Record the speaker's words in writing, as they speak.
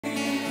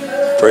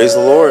Praise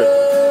the Lord.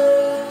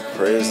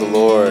 Praise the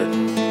Lord.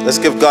 Let's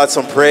give God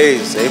some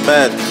praise.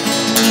 Amen.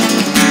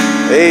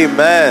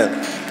 Amen.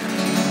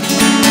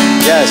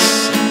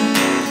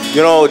 Yes.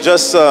 You know,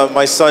 just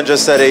my son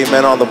just said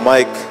amen on the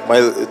mic, my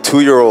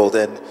 2-year-old,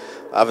 and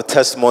I have a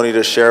testimony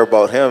to share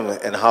about him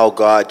and how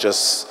God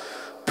just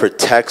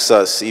protects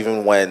us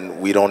even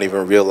when we don't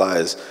even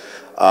realize.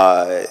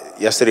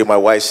 Yesterday, my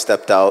wife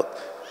stepped out,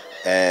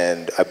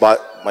 and I bought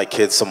my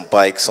kids some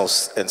bikes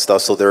and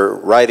stuff, so they're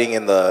riding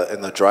in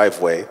the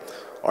driveway,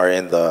 or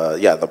in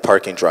the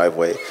parking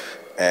driveway.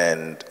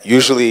 And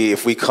usually,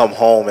 if we come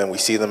home and we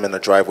see them in the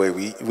driveway,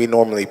 we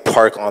normally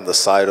park on the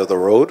side of the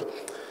road.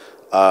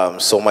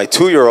 So my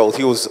 2-year-old,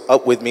 he was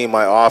up with me in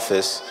my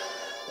office,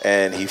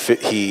 and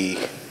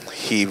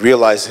he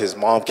realized his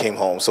mom came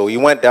home. So he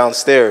went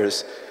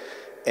downstairs,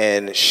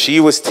 and she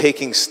was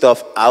taking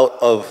stuff out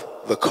of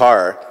the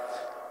car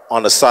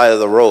on the side of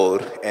the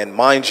road. And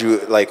mind you,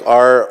 like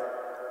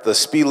the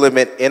speed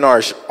limit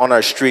on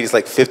our street is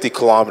like 50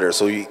 kilometers,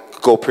 so you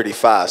go pretty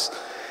fast.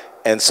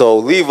 And so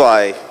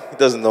Levi, he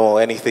doesn't know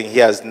anything. He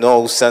has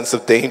no sense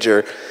of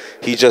danger.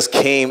 He just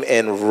came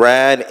and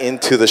ran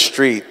into the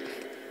street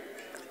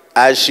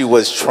as she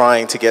was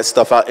trying to get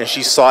stuff out, and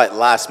she saw it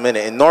last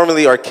minute. And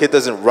normally our kid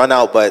doesn't run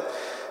out, but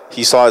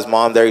he saw his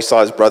mom there, he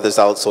saw his brothers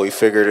out, so he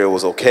figured it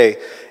was okay.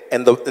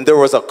 And there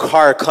was a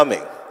car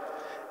coming.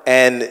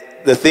 And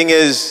the thing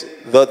is,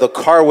 the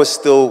car was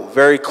still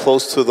very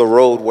close to the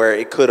road where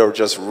it could have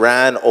just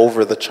ran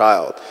over the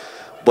child.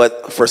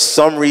 But for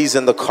some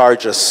reason, the car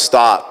just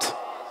stopped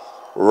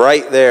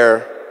right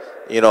there,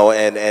 you know,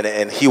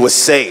 and he was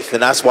safe.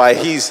 And that's why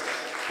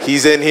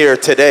he's in here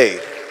today.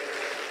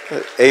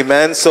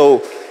 Amen.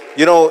 So,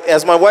 you know,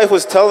 as my wife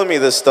was telling me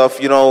this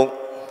stuff, you know,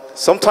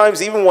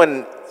 sometimes even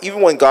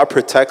when God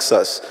protects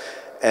us,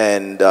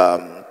 and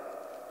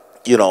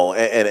you know,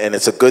 and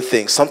it's a good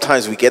thing,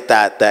 sometimes we get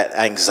that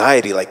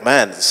anxiety, like,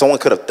 man, someone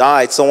could have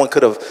died, someone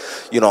could have,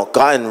 you know,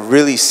 gotten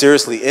really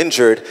seriously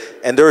injured.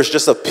 And there was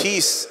just a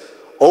peace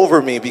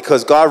over me,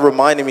 because God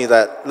reminded me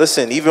that,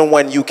 listen, even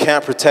when you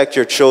can't protect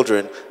your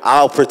children,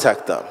 I'll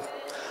protect them.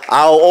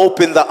 I'll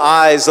open the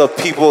eyes of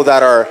people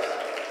that are,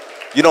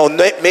 you know,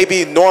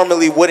 maybe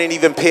normally wouldn't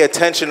even pay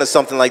attention to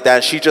something like that.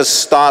 And she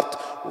just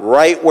stopped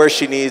right where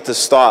she needed to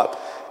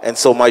stop. And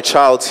so my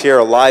child's here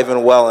alive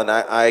and well, and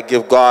I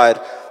give God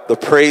the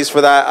praise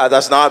for that.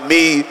 That's not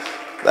me.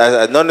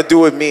 That had nothing to do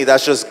with me.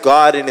 That's just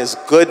God and His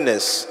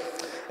goodness.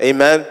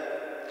 Amen.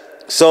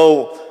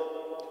 So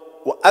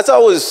as I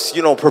was,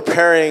 you know,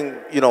 preparing,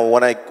 you know,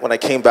 when I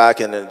came back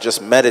and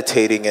just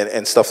meditating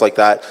and stuff like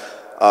that,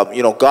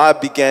 you know,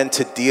 God began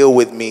to deal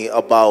with me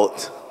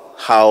about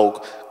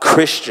how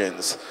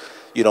Christians,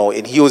 you know,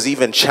 and He was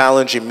even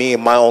challenging me in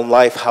my own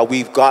life, how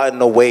we've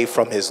gotten away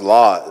from His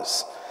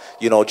laws.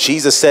 You know,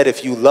 Jesus said,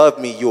 if you love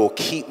me, you will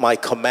keep my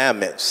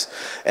commandments.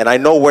 And I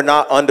know we're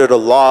not under the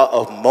law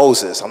of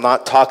Moses. I'm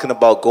not talking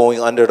about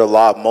going under the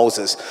law of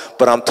Moses,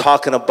 but I'm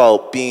talking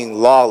about being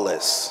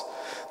lawless,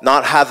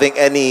 not having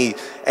any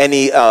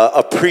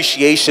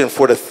appreciation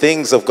for the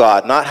things of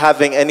God, not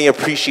having any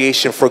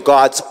appreciation for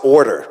God's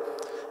order.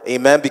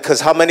 Amen.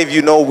 Because how many of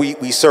you know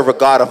we serve a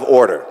God of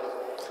order?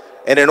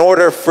 And in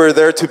order for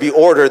there to be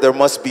order, there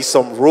must be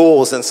some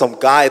rules and some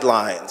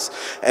guidelines.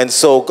 And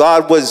so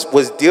God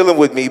was dealing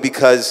with me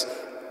because,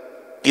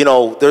 you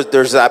know,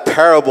 there's that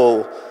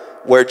parable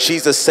where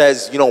Jesus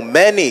says, you know,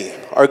 many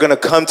are going to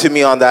come to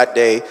me on that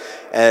day,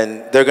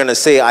 and they're going to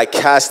say, I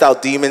cast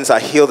out demons, I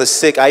heal the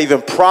sick, I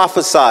even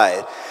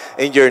prophesied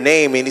in your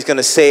name. And He's going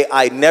to say,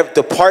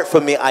 depart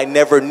from me, I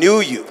never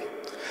knew you.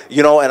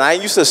 You know, and I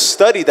used to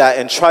study that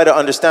and try to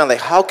understand, like,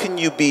 how can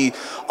you be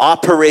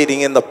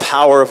operating in the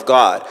power of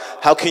God?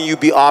 How can you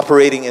be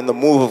operating in the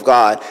move of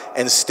God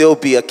and still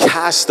be a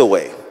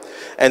castaway?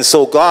 And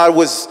so God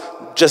was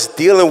just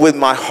dealing with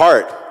my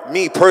heart,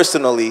 me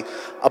personally,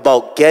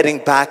 about getting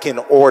back in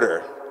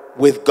order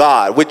with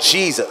God, with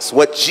Jesus,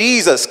 what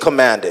Jesus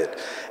commanded.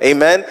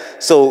 Amen.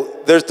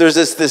 So there's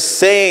this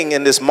saying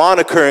and this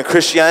moniker in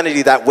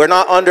Christianity that we're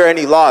not under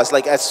any laws.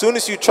 Like, as soon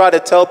as you try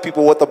to tell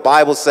people what the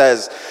Bible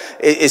says,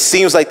 it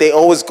seems like they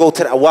always go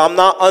to that. Well, I'm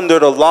not under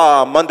the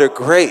law, I'm under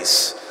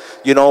grace.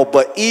 You know,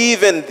 but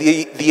even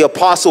the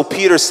Apostle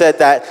Peter said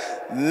that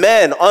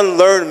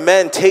unlearned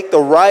men take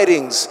the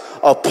writings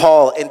of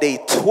Paul and they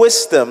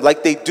twist them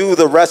like they do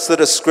the rest of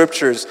the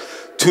scriptures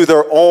to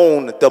their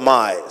own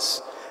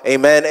demise.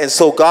 Amen. And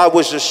so God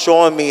was just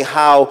showing me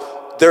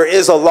how there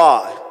is a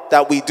law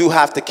that we do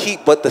have to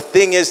keep, but the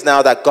thing is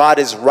now that God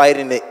is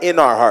writing it in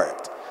our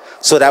heart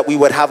so that we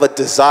would have a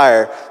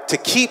desire to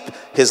keep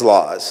His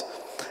laws.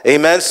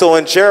 Amen. So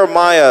in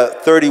Jeremiah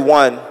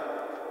 31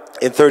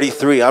 and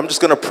 33, I'm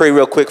just going to pray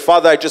real quick.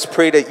 Father, I just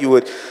pray that you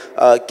would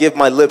give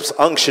my lips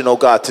unction, oh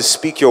God, to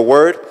speak your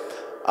word.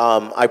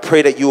 I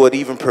pray that you would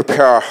even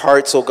prepare our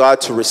hearts, oh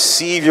God, to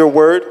receive your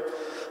word,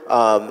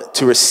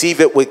 to receive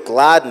it with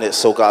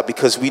gladness, oh God,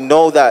 because we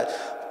know that,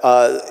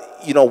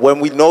 you know, when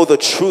we know the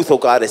truth, oh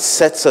God, it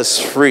sets us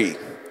free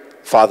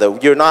Father.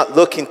 You're not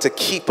looking to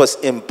keep us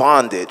in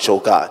bondage, oh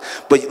God.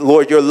 But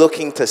Lord, you're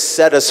looking to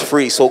set us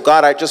free. So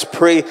God, I just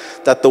pray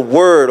that the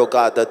word, oh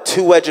God, the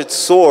two-edged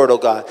sword, oh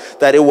God,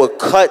 that it will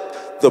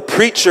cut the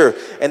preacher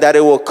and that it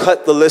will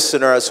cut the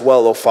listener as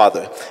well, oh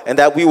Father. And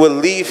that we will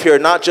leave here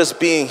not just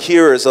being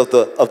hearers of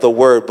the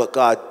word, but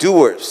God,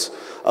 doers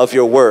of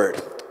your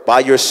word by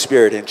your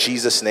Spirit, in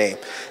Jesus' name.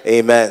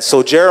 Amen.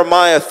 So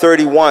Jeremiah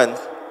 31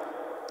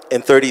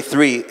 and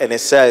 33, and it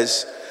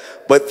says,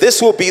 but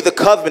this will be the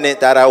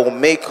covenant that I will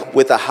make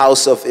with the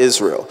house of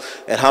Israel.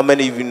 And how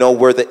many of you know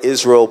we're the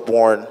Israel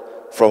born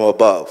from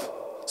above?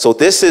 So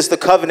this is the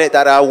covenant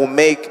that I will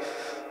make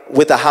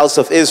with the house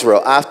of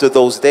Israel after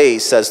those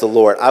days, says the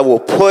Lord. I will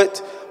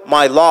put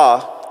my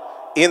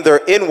law in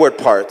their inward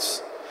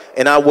parts,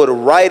 and I would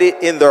write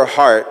it in their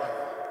heart,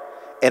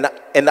 and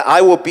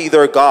I will be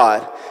their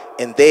God,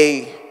 and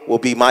they will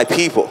be my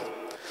people.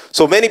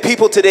 So many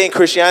people today in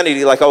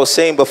Christianity, like I was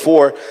saying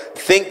before,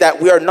 think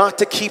that we are not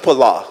to keep a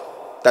law,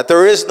 that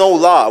there is no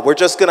law. We're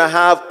just going to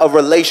have a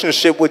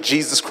relationship with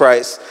Jesus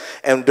Christ,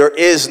 and there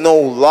is no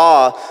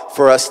law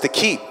for us to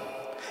keep,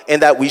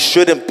 and that we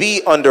shouldn't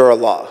be under a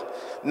law.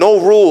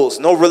 No rules,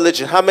 no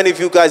religion. How many of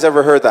you guys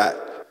ever heard that?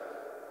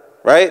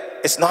 Right?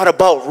 It's not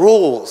about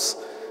rules.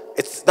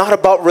 It's not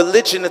about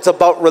religion. It's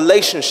about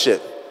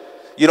relationship.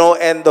 You know,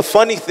 and the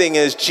funny thing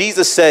is,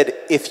 Jesus said,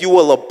 if you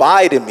will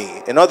abide in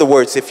me, in other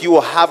words, if you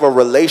will have a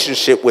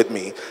relationship with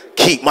me,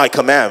 keep my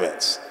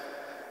commandments.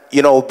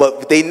 You know,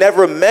 but they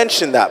never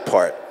mention that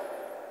part,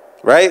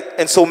 right?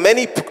 And so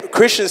many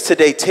Christians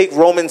today take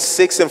Romans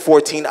 6 and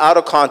 14 out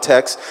of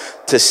context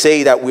to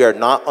say that we are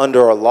not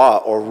under a law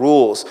or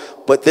rules.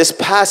 But this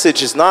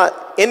passage is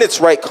not, in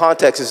its right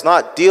context, is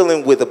not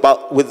dealing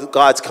with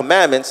God's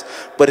commandments,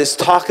 but it's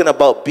talking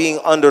about being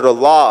under the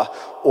law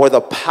or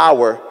the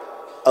power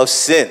of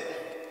sin.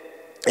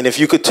 And if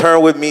you could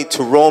turn with me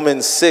to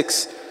Romans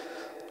 6,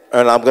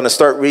 and I'm going to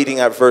start reading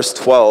at verse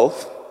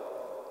 12.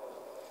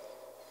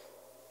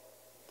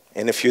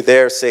 And if you're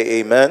there, say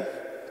amen.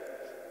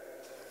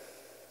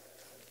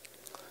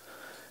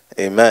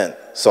 Amen.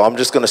 So I'm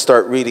just going to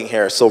start reading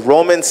here. So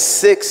Romans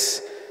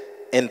 6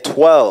 and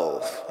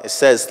 12, it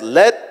says,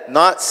 let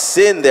not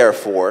sin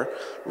therefore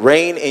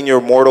reign in your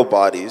mortal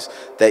bodies,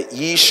 that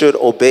ye should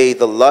obey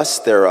the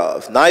lust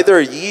thereof. Neither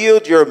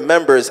yield your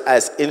members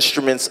as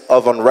instruments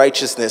of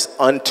unrighteousness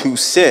unto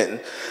sin,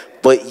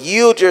 but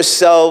yield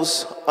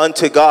yourselves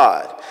unto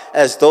God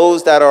as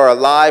those that are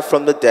alive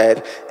from the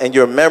dead, and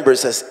your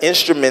members as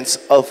instruments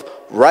of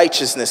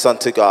righteousness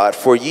unto God.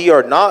 For ye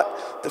are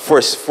not,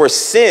 for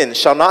sin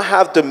shall not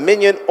have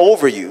dominion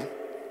over you,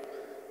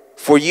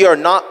 for ye are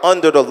not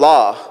under the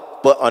law,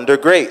 but under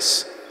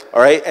grace.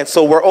 All right, and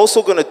so we're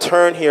also going to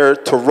turn here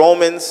to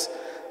Romans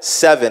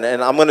 7,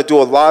 and I'm going to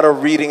do a lot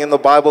of reading in the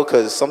Bible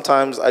because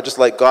sometimes I just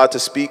like God to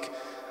speak,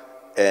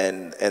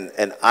 and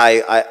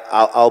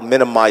I'll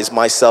minimize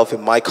myself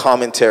in my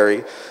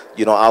commentary.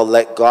 You know, I'll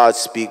let God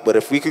speak. But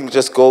if we can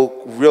just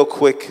go real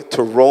quick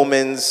to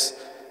Romans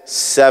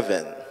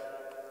 7.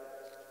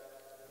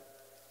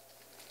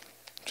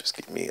 Just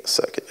give me a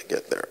second to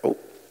get there. Oh.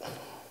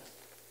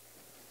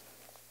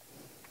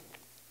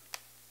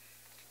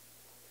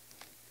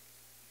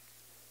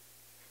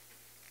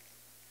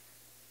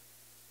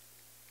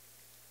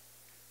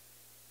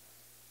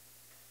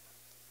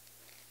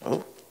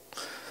 Oh,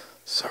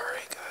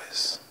 sorry,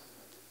 guys.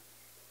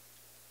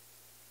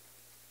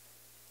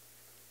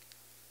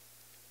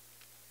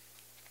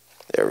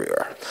 There we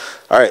are.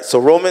 All right, so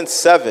Romans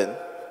 7,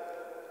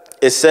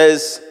 it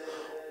says,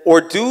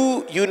 or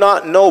do you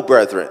not know,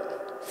 brethren,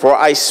 for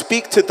I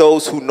speak to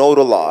those who know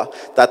the law,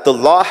 that the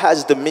law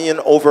has dominion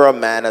over a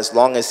man as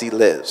long as he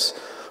lives.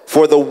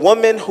 For the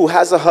woman who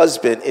has a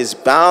husband is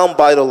bound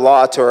by the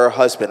law to her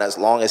husband as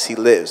long as he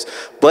lives.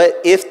 But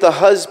if the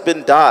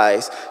husband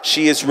dies,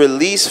 she is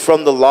released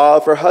from the law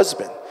of her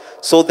husband.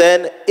 So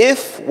then,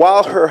 if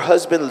while her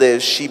husband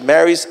lives, she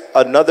marries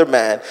another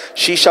man,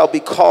 she shall be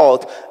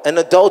called an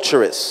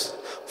adulteress.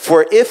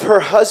 For if her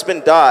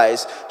husband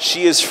dies,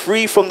 she is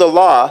free from the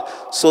law,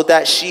 so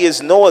that she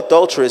is no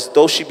adulteress,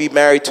 though she be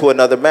married to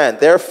another man.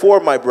 Therefore,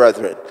 my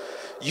brethren,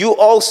 you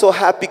also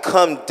have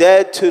become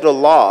dead to the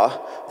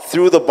law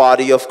through the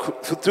body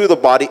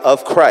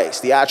of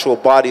Christ, the actual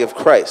body of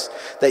Christ,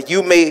 that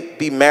you may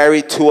be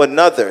married to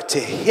another, to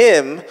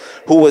him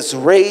who was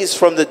raised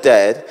from the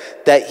dead,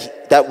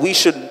 that we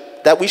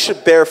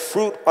should bear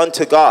fruit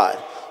unto God.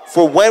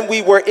 For when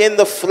we were in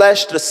the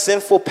flesh, the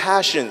sinful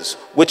passions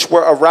which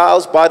were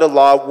aroused by the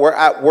law were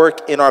at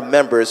work in our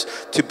members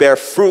to bear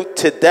fruit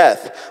to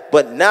death.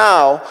 But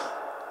now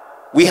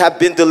we have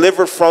been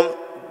delivered from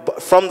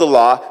the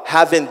law,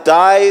 having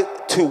died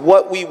to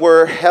what we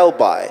were held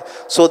by,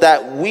 so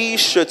that we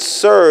should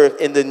serve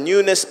in the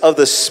newness of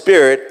the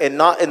Spirit and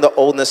not in the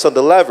oldness of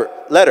the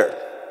letter.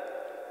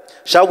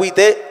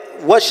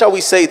 What shall we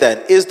say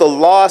then? Is the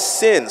law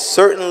sin?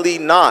 Certainly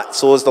not.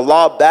 So is the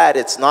law bad?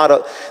 It's not.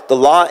 The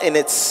law in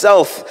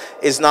itself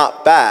is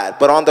not bad.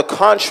 But on the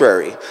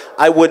contrary,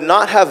 I would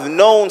not have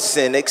known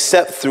sin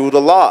except through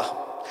the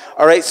law.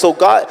 All right. So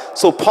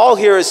Paul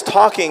here is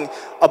talking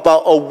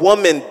about a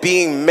woman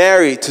being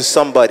married to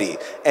somebody.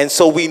 And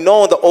so we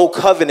know in the old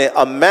covenant,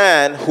 a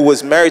man who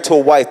was married to a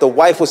wife, the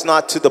wife was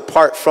not to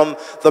depart from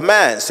the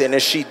man. And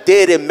if she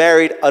did and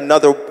married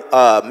another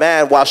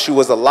man while she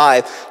was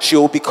alive, she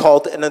will be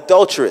called an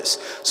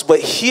adulteress. But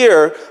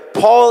here,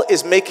 Paul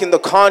is making the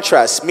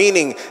contrast,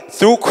 meaning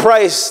through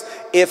Christ,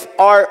 if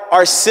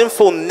our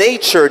sinful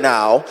nature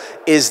now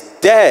is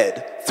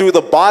dead through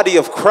the body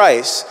of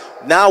Christ,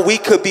 now we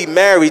could be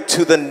married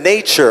to the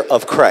nature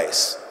of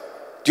Christ.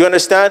 Do you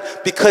understand?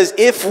 Because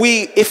if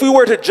we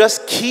were to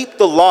just keep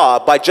the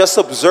law by just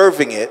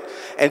observing it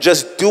and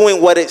just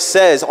doing what it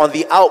says on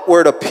the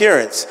outward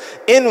appearance,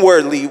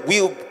 inwardly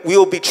we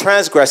will be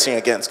transgressing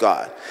against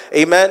God.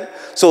 Amen?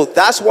 So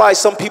that's why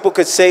some people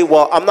could say,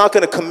 well, I'm not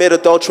going to commit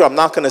adultery, I'm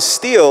not going to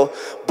steal,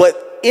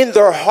 but in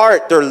their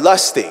heart they're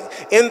lusting.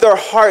 In their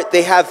heart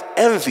they have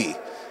envy.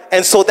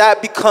 And so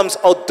that becomes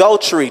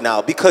adultery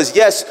now, because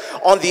yes,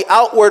 on the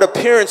outward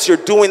appearance you're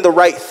doing the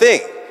right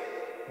thing,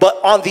 but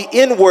on the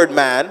inward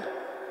man,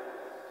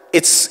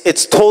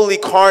 it's totally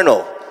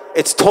carnal.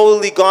 It's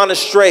totally gone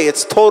astray.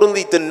 It's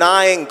totally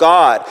denying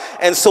God.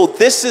 And so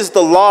this is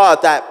the law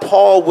that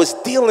Paul was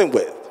dealing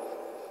with.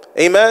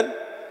 Amen?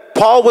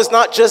 Paul was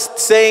not just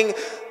saying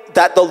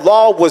that the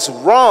law was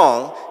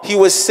wrong. He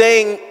was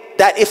saying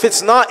that if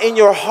it's not in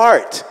your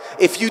heart,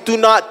 if you do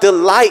not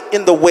delight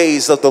in the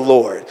ways of the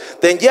Lord,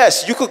 then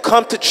yes, you could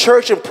come to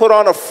church and put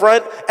on a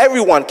front.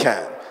 Everyone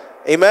can.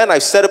 Amen?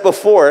 I've said it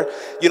before.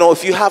 You know,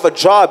 if you have a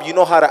job, you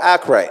know how to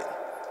act right.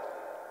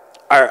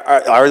 Or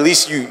at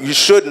least you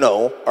should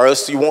know, or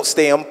else you won't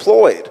stay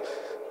employed.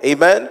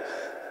 Amen?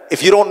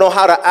 If you don't know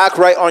how to act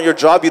right on your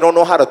job, you don't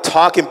know how to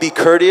talk and be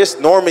courteous,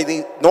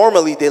 normally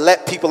they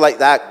let people like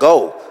that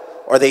go,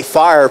 or they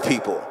fire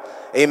people.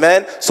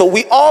 Amen? So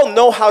we all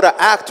know how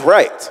to act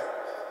right.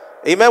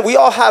 Amen? We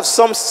all have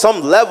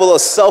some level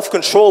of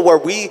self-control where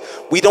we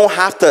don't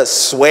have to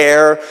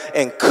swear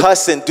and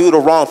cuss and do the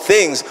wrong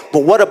things. But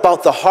what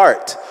about the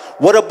heart?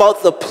 What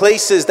about the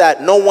places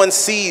that no one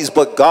sees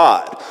but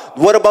God?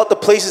 What about the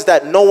places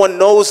that no one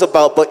knows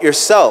about but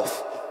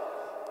yourself?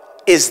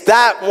 Is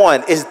that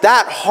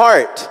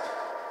heart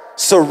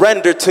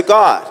surrendered to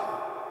God?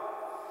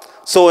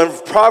 So in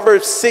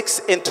Proverbs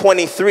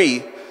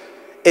 6:23,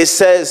 it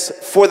says,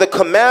 for the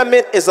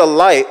commandment is a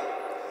light,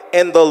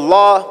 and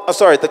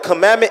the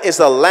commandment is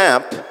a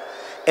lamp,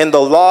 and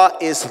the law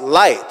is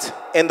light,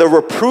 and the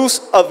reproofs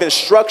of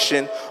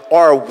instruction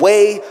are a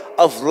way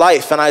of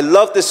life. And I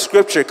love this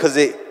scripture because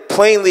it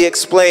plainly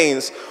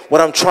explains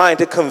what I'm trying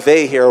to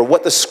convey here, or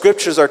what the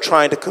scriptures are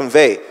trying to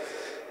convey.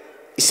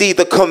 You see,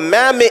 the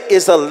commandment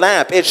is a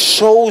lamp. It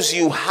shows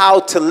you how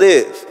to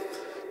live,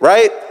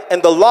 right?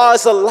 And the law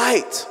is a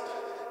light,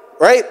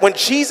 right? When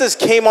Jesus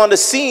came on the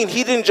scene,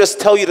 he didn't just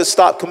tell you to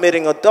stop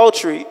committing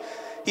adultery.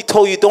 He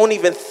told you don't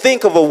even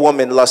think of a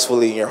woman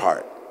lustfully in your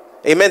heart.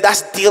 Amen?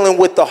 That's dealing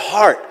with the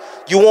heart.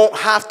 You won't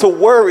have to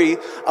worry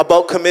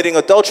about committing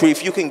adultery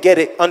if you can get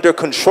it under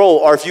control,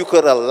 or if you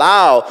could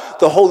allow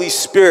the Holy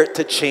Spirit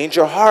to change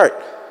your heart.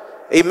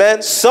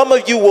 Amen? Some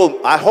of you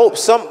will, I hope,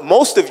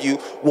 most of you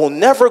will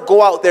never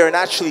go out there and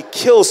actually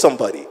kill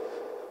somebody.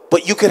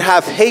 But you can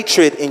have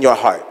hatred in your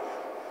heart.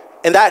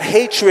 And that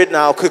hatred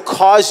now could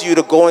cause you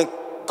to go and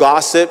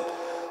gossip,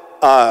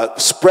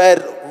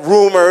 spread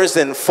rumors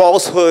and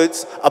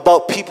falsehoods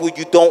about people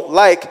you don't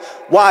like.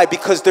 Why?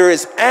 Because there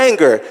is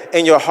anger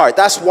in your heart.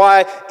 That's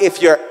why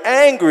if you're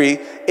angry,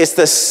 it's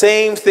the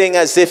same thing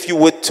as if you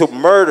would to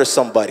murder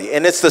somebody.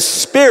 And it's the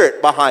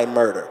spirit behind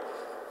murder.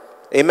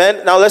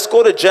 Amen? Now let's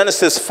go to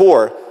Genesis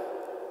 4,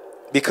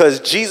 because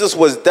Jesus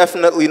was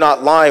definitely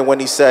not lying when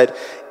he said,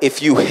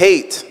 if you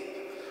hate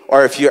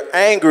or if you're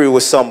angry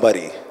with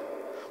somebody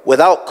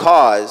without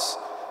cause,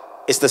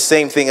 it's the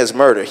same thing as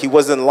murder. He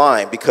wasn't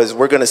lying, because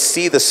we're going to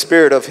see the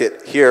spirit of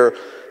it here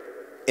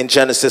in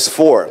Genesis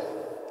 4.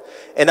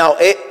 And now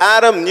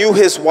Adam knew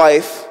his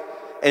wife,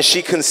 and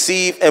she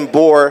conceived and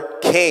bore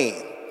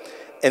Cain,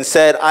 and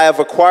said, I have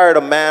acquired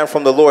a man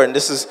from the Lord. And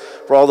this is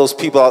for all those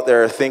people out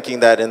there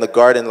thinking that in the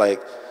garden,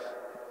 like,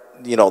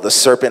 you know, the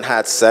serpent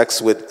had sex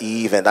with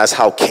Eve, and that's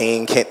how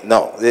Cain came.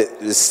 No,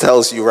 it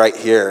tells you right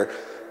here,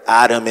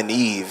 Adam and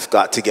Eve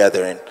got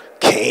together, and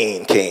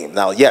Cain came.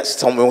 Now, yes,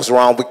 something was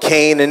wrong with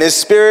Cain and his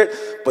spirit,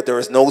 but there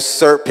was no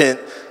serpent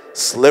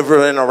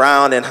slithering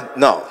around, and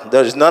no,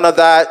 there's none of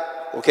that.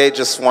 Okay,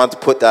 just wanted to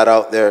put that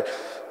out there.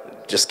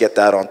 Just get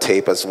that on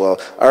tape as well.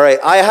 All right,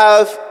 I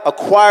have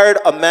acquired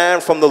a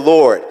man from the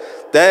Lord.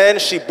 Then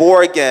she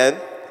bore again,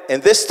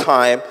 and this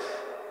time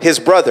his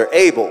brother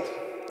Abel.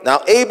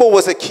 Now Abel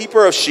was a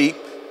keeper of sheep,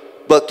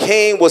 but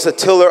Cain was a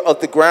tiller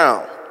of the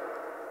ground.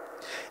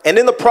 And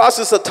in the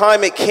process of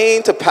time, it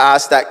came to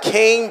pass that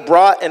Cain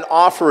brought an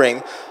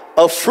offering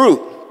of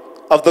fruit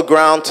of the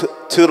ground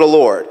to the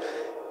Lord.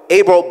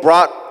 Abel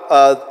brought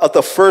of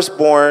the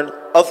firstborn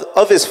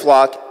of his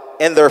flock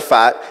and their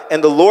fat,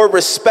 and the Lord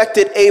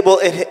respected Abel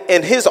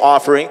in his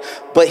offering,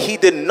 but he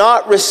did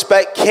not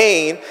respect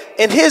Cain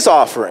in his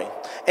offering.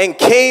 And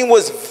Cain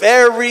was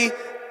very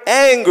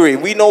angry.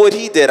 We know what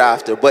he did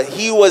after, but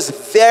he was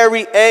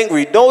very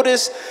angry.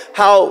 Notice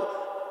how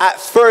at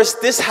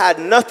first, this had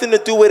nothing to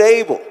do with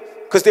Abel,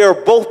 because they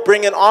were both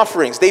bringing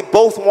offerings. They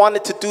both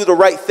wanted to do the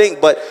right thing.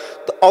 But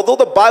although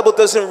the Bible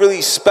doesn't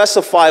really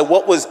specify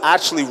what was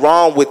actually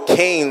wrong with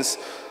Cain's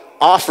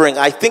offering,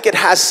 I think it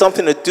has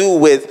something to do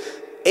with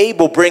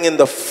Abel bringing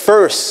the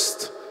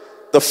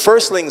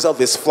firstlings of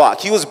his flock.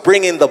 He was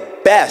bringing the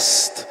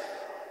best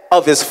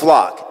of his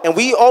flock. And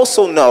we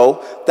also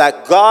know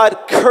that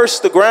God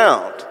cursed the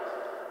ground.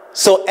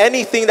 So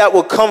anything that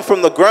would come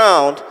from the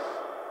ground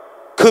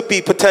could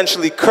be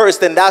potentially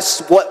cursed, and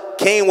that's what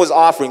Cain was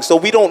offering. So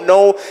we don't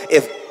know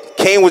if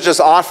Cain was just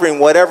offering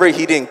whatever.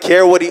 He didn't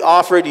care what he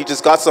offered. He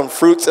just got some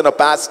fruits in a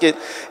basket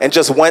and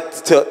just went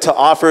to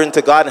offer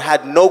into God and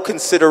had no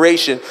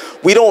consideration.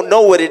 We don't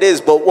know what it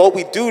is, but what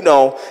we do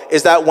know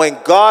is that when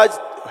God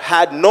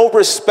had no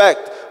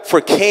respect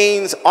for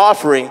Cain's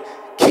offering,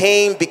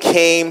 Cain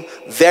became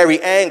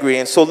very angry.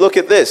 And so look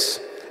at this.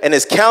 And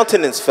his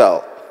countenance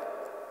fell.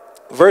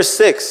 Verse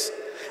 6.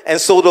 And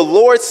so the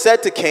Lord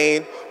said to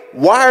Cain,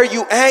 why are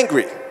you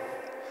angry?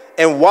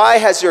 And why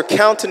has your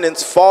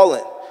countenance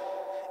fallen?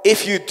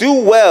 If you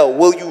do well,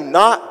 will you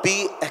not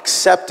be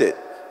accepted?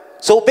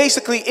 So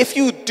basically, if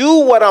you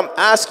do what I'm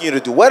asking you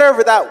to do,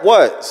 whatever that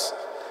was,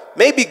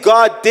 maybe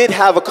God did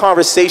have a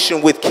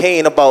conversation with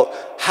Cain about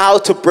how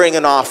to bring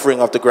an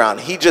offering of the ground.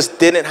 He just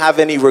didn't have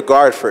any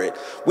regard for it.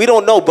 We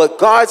don't know, but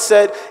God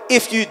said,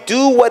 if you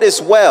do what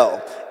is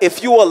well,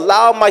 if you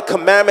allow my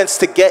commandments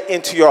to get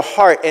into your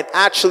heart and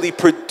actually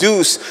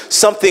produce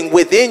something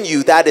within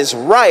you that is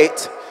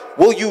right,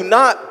 will you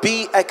not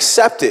be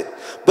accepted?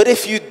 But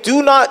if you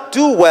do not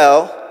do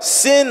well,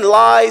 sin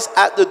lies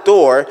at the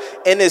door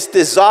and its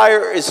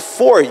desire is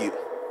for you.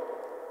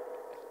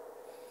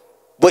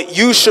 But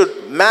you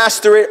should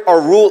master it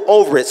or rule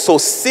over it. So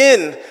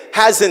sin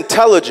has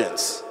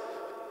intelligence.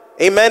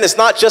 Amen. It's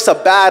not just a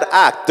bad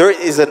act. There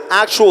is an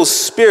actual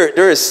spirit.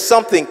 There is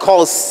something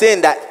called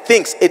sin that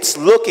thinks, it's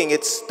looking,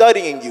 it's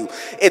studying you.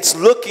 It's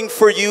looking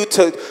for you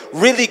to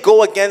really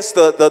go against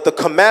the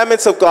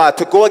commandments of God,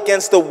 to go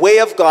against the way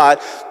of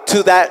God,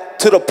 to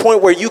the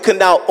point where you can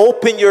now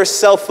open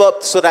yourself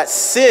up so that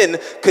sin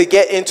could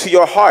get into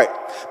your heart.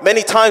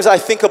 Many times I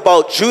think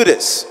about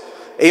Judas.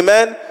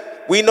 Amen.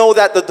 We know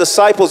that the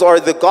disciples or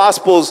the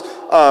Gospels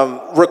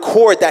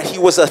record that he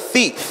was a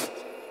thief.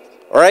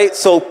 All right.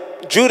 So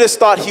Judas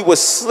thought he was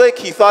slick.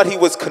 He thought he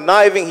was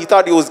conniving. He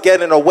thought he was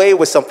getting away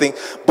with something.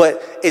 But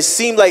it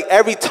seemed like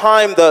every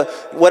time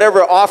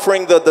whatever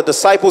offering the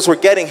disciples were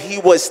getting, he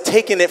was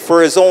taking it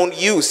for his own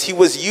use. He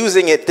was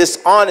using it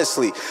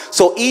dishonestly.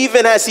 So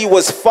even as he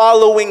was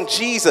following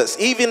Jesus,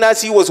 even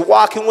as he was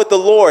walking with the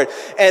Lord,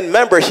 and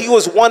remember, he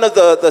was one of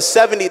the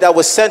 70 that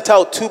was sent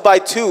out 2 by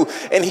 2,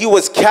 and he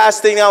was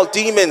casting out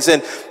demons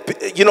and,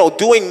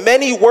 doing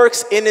many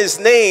works in his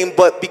name.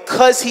 But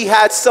because he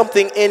had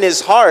something in his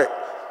heart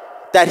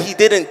that he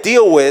didn't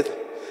deal with,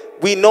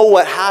 we know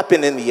what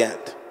happened in the end.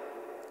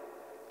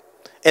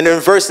 And in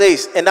verse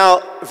 8 in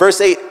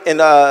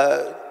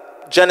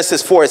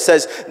Genesis 4, it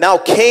says, now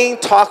Cain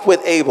talked with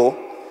Abel,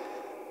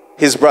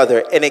 his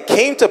brother, and it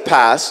came to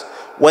pass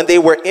when they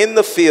were in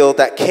the field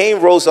that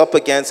Cain rose up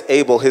against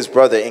Abel, his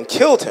brother, and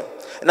killed him.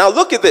 Now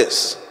look at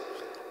this.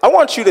 I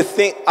want you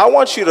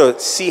to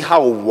see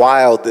how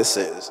wild this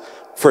is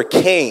for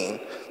Cain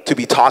to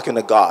be talking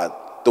to God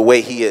the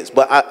way he is.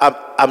 But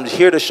I'm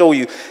here to show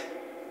you,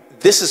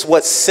 this is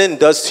what sin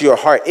does to your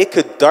heart. It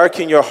could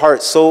darken your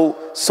heart so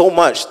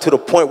much to the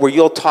point where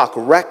you'll talk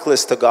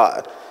reckless to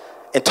God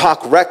and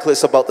talk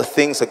reckless about the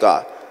things of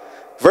God.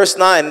 Verse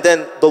 9,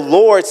 then the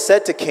Lord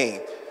said to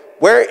Cain,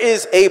 where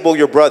is Abel,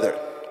 your brother?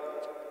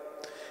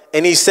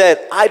 And he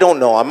said, I don't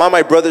know. Am I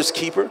my brother's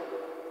keeper?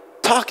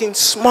 Talking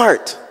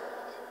smart,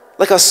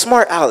 like a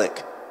smart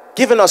aleck,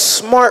 giving a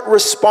smart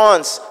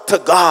response to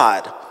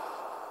God.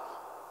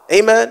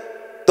 Amen.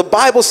 The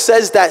Bible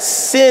says that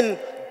sin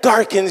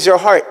darkens your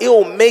heart. It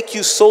will make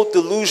you so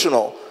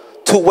delusional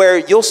to where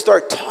you'll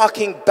start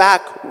talking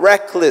back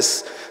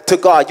reckless to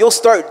God. You'll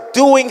start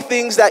doing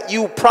things that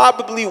you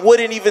probably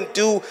wouldn't even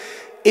do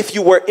if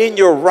you were in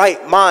your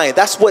right mind.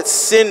 That's what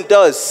sin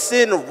does.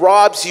 Sin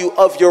robs you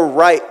of your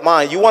right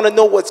mind. You want to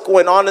know what's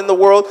going on in the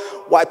world?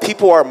 Why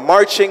people are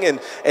marching and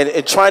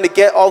trying to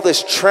get all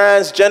this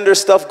transgender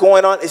stuff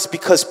going on? It's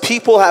because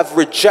people have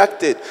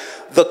rejected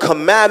the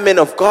commandment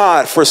of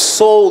God for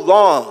so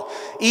long.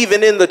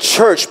 Even in the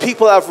church,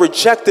 people have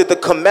rejected the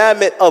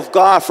commandment of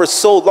God for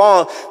so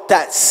long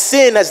that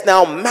sin has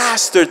now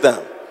mastered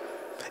them.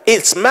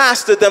 It's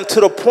mastered them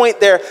to the point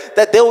there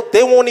that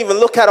they won't even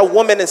look at a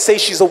woman and say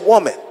she's a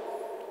woman.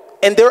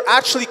 And they're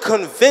actually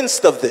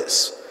convinced of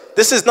this.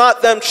 This is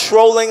not them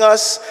trolling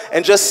us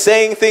and just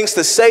saying things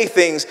to say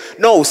things.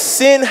 No,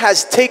 sin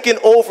has taken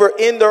over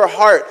in their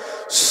heart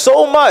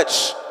so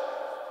much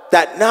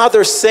that now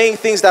they're saying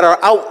things that are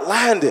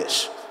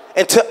outlandish.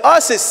 And to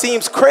us, it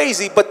seems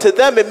crazy, but to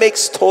them, it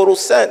makes total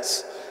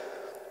sense.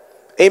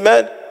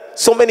 Amen.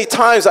 So many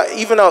times,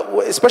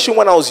 especially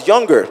when I was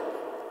younger,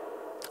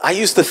 I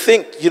used to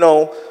think,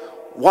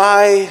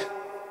 why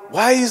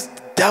is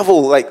the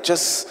devil like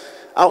just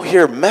out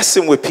here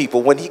messing with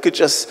people when he could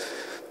just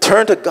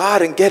Turn to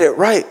God and get it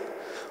right.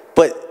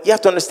 But you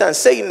have to understand,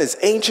 Satan is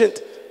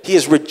ancient. He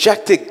has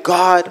rejected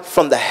God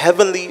from the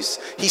heavenlies.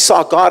 He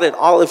saw God in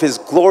all of his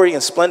glory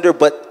and splendor,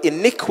 but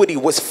iniquity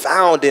was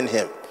found in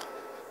him.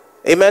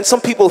 Amen.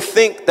 Some people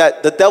think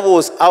that the devil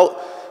was out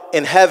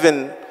in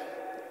heaven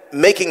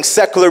making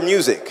secular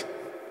music.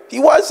 He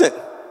wasn't.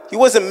 He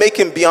wasn't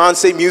making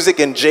Beyonce music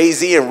and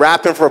Jay-Z and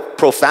rapping for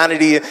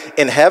profanity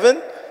in heaven.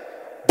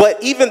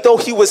 But even though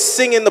he was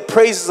singing the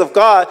praises of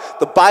God,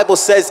 the Bible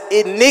says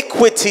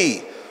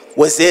iniquity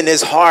was in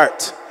his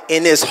heart.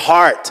 In his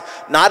heart,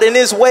 not in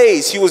his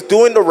ways. He was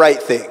doing the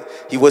right thing.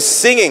 He was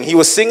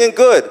singing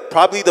good.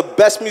 Probably the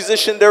best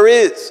musician there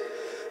is.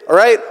 All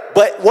right?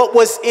 But what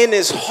was in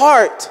his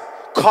heart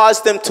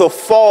caused them to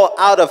fall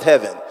out of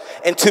heaven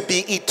and to be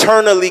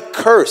eternally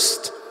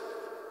cursed.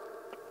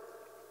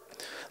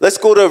 Let's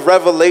go to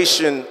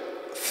Revelation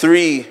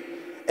 3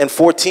 and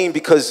 14,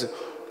 because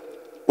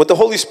what the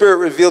Holy Spirit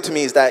revealed to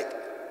me is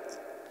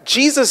that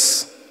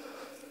Jesus,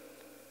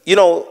 you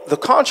know, the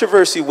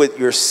controversy with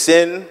your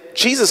sin,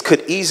 Jesus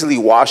could easily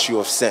wash you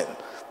of sin.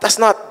 That's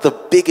not the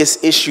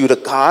biggest issue to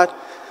God,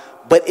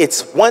 but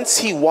it's once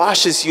he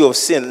washes you of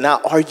sin,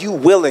 now are you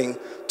willing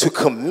to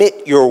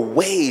commit your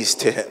ways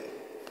to him?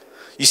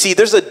 You see,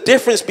 there's a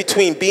difference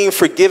between being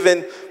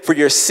forgiven for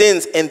your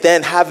sins and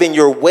then having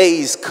your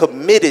ways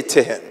committed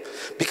to him.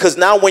 Because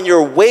now when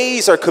your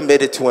ways are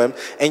committed to him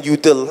and you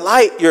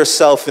delight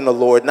yourself in the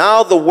Lord,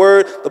 now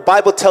the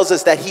Bible tells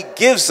us that he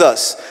gives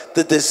us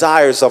the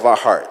desires of our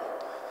heart.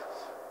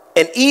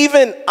 And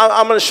even,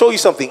 I'm going to show you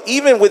something,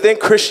 even within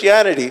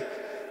Christianity,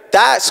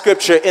 that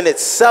scripture in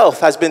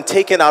itself has been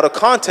taken out of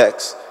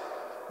context.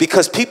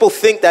 Because people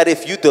think that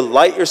if you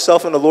delight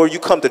yourself in the Lord, you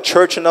come to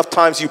church enough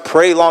times, you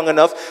pray long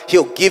enough,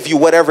 he'll give you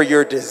whatever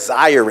you're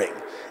desiring.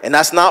 And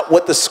that's not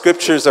what the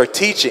scriptures are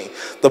teaching.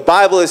 The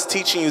Bible is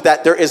teaching you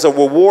that there is a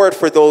reward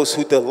for those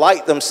who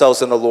delight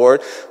themselves in the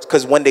Lord.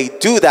 Because when they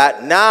do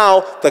that,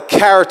 now the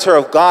character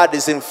of God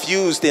is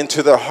infused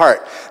into their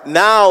heart.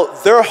 Now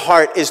their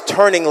heart is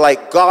turning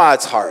like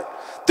God's heart.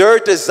 They're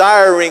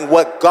desiring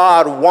what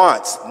God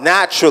wants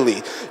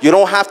naturally. You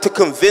don't have to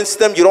convince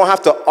them. You don't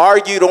have to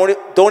argue.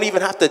 Don't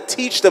even have to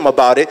teach them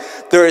about it.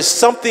 There is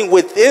something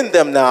within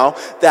them now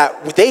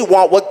that they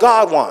want what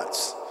God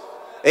wants.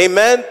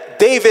 Amen.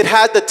 David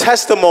had the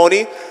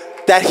testimony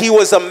that he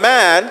was a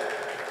man.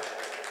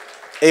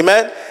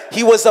 Amen.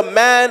 He was a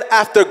man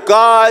after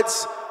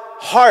God's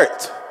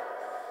heart.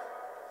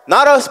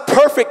 Not a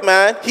perfect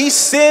man. He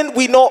sinned.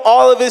 We know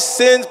all of his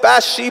sins,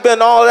 Bathsheba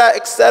and all that,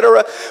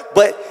 etc.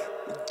 But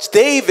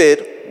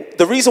David,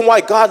 the reason why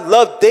God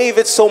loved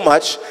David so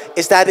much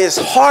is that his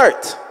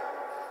heart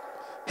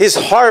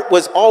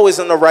was always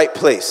in the right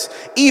place.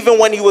 Even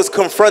when he was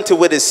confronted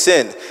with his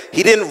sin,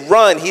 he didn't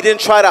run. He didn't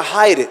try to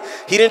hide it.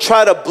 He didn't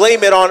try to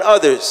blame it on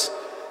others.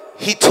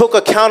 He took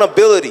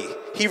accountability.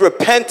 He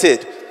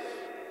repented.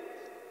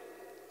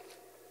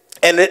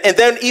 And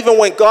then even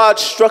when God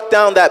struck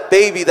down that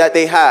baby that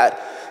they had,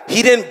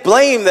 he didn't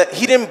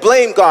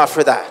blame God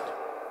for that.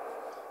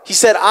 He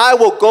said, I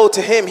will go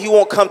to him. He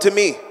won't come to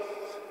me.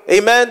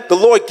 Amen. The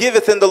Lord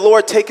giveth and the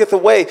Lord taketh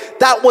away.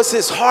 That was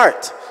his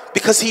heart,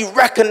 because he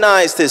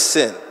recognized his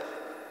sin.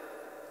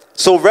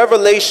 So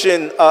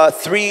Revelation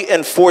 3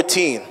 and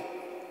 14.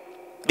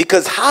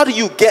 Because how do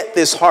you get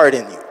this heart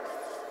in you?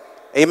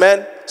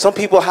 Amen. Some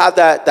people have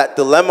that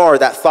dilemma or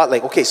that thought,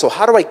 like, okay, so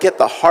how do I get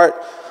the heart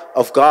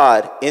of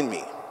God in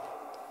me?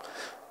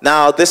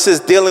 Now, this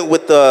is dealing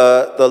with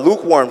the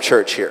lukewarm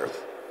church here.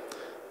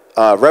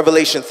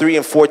 Revelation 3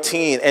 and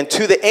 14. And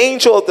to the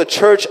angel of the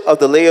church of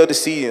the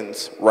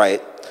Laodiceans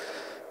write,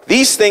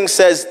 these things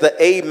says the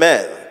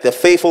Amen, the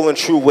faithful and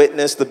true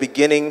witness, the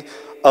beginning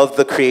of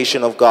the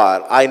creation of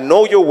God. I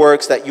know your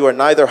works, that you are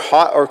neither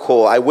hot or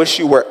cold. I wish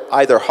you were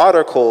either hot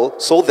or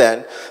cold. So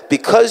then,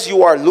 because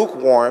you are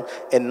lukewarm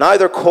and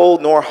neither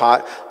cold nor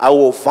hot, I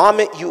will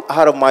vomit you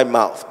out of my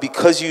mouth.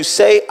 Because you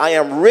say, I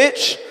am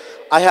rich,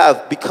 I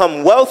have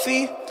become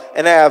wealthy,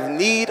 and I have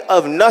need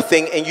of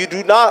nothing, and you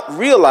do not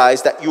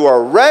realize that you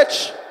are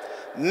wretched,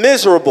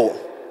 miserable,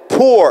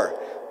 poor,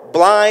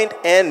 blind,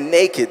 and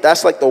naked.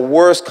 That's like the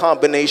worst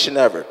combination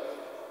ever.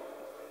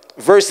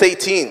 Verse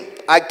 18,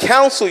 I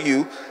counsel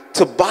you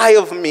to buy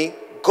of me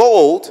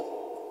gold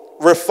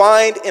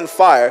refined in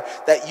fire,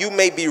 that you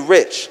may be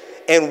rich,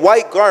 and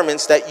white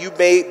garments, that you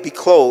may be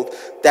clothed,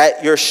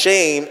 that your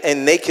shame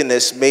and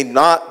nakedness may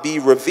not be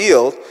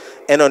revealed,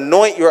 and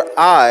anoint your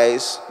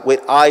eyes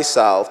with eye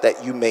salve,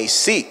 that you may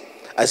see.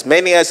 As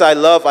many as I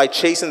love, I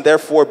chasten,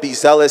 therefore be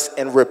zealous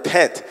and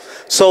repent.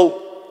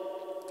 So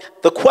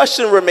the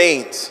question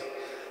remains,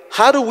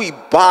 how do we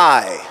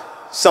buy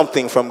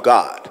something from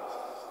God?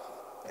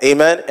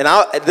 Amen. And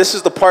this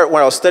is the part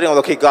where I was studying,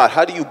 okay, God,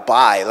 how do you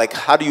buy? Like,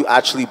 how do you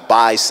actually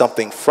buy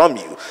something from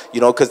you?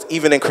 You know, because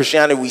even in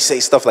Christianity, we say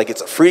stuff like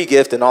it's a free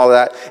gift and all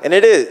that. And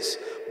it is.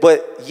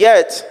 But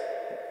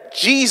yet,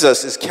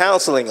 Jesus is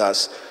counseling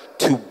us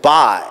to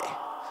buy.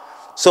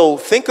 So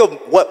think of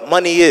what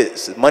money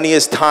is. Money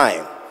is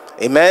time.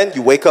 Amen.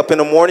 You wake up in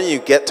the morning, you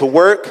get to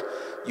work,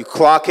 you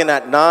clock in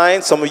at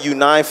 9. Some of you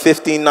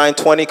 9:15,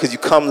 9:20 because you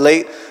come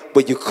late,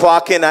 but you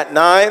clock in at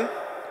 9.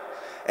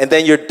 And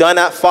then you're done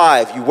at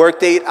 5. You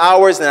worked 8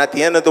 hours, and at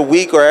the end of the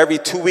week or every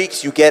 2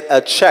 weeks, you get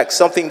a check,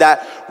 something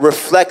that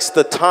reflects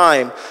the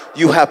time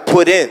you have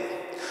put in.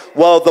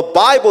 Well, the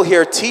Bible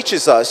here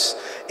teaches us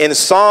in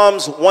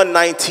Psalms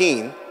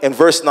 119 in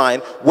verse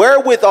 9,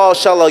 wherewithal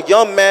shall a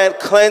young man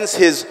cleanse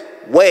his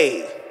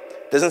way.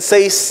 Doesn't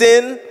say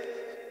sin,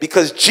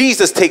 because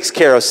Jesus takes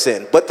care of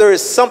sin. But there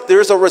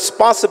is a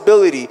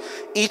responsibility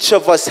each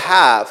of us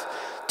have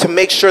to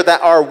make sure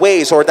that our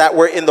ways, or that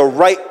we're in the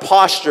right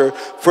posture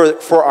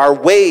for our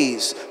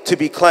ways to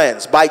be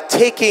cleansed, by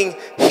taking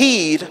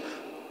heed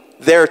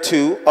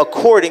thereto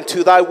according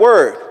to thy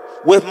word.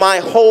 With my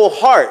whole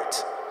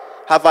heart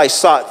have I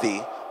sought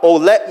thee. Oh,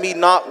 let me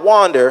not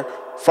wander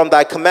from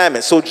thy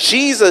commandments. So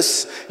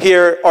Jesus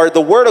here, or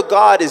the word of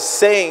God, is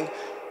saying,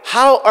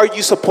 how are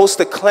you supposed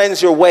to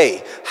cleanse your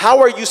way? How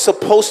are you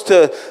supposed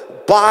to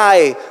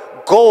buy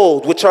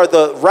gold, which are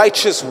the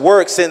righteous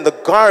works, and the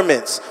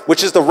garments,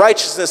 which is the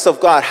righteousness of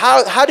God?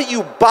 How do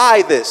you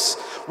buy this?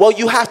 Well,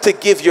 you have to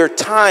give your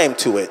time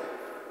to it.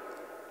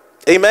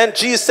 Amen.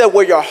 Jesus said,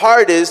 where your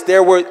heart is,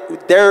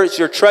 there is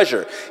your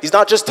treasure. He's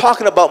not just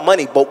talking about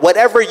money, but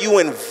whatever you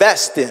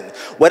invest in,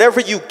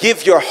 whatever you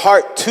give your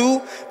heart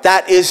to,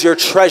 that is your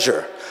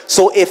treasure.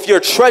 So if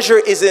your treasure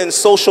is in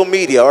social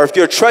media, or if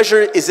your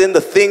treasure is in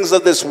the things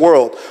of this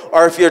world,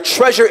 or if your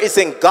treasure is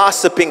in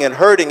gossiping and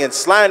hurting and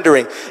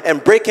slandering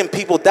and breaking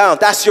people down,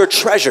 that's your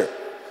treasure.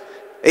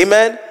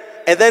 Amen.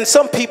 And then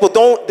some people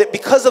don't,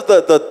 because of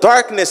the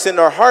darkness in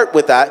their heart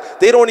with that,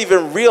 they don't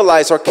even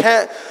realize or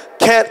can't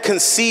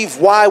conceive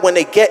why when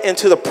they get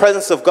into the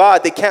presence of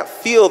God, they can't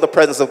feel the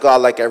presence of God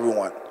like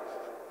everyone.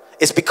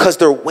 It's because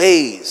their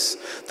ways,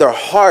 their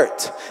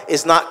heart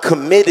is not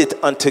committed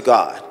unto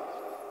God.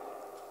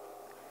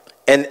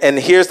 And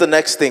here's the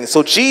next thing.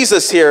 So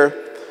Jesus here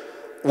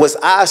was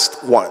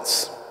asked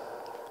once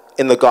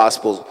in the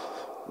Gospels,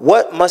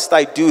 what must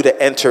I do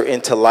to enter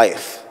into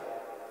life?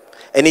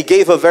 And he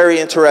gave a very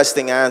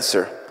interesting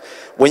answer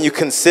when you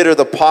consider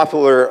the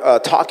popular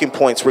talking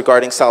points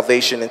regarding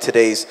salvation in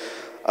today's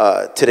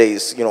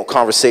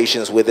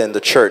conversations within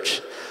the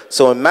church.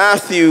 So in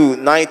Matthew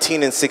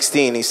 19 and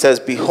 16, he says,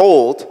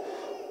 behold,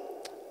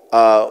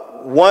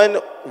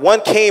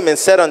 one came and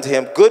said unto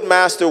him, good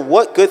master,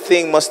 what good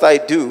thing must I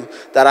do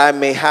that I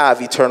may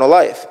have eternal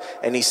life?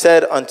 And he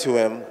said unto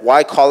him,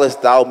 why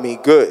callest thou me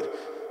good?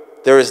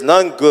 There is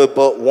none good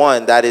but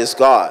one, that is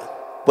God.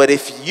 But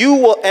if you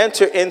will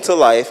enter into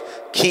life,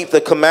 keep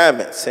the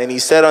commandments. And he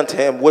said unto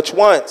him, which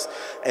ones?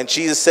 And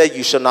Jesus said,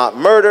 you shall not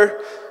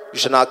murder, you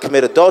shall not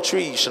commit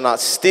adultery, you shall not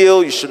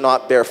steal, you shall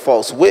not bear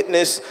false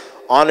witness,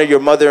 honor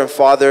your mother and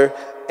father,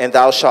 and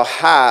thou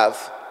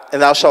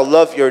shalt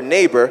love your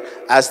neighbor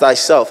as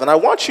thyself. And I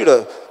want you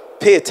to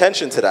pay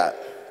attention to that.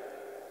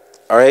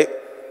 All right?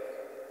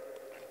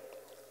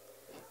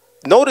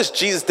 Notice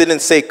Jesus didn't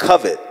say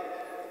covet.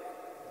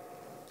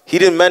 He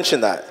didn't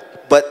mention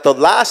that. But the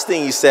last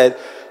thing he said,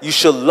 you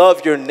should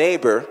love your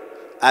neighbor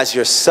as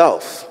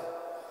yourself.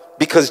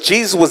 Because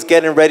Jesus was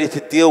getting ready to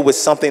deal with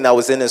something that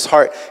was in his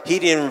heart he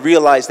didn't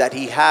realize that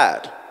he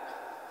had.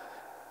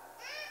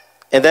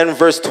 And then in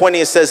verse 20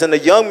 it says, and the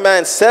young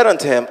man said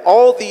unto him,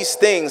 all these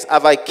things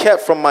have I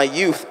kept from my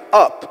youth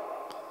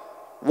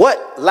up.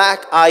 What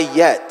lack I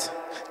yet?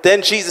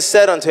 Then Jesus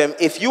said unto him,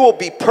 if you will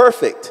be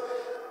perfect.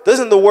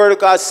 Doesn't the word of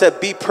God say,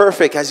 be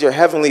perfect as your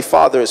heavenly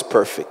Father is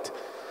perfect?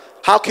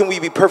 How can we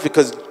be perfect?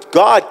 Because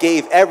God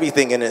gave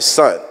everything in his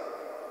Son.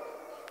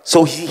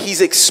 So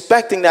he's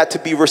expecting that to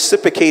be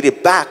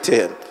reciprocated back to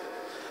him.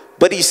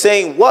 But he's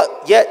saying,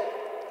 what yet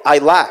I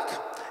lack?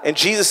 And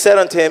Jesus said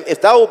unto him,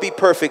 if thou wilt be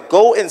perfect,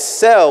 go and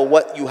sell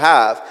what you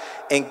have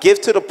and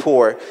give to the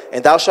poor,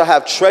 and thou shalt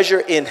have treasure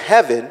in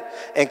heaven,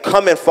 and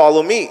come and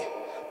follow me.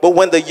 But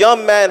when the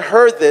young man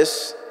heard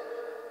this,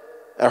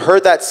 and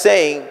heard that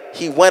saying,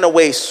 he went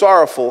away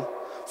sorrowful,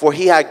 for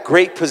he had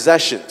great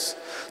possessions.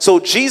 So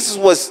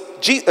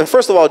and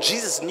first of all,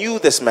 Jesus knew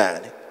this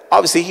man.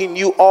 Obviously, he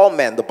knew all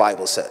men, the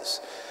Bible says.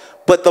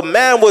 But the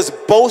man was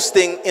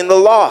boasting in the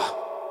law.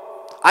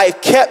 I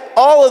have kept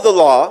all of the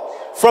law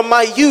from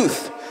my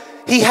youth.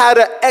 He had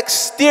an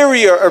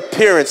exterior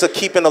appearance of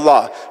keeping the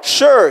law.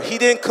 Sure, he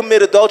didn't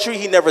commit adultery.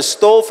 He never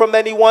stole from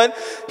anyone.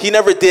 He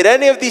never did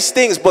any of these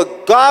things.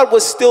 But God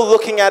was still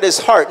looking at his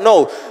heart.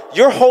 No,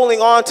 you're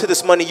holding on to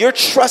this money. You're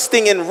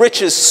trusting in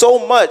riches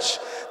so much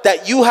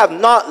that you have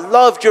not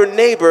loved your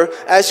neighbor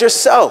as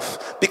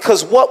yourself.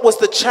 Because what was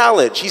the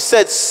challenge? He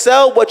said,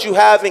 sell what you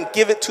have and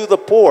give it to the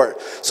poor.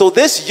 So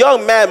this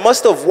young man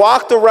must have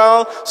walked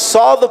around,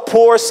 saw the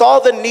poor, saw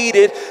the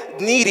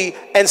needy,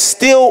 and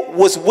still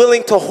was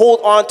willing to hold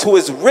on to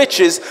his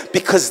riches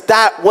because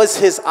that was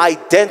his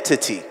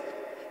identity.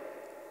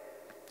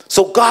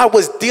 So God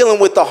was dealing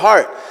with the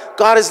heart.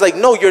 God is like,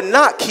 no, you're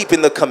not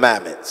keeping the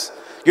commandments.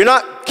 You're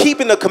not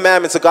keeping the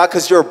commandments of God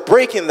because you're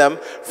breaking them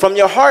from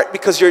your heart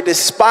because you're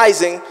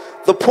despising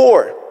the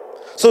poor.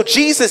 So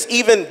Jesus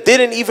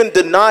didn't even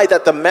deny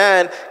that the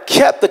man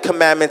kept the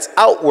commandments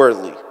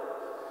outwardly.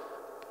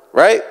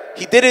 right?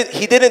 He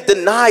didn't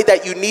deny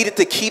that you needed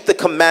to keep the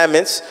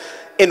commandments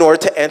in order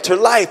to enter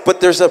life.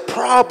 But there's a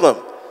problem.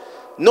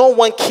 No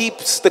one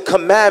keeps the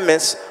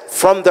commandments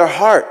from their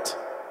heart.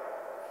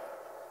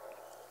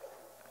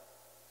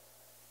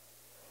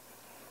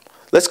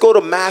 Let's go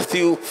to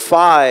Matthew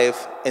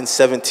 5 and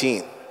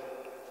 17.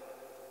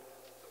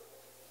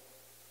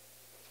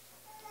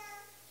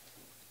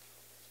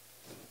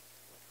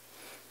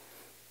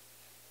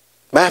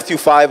 Matthew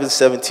 5 and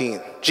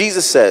 17.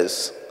 Jesus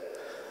says,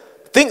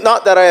 "Think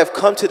not that I have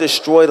come to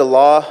destroy the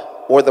law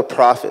or the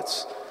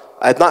prophets.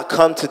 I have not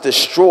come to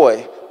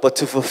destroy, but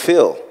to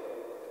fulfill.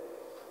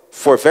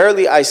 For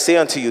verily I say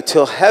unto you,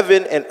 till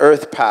heaven and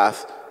earth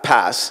pass,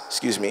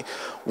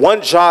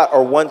 one jot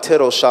or one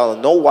tittle shall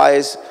in no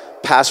wise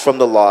pass from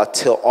the law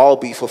till all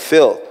be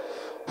fulfilled.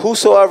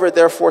 Whosoever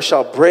therefore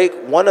shall break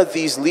one of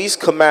these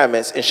least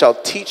commandments and shall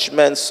teach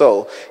men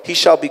so, he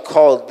shall be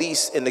called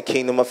least in the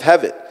kingdom of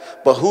heaven.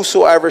 But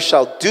whosoever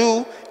shall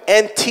do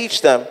and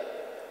teach them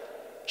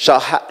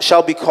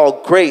shall be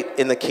called great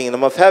in the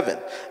kingdom of heaven."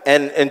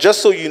 And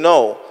just so you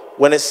know,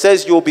 when it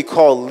says you'll be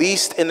called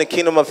least in the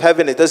kingdom of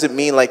heaven, it doesn't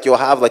mean like you'll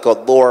have like a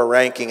lower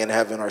ranking in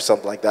heaven or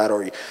something like that,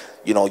 or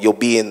you'll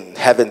be in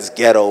heaven's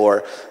ghetto,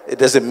 or it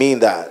doesn't mean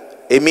that.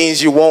 It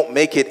means you won't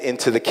make it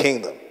into the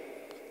kingdom.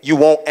 You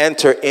won't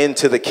enter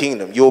into the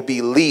kingdom. You'll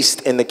be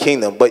least in the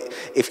kingdom. But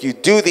if you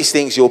do these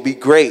things, you'll be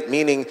great,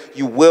 meaning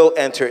you will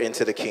enter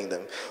into the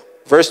kingdom.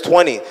 Verse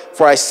 20,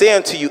 "For I say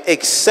unto you,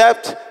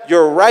 except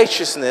your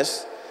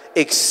righteousness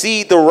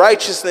exceed the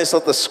righteousness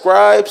of the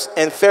scribes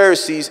and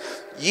Pharisees,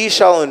 ye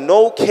shall in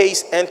no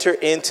case enter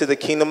into the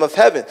kingdom of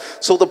heaven."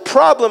 So the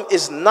problem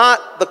is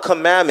not the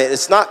commandment.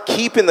 It's not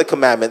keeping the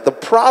commandment. The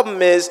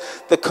problem is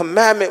the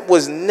commandment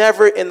was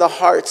never in the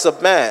hearts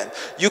of man.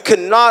 You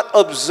cannot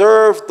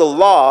observe the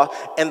law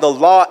and the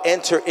law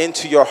enter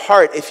into your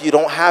heart if you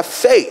don't have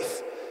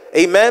faith.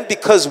 Amen?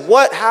 Because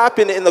what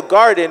happened in the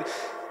garden,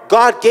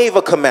 God gave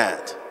a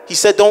command. He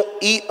said, don't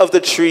eat of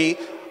the tree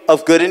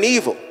of good and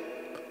evil.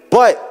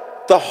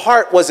 But the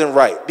heart wasn't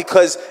right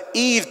because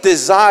Eve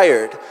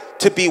desired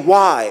to be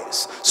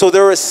wise. So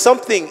there was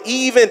something,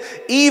 even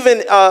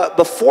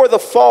before the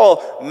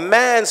fall,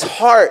 man's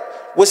heart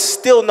was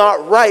still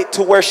not right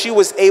to where she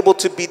was able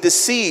to be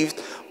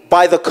deceived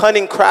by the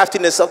cunning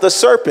craftiness of the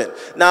serpent.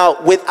 Now,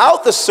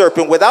 without the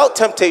serpent, without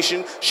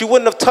temptation, she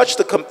wouldn't have touched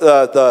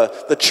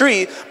the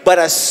tree. But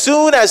as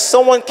soon as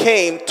someone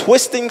came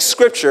twisting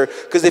scripture,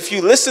 because if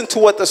you listen to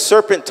what the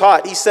serpent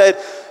taught, he said,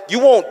 you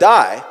won't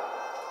die.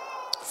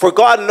 For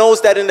God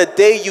knows that in the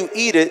day you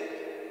eat it,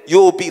 you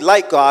will be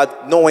like God,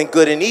 knowing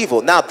good and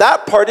evil. Now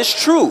that part is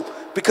true,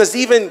 because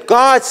even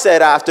God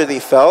said after they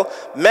fell,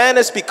 man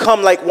has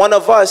become like one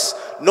of us,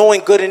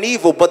 knowing good and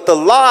evil. But the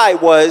lie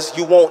was,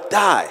 you won't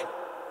die.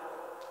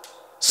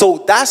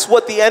 So that's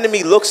what the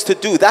enemy looks to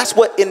do. That's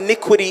what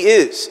iniquity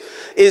is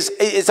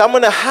I'm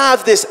going to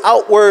have this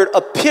outward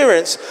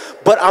appearance,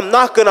 but I'm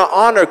not going to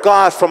honor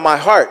God from my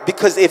heart.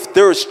 Because if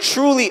there's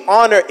truly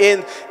honor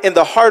in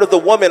the heart of the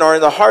woman or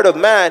in the heart of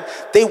man,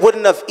 they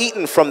wouldn't have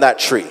eaten from that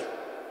tree,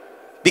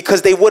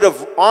 because they would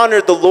have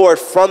honored the Lord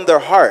from their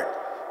heart.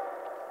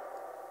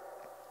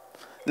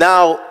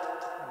 Now,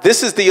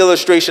 this is the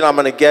illustration I'm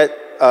going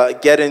to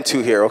get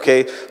into here,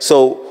 okay?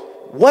 So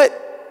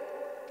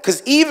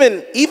because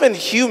even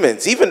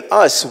humans, even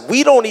us,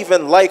 we don't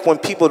even like when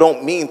people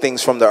don't mean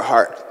things from their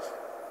heart.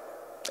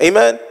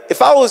 Amen?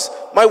 If I was,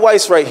 my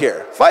wife's right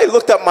here. If I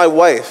looked at my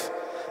wife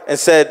and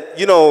said,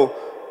 I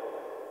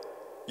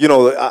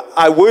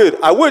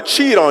would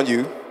cheat on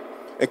you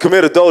and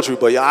commit adultery,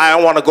 but I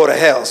don't want to go to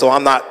hell, so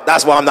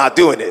that's why I'm not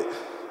doing it.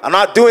 I'm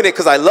not doing it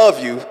because I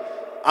love you.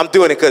 I'm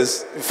doing it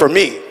because for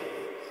me.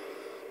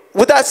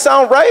 Would that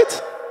sound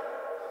right?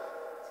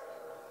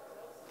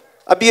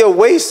 I'd be a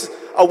waste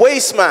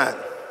man.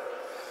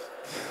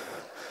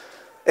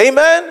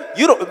 Amen?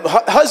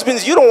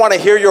 Husbands, you don't want to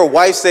hear your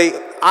wife say,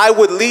 I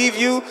would leave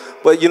you,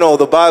 but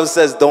the Bible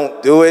says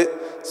don't do it,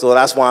 so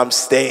that's why I'm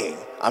staying.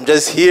 I'm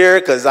just here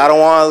because I don't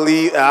want to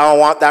leave. I don't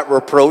want that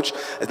reproach.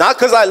 It's not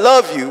because I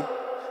love you.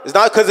 It's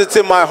not because it's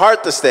in my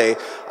heart to stay.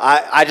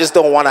 I just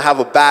don't want to have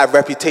a bad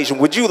reputation.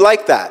 Would you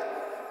like that?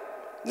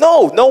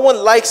 No one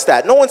likes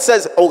that. No one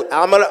says, oh,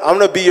 I'm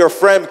gonna be your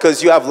friend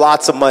because you have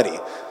lots of money.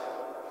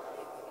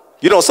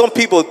 Some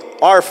people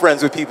are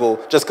friends with people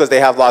just because they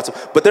have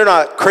but they're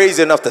not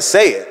crazy enough to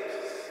say it.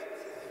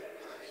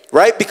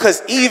 Right?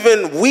 Because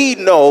even we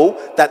know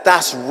that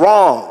that's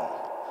wrong.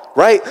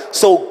 Right?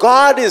 So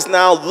God is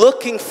now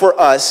looking for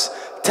us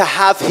to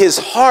have his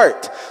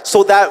heart,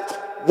 so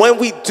that when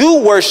we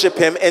do worship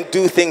him and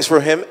do things for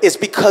him, it's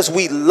because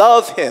we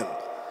love him.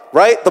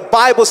 Right? The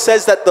Bible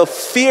says that the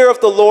fear of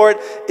the Lord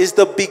is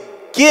the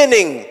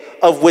beginning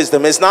of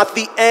wisdom. It's not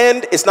the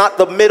end, it's not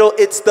the middle,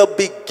 it's the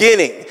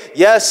beginning.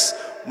 Yes,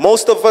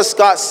 most of us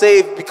got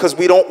saved because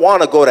we don't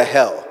want to go to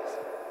hell.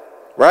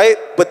 Right?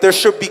 But there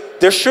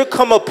should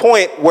come a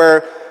point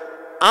where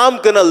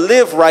I'm going to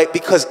live right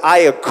because I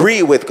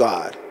agree with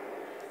God.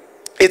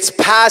 It's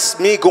past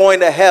me going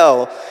to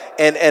hell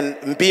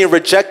and being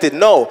rejected.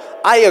 No,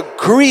 I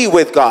agree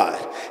with God.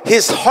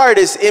 His heart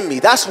is in me.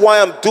 That's why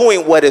I'm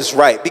doing what is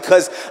right,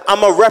 because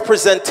I'm a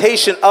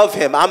representation of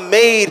him. I'm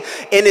made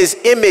in his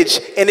image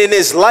and in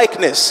his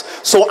likeness.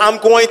 So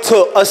I'm going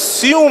to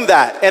assume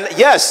that. And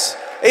yes,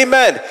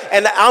 amen.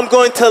 And I'm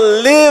going to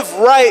live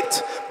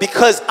right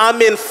because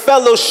I'm in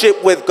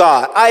fellowship with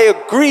God. I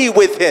agree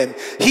with him.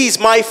 He's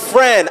my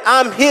friend.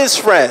 I'm his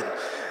friend.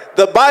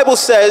 The Bible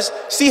says,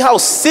 see how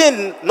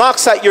sin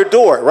knocks at your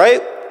door,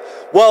 right?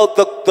 Well,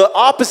 the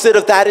opposite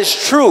of that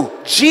is true.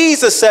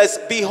 Jesus says,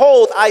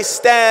 behold, I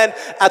stand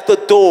at the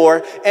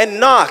door and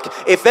knock.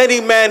 If any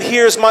man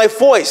hears my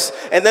voice.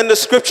 And then the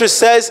scripture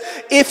says,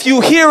 if you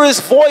hear his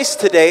voice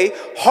today,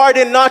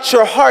 harden not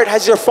your heart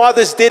as your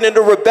fathers did in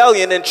the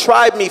rebellion and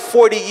tried me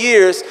 40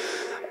 years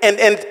and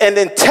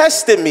then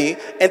tested me.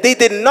 And they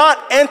did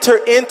not enter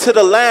into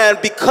the land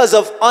because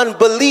of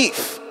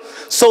unbelief.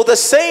 So the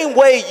same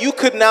way you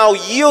could now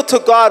yield to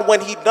God when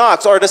he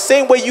knocks, or the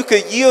same way you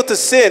could yield to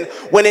sin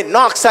when it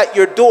knocks at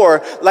your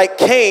door, like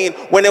Cain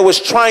when it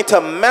was trying to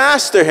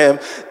master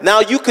him, now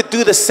you could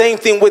do the same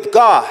thing with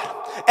God.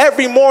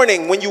 Every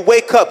morning when you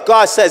wake up,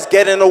 God says,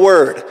 get in the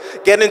word,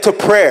 get into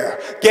prayer,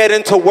 get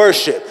into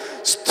worship.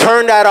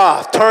 Turn that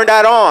off, turn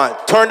that on,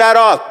 turn that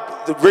off,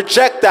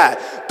 reject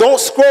that. Don't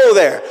scroll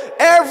there.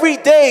 Every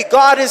day,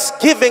 God is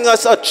giving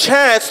us a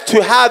chance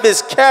to have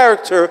his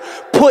character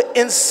put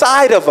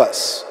inside of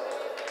us.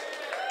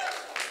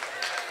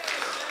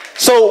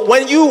 So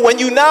when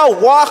you now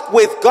walk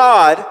with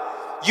God,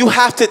 you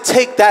have to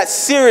take that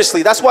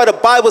seriously. That's why the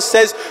Bible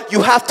says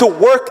you have to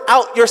work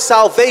out your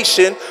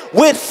salvation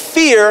with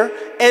fear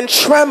and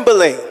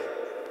trembling.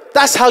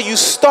 That's how you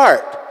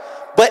start.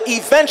 But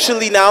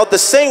eventually now, the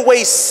same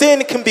way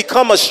sin can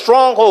become a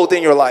stronghold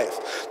in your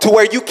life, to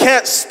where you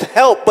can't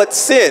help but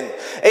sin.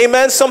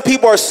 Amen. Some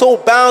people are so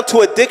bound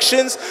to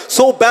addictions,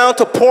 so bound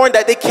to porn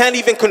that they can't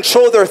even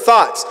control their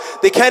thoughts.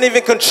 They can't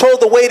even control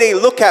the way they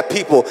look at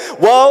people.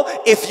 Well,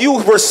 if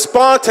you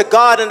respond to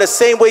God in the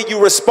same way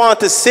you respond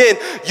to sin,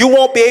 you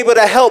won't be able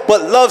to help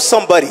but love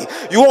somebody.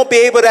 You won't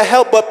be able to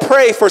help but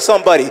pray for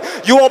somebody.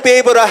 You won't be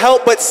able to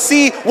help but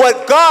see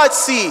what God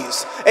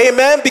sees.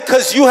 Amen.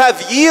 Because you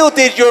have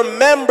yielded your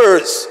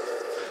members.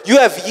 You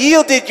have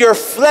yielded your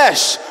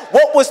flesh.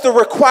 What was the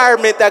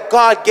requirement that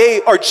God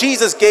gave, or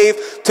Jesus gave,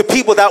 to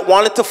people that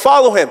wanted to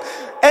follow him?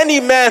 Any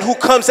man who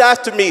comes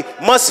after me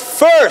must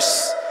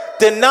first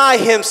deny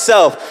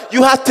himself.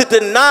 You have to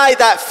deny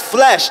that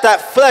flesh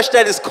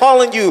that is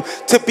calling you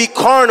to be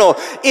carnal.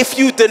 If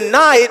you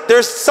deny it,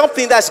 there's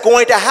something that's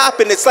going to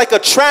happen. It's like a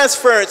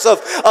transference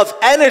of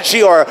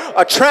energy, or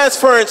a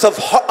transference of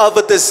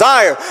a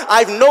desire.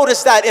 I've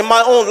noticed that in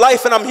my own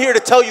life, and I'm here to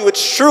tell you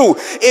it's true.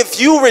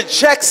 If you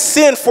reject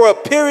sin for a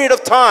period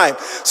of time,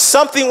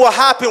 something will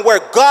happen where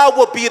God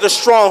will be the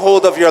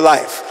stronghold of your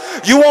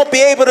life. You won't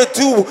be able to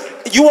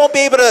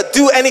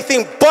do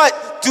anything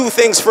but do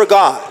things for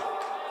God.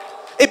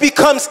 It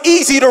becomes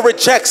easy to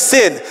reject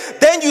sin.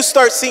 Then you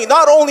start seeing,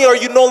 not only are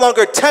you no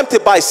longer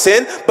tempted by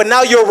sin, but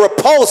now you're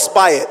repulsed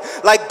by it,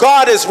 like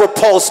God is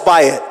repulsed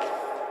by it.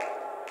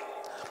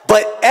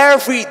 But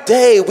every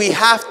day we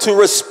have to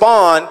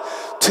respond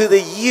to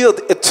the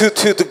yield,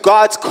 to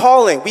God's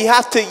calling. We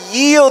have to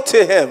yield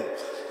to him.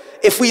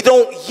 If we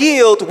don't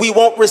yield, we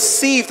won't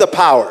receive the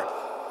power.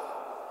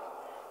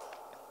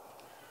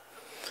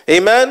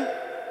 Amen.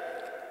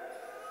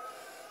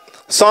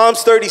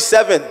 Psalms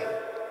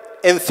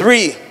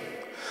 37:3.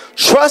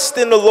 Trust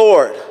in the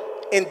Lord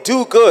and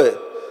do good,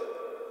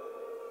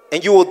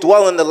 and you will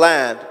dwell in the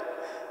land,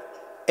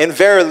 and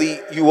verily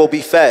you will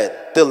be fed.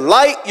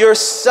 Delight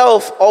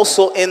yourself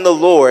also in the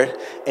Lord,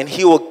 and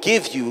he will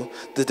give you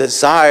the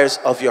desires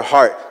of your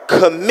heart.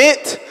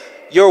 Commit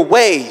your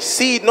ways.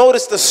 See,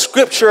 notice the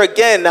scripture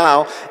again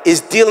now is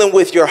dealing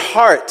with your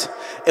heart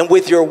and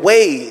with your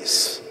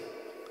ways.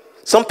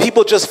 Some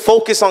people just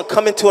focus on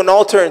coming to an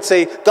altar and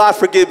say, God,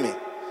 forgive me.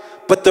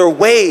 But their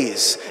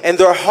ways and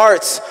their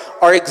hearts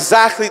are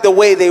exactly the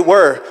way they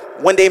were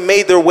when they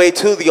made their way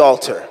to the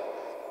altar.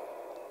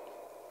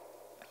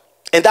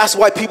 And that's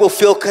why people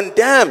feel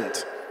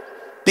condemned,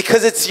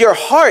 because it's your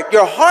heart.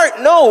 Your heart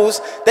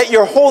knows that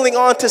you're holding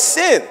on to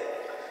sin.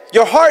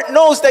 Your heart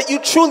knows that you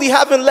truly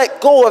haven't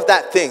let go of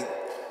that thing.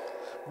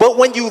 But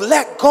when you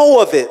let go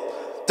of it,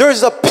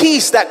 there's a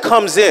peace that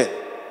comes in.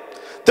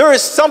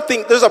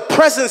 There's a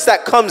presence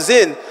that comes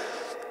in,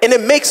 and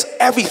it makes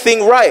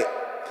everything right.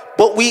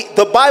 But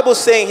the Bible's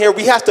saying here,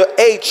 we have to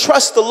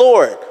trust the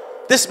Lord.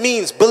 This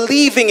means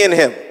believing in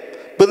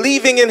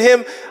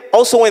him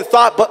also in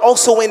thought, but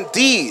also in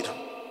deed,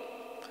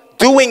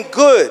 doing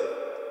good.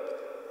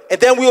 And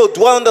then we will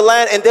dwell in the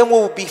land, and then we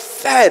will be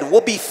fed.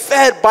 We'll be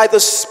fed by the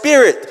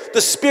Spirit.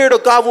 The Spirit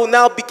of God will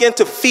now begin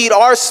to feed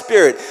our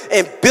spirit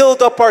and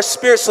build up our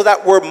spirit so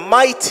that we're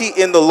mighty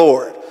in the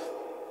Lord.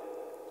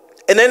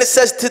 And then it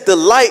says to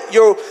delight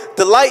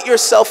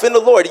yourself in the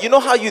Lord. You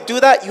know how you do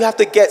that? You have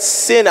to get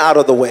sin out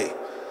of the way.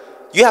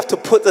 You have to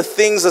put the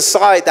things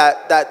aside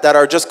that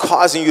are just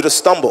causing you to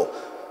stumble.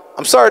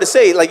 I'm sorry to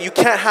say, like, you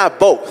can't have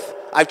both.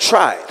 I've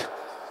tried.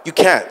 You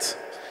can't.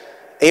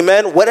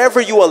 Amen.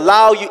 Whatever you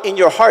allow in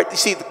your heart, you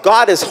see,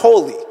 God is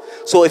holy.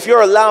 So if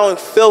you're allowing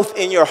filth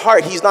in your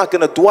heart, he's not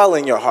going to dwell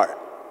in your heart.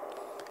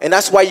 And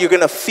that's why you're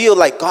going to feel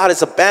like God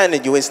has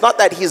abandoned you. It's not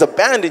that he's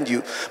abandoned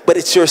you, but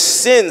it's your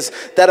sins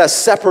that have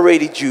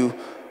separated you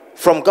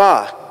from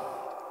God.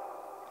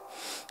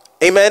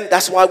 Amen.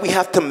 That's why we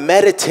have to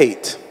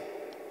meditate.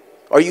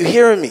 Are you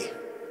hearing me?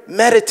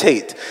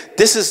 Meditate.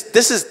 This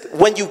is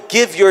when you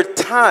give your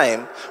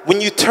time, when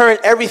you turn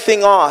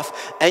everything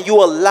off and you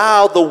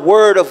allow the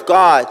word of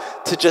God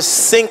to just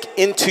sink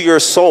into your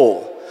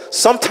soul.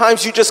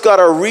 Sometimes you just got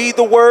to read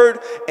the word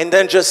and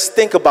then just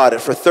think about it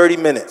for 30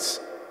 minutes.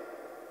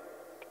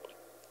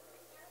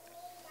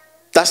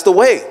 That's the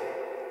way.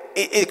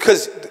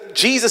 Because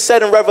Jesus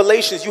said in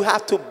Revelations, you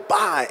have to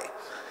buy.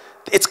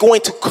 It's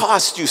going to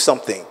cost you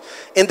something.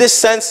 In this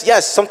sense,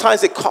 yes,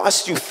 sometimes it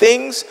costs you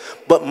things,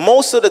 but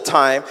most of the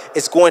time,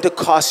 it's going to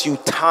cost you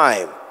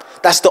time.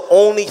 That's the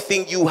only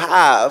thing you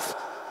have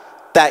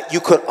that you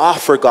could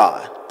offer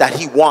God, that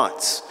he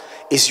wants,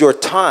 is your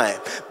time.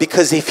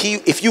 Because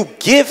if you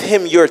give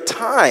him your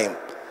time,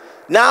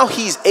 now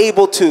he's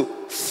able to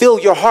fill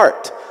your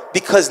heart.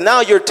 Because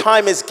now your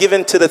time is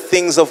given to the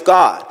things of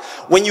God.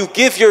 When you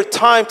give your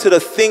time to the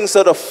things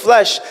of the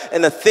flesh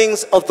and the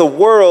things of the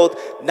world,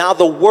 now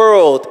the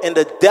world and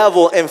the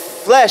devil and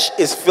flesh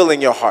is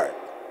filling your heart.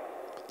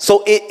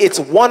 So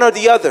it's one or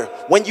the other.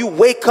 When you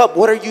wake up,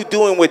 what are you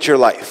doing with your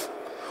life?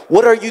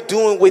 What are you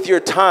doing with your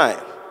time?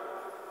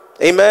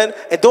 Amen?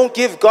 And don't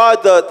give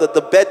God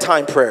the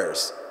bedtime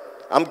prayers.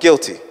 I'm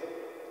guilty.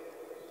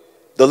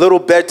 The little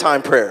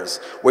bedtime prayers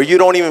where you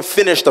don't even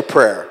finish the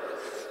prayer.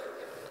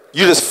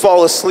 You just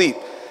fall asleep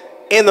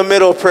in the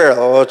middle of prayer.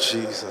 Oh,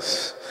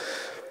 Jesus.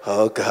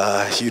 Oh,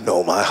 God, you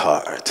know my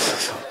heart.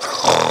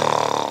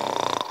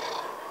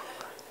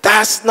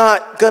 That's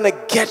not going to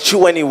get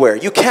you anywhere.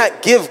 You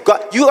can't give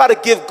God, you got to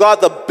give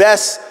God the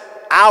best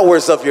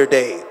hours of your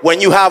day when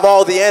you have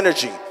all the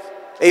energy.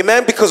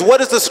 Amen? Because what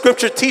does the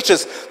scripture teach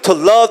us? To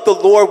love the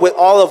Lord with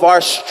all of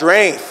our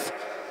strength.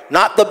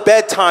 Not the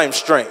bedtime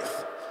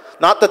strength.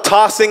 Not the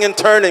tossing and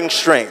turning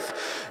strength.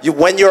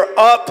 When you're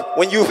up,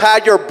 when you've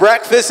had your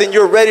breakfast and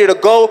you're ready to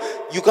go,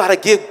 you got to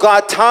give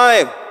God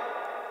time.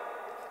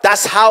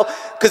 That's how,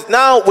 because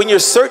now when you're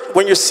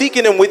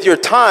seeking him with your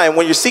time,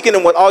 when you're seeking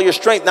him with all your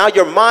strength, now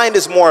your mind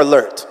is more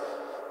alert.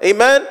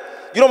 Amen?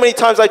 You know how many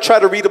times I try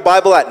to read the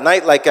Bible at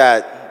night, like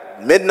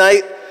at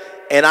midnight,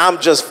 and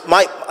I'm just,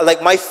 my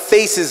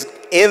face is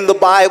in the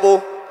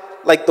Bible,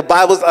 like the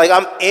Bible's, like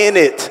I'm in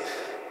it.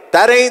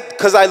 That ain't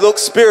because I look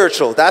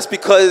spiritual. That's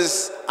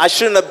because I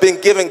shouldn't have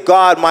been giving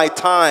God my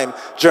time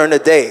during the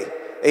day.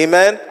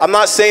 Amen? I'm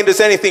not saying there's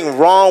anything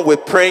wrong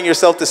with praying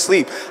yourself to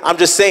sleep. I'm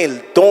just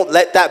saying don't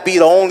let that be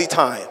the only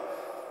time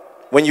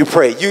when you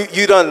pray.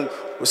 You done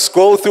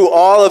scroll through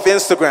all of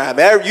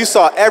Instagram. You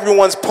saw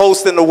everyone's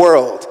post in the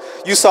world.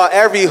 You saw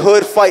every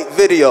hood fight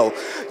video.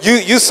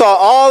 You saw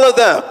all of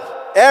them.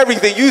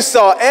 Everything. You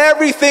saw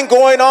everything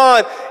going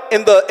on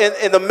in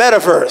the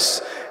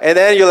metaverse. And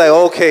then you're like,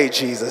 okay,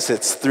 Jesus,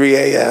 it's 3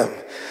 a.m.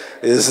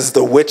 This is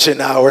the witching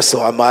hour,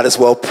 so I might as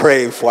well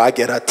pray before I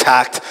get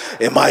attacked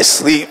in my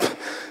sleep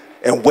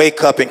and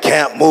wake up and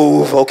can't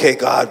move. Okay,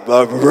 God,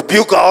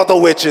 rebuke all the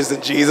witches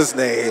in Jesus'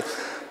 name.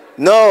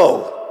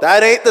 No,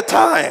 that ain't the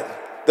time.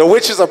 The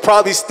witches are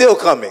probably still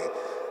coming.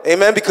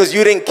 Amen, because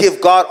you didn't give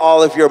God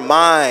all of your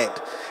mind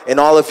and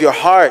all of your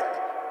heart.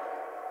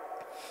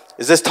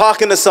 Is this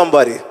talking to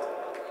somebody?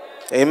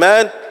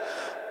 Amen.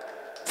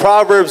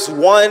 Proverbs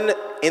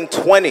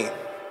 1:20.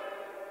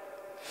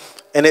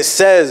 And it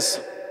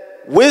says,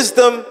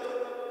 wisdom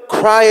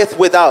crieth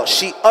without.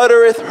 She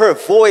uttereth her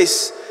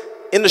voice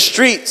in the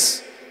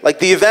streets, like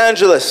the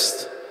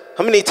evangelist.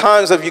 How many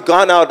times have you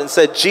gone out and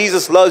said,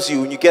 Jesus loves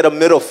you, and you get a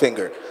middle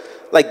finger?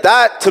 Like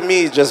that, to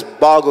me, just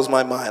boggles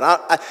my mind.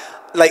 I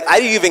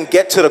didn't even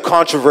get to the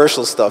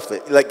controversial stuff.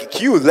 Like,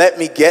 can you let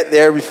me get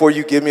there before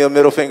you give me a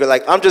middle finger?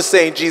 Like, I'm just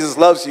saying Jesus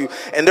loves you,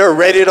 and they're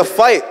ready to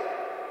fight.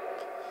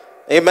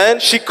 Amen?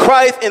 She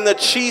crieth in the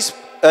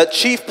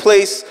chief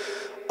place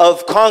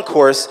of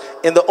concourse,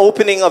 in the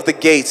opening of the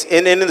gates,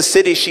 and in the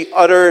city she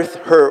uttereth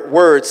her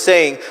words,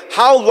 saying,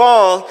 how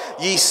long,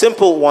 ye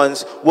simple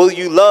ones, will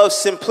you love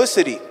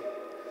simplicity?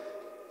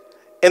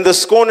 And the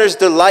scorners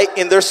delight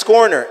in their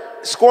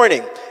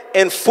scorning,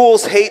 and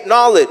fools hate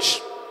knowledge.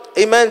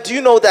 Amen. Do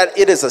you know that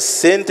it is a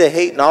sin to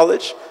hate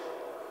knowledge?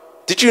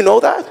 Did you know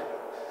that?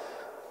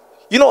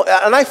 You know,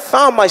 and I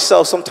found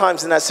myself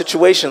sometimes in that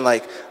situation,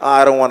 like,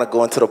 I don't want to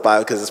go into the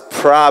Bible because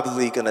it's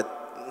probably going to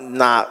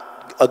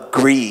not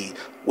agree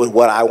with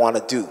what I want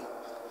to do.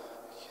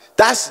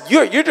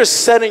 You're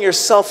just setting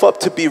yourself up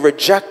to be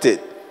rejected.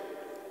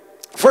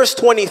 Verse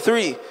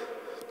 23,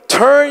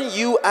 turn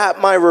you at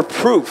my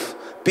reproof.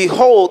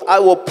 Behold, I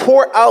will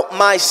pour out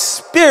my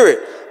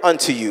spirit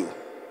unto you.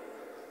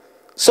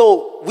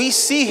 So we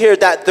see here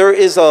that there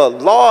is a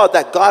law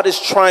that God is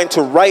trying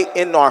to write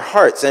in our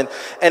hearts. And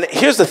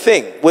here's the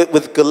thing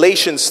with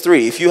Galatians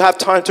 3. If you have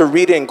time to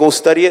read it and go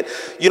study it,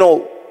 you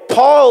know,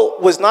 Paul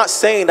was not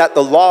saying that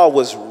the law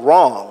was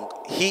wrong.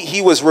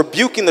 he was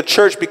rebuking the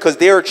church because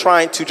they were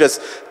trying to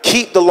just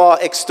keep the law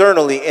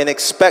externally and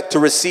expect to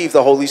receive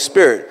the Holy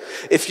Spirit.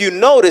 If you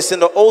notice in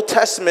the Old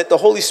Testament, the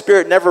Holy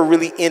Spirit never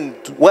really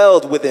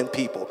indwelled within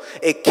people.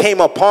 It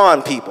came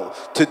upon people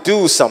to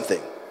do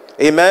something.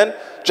 Amen?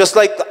 Just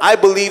like I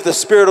believe the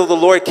Spirit of the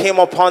Lord came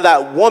upon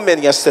that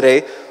woman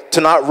yesterday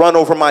to not run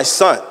over my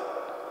son.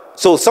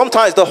 So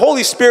sometimes the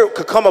Holy Spirit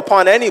could come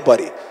upon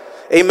anybody.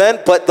 Amen?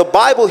 But the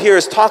Bible here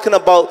is talking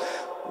about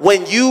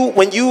when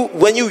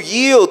you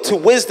yield to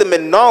wisdom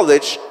and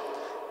knowledge,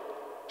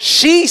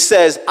 she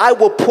says, I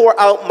will pour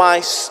out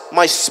my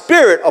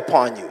Spirit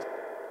upon you.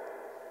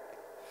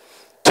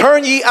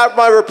 Turn ye out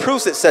my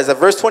reproofs, it says at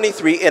verse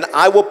 23, and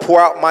I will pour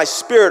out my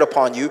Spirit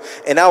upon you,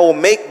 and I will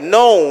make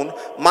known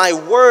my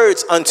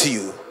words unto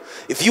you.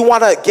 If you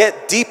want to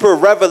get deeper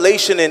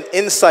revelation and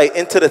insight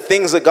into the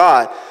things of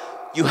God,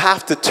 you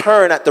have to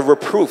turn at the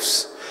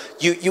reproofs.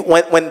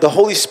 When the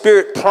Holy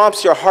Spirit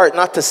prompts your heart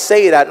not to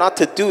say that, not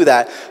to do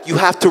that, you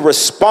have to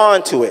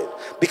respond to it.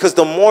 Because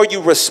the more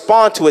you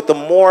respond to it, the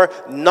more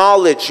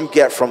knowledge you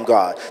get from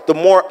God. The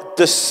more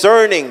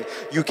discerning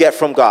you get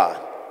from God.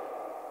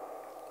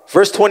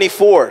 Verse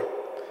 24.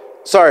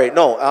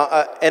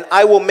 And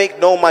I will make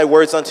known my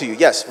words unto you.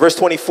 Yes, verse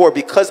 24.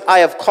 Because I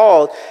have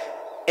called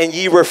and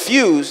ye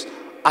refused,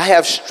 I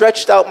have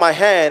stretched out my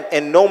hand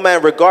and no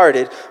man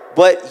regarded.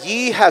 But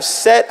ye have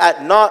set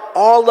at naught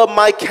all of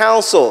my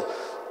counsel.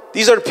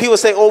 These are the people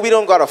saying, oh, we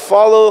don't got to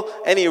follow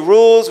any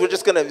rules. We're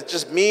just going to,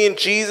 just me and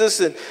Jesus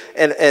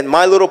and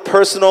my little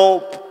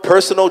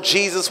personal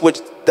Jesus, which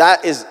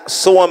that is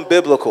so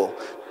unbiblical.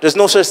 There's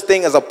no such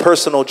thing as a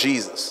personal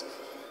Jesus.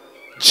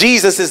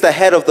 Jesus is the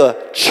head of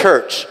the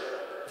church,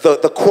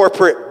 the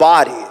corporate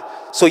body.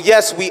 So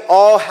yes, we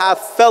all have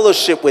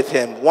fellowship with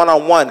him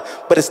one-on-one,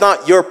 but it's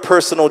not your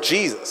personal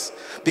Jesus,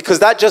 because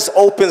that just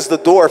opens the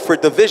door for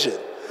division.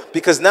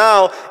 Because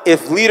now,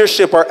 if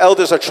leadership or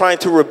elders are trying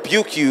to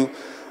rebuke you,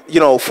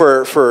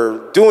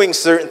 for doing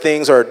certain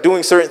things or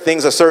doing certain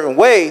things a certain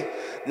way,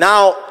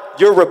 now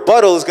your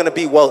rebuttal is going to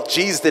be, well,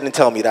 Jesus didn't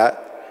tell me that.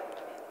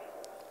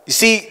 You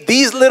see,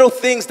 these little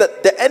things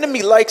that the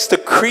enemy likes to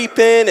creep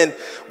in and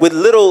with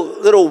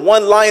little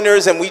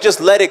one-liners, and we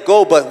just let it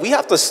go. But we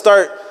have to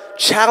start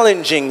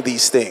challenging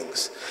these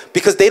things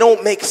because they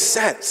don't make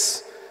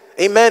sense.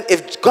 Amen.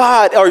 If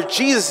God or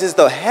Jesus is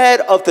the head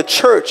of the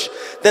church,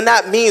 then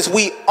that means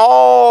we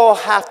all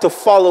have to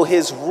follow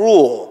his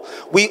rule.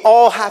 We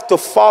all have to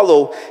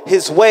follow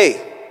his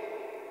way.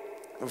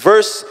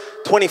 Verse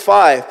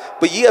 25,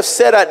 but ye have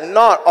set at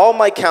naught all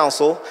my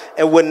counsel,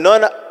 and with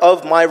none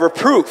of my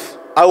reproof.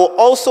 I will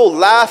also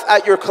laugh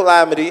at your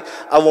calamity.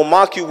 I will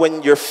mock you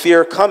when your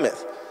fear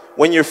cometh.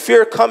 When your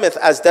fear cometh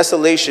as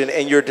desolation,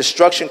 and your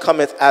destruction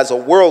cometh as a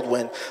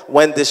whirlwind,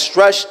 when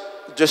distress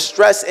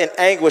and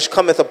anguish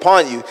cometh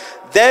upon you,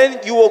 then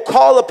you will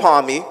call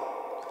upon me,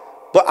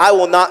 but I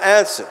will not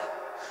answer.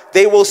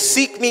 They will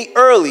seek me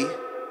early,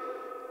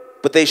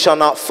 but they shall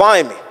not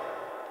find me.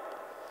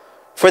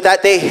 For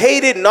that they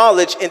hated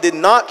knowledge and did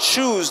not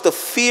choose the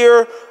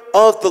fear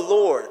of the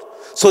Lord.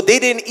 So they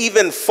didn't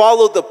even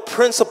follow the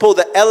principle,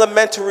 the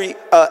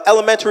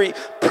elementary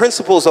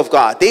principles of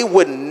God. They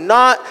would,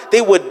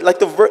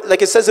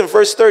 like it says in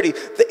verse 30,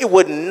 it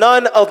would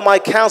none of my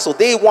counsel.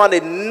 They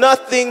wanted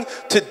nothing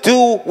to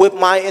do with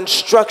my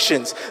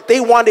instructions. They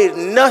wanted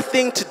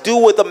nothing to do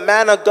with the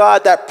man of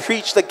God that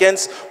preached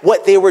against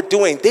what they were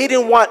doing. They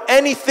didn't want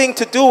anything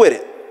to do with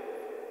it.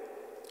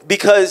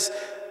 Because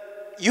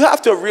you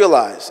have to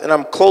realize, and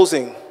I'm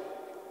closing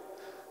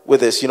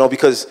with this,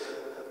 because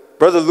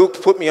Brother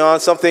Luke put me on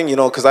something,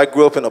 because I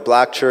grew up in a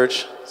black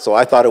church, so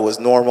I thought it was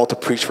normal to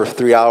preach for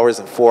 3 hours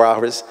and 4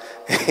 hours.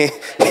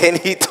 And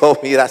he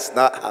told me that's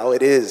not how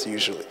it is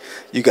usually.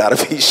 You got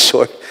to be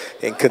short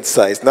and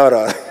concise.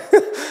 No.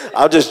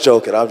 I'm just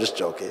joking.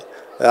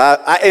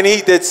 And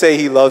he did say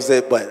he loves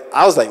it, but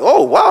I was like,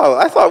 oh, wow,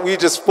 I thought we were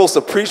just supposed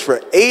to preach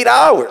for 8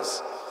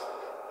 hours.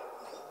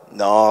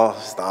 No,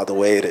 it's not the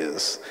way it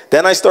is.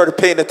 Then I started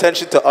paying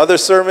attention to other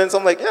sermons.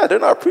 I'm like, yeah, they're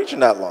not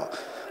preaching that long.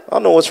 I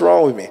don't know what's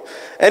wrong with me.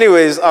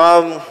 Anyways,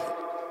 but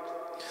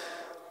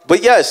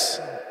yes,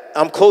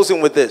 I'm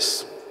closing with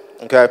this,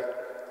 okay?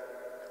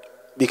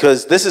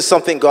 Because this is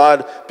something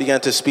God began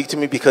to speak to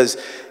me, because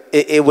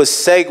it was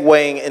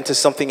segueing into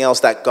something else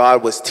that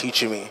God was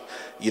teaching me,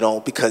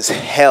 because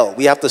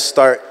we have to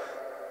start,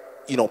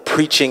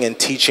 preaching and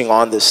teaching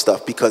on this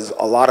stuff, because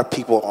a lot of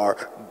people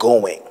are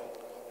going.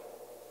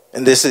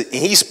 And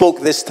he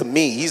spoke this to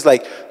me. He's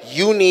like,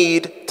 you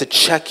need to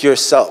check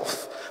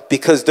yourself.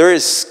 Because there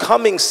is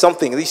coming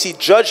something. You see,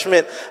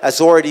 judgment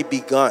has already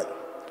begun.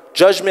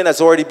 Judgment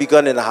has already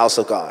begun in the house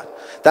of God.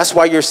 That's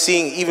why you're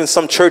seeing even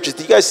some churches.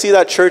 Do you guys see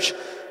that church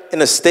in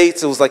the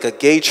States? It was like a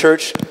gay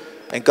church,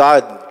 and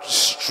God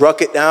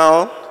struck it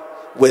down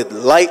with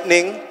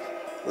lightning.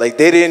 Like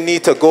they didn't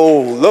need to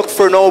go look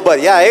for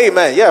nobody. Yeah,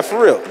 amen. Yeah,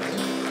 for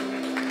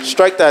real.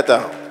 Strike that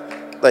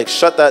down. Like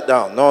shut that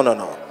down.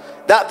 No.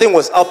 That thing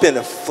was up in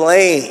the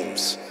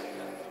flames.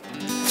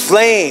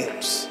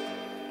 Flames.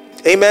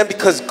 Amen.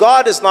 Because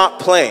God is not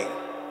playing.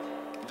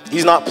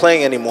 He's not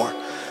playing anymore.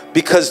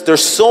 because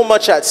there's so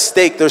much at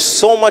stake, there's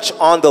so much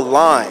on the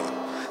line,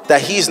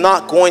 that he's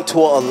not going to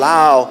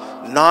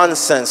allow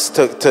nonsense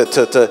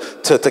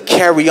to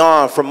carry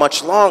on for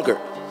much longer.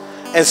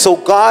 And so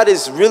God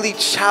is really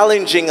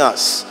challenging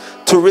us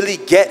to really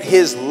get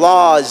his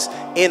laws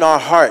in our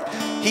heart.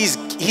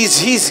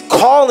 He's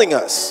calling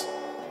us,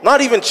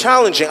 not even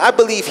challenging. I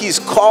believe he's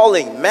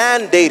calling,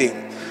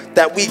 mandating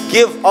that we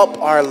give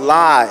up our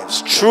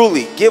lives,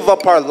 truly give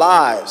up our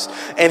lives.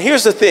 And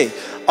here's the thing,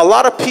 a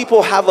lot of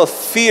people have a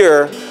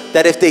fear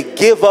that if they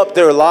give up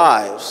their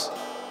lives,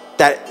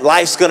 that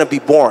life's gonna be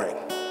boring.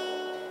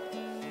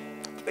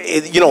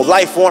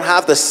 Life won't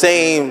have the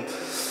same,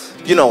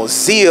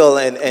 zeal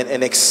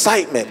and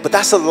excitement. But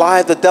that's a lie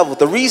of the devil.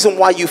 The reason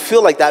why you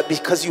feel like that,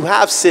 because you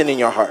have sin in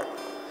your heart.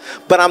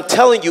 But I'm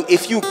telling you,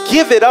 if you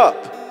give it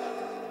up,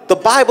 the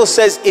Bible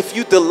says if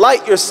you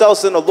delight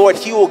yourselves in the Lord,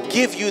 he will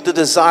give you the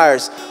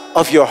desires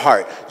of your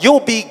heart. You'll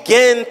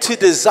begin to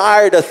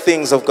desire the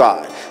things of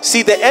God.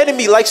 See, the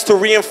enemy likes to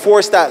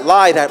reinforce that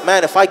lie that,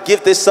 man, if I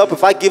give this up,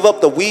 if I give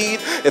up the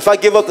weed, if I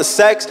give up the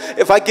sex,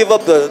 if I give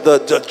up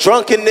the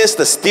drunkenness,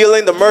 the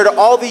stealing, the murder,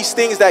 all these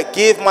things that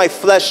give my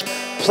flesh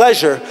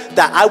pleasure,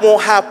 that I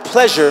won't have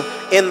pleasure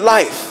in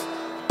life.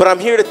 But I'm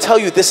here to tell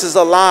you, this is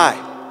a lie.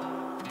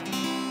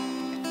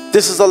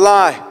 This is a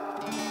lie.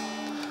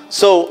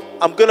 So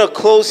I'm going to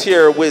close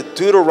here with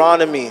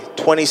Deuteronomy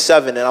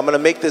 27, and I'm going to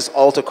make this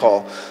altar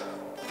call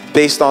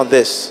based on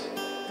this.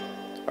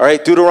 All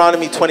right,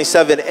 Deuteronomy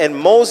 27. And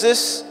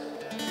Moses,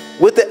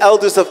 with the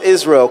elders of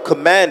Israel,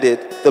 commanded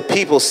the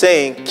people,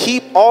 saying,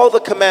 keep all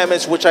the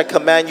commandments which I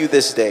command you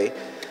this day.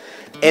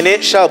 And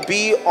it shall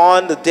be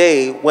on the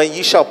day when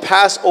ye shall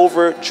pass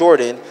over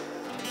Jordan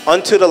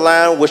unto the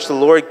land which the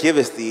Lord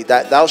giveth thee,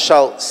 that thou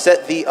shalt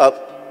set thee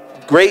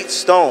up great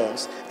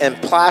stones and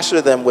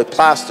plaster them with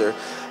plaster,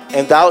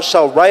 and thou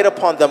shalt write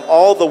upon them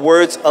all the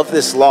words of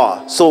this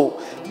law.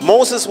 So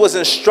Moses was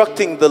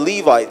instructing the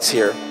Levites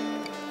here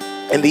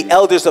and the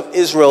elders of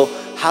Israel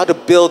how to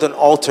build an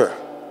altar.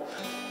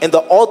 And the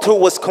altar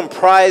was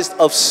comprised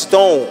of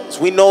stones.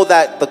 We know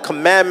that the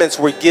commandments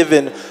were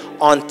given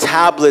on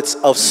tablets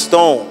of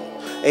stone.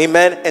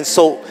 Amen. And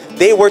so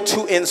they were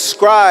to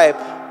inscribe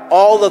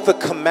all of the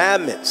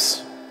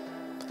commandments.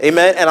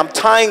 Amen. And I'm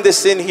tying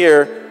this in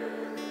here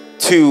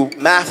to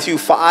Matthew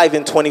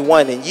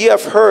 5:21. And ye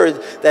have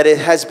heard that it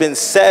has been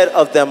said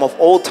of them of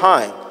old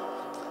time,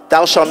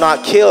 thou shalt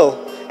not kill,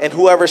 and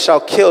whoever shall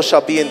kill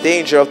shall be in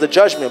danger of the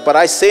judgment. But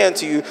I say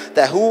unto you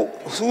that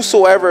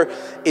whosoever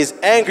is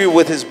angry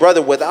with his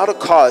brother without a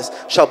cause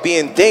shall be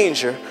in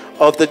danger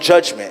of the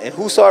judgment. And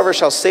whosoever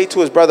shall say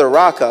to his brother,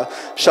 Raca,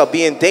 shall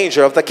be in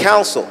danger of the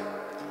council.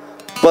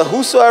 But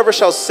whosoever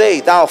shall say,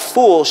 thou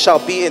fool, shall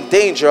be in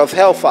danger of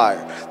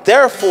hellfire.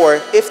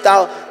 Therefore,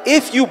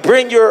 if you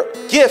bring your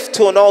gift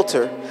to an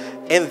altar,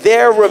 and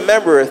there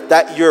remember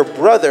that your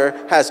brother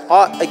has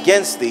aught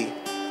against thee,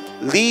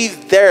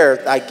 leave there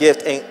thy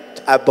gift,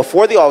 and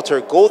before the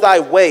altar, go thy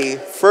way,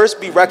 first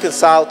be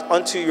reconciled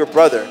unto your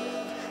brother,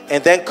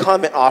 and then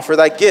come and offer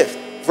thy gift.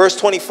 Verse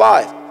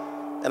 25,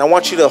 and I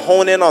want you to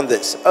hone in on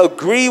this.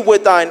 Agree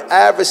with thine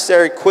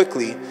adversary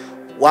quickly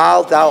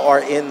while thou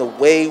art in the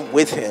way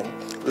with him,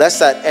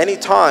 lest at any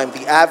time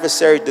the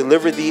adversary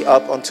deliver thee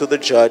up unto the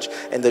judge,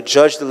 and the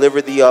judge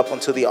deliver thee up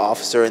unto the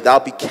officer, and thou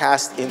be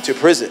cast into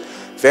prison.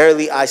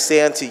 Verily I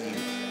say unto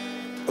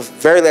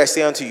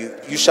you,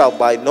 you shall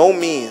by no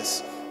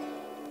means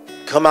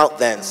come out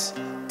thence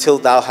till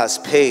thou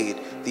hast paid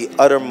the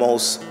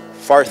uttermost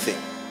farthing.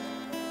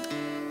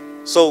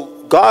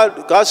 So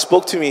God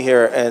spoke to me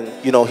here, and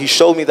he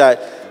showed me that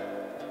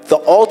the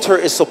altar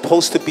is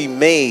supposed to be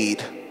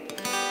made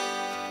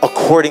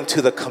according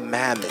to the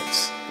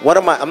commandments.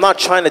 I'm not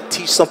trying to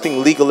teach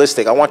something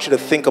legalistic. I want you to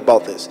think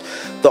about this.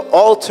 The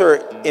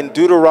altar in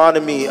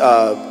Deuteronomy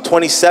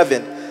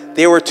 27,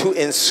 they were to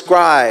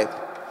inscribe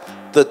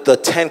the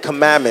 10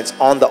 commandments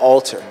on the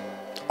altar,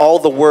 all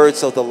the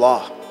words of the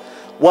law.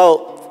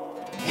 Well,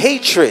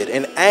 hatred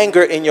and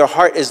anger in your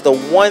heart is the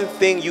one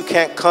thing you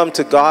can't come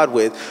to God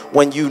with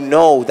when you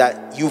know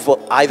that you've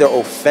either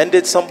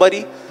offended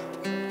somebody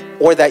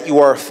or that you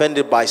are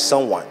offended by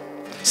someone.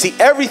 See,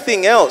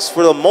 everything else,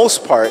 for the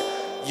most part,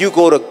 you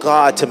go to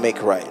God to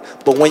make right.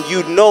 But when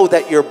you know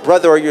that your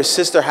brother or your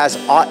sister has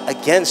aught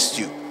against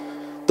you,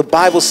 the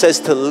Bible says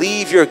to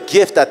leave your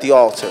gift at the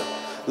altar.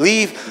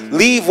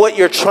 Leave what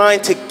you're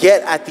trying to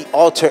get at the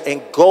altar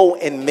and go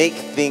and make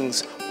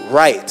things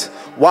right.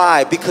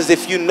 Why? Because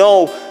if you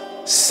know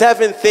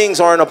 7 things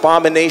are an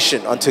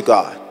abomination unto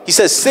God. He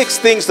says 6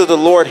 things do the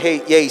Lord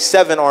hate, yea,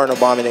 7 are an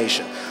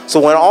abomination. So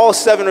when all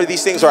 7 of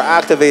these things are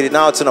activated,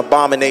 now it's an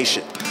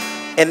abomination.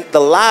 And the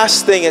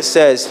last thing it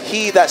says,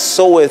 he that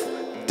soweth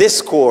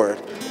discord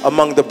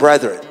among the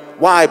brethren.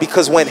 Why?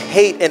 Because when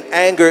hate and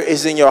anger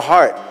is in your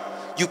heart,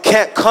 you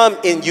can't come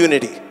in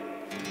unity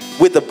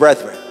with the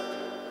brethren.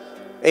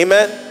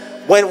 Amen.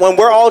 When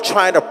we're all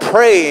trying to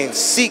pray and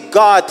seek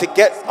God to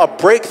get a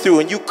breakthrough,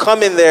 and you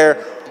come in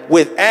there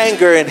with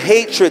anger and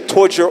hatred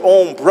towards your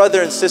own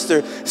brother and sister,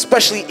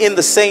 especially in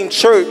the same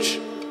church,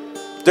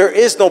 There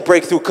is no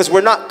breakthrough because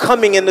we're not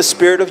coming in the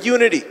spirit of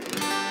unity.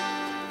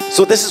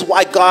 So this is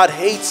why God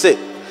hates it.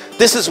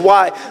 This is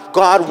why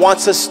God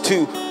wants us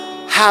to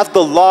have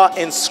the law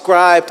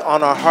inscribed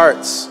on our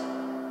hearts.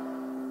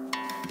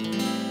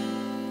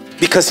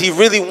 Because he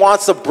really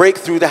wants a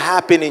breakthrough to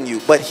happen in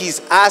you. But he's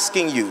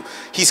asking you,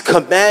 he's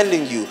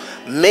commanding you,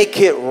 make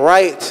it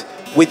right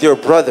with your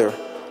brother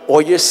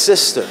or your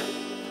sister.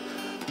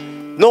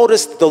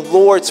 Notice the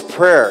Lord's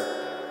Prayer.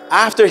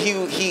 After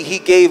he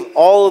gave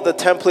all of the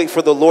template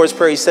for the Lord's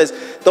Prayer, he says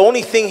the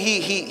only thing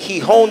he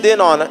honed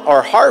in on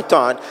or harped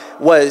on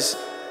was,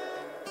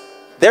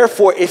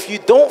 therefore, if you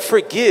don't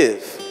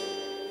forgive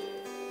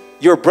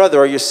your brother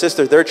or your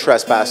sister their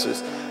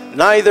trespasses,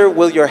 neither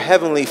will your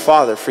heavenly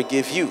Father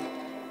forgive you.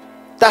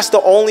 That's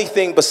the only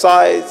thing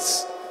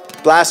besides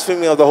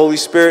blasphemy of the Holy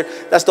Spirit.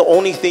 That's the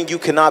only thing you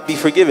cannot be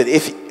forgiven.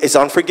 If it's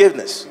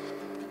unforgiveness,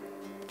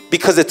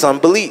 because it's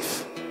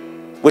unbelief,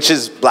 which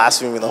is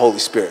blasphemy of the Holy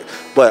Spirit.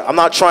 But I'm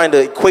not trying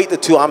to equate the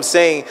two. I'm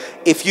saying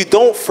if you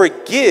don't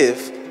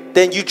forgive,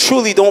 then you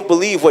truly don't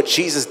believe what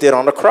Jesus did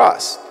on the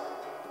cross.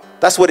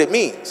 That's what it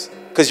means.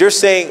 Because you're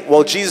saying,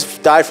 well, Jesus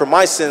died for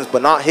my sins,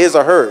 but not his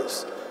or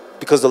hers.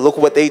 Because look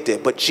what they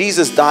did. But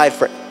Jesus died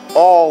for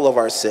all of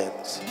our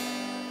sins.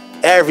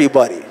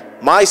 Everybody.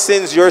 My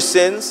sins, your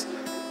sins,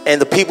 and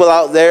the people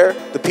out there,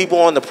 the people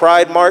on the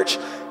Pride March,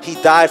 he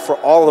died for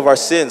all of our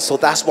sins. So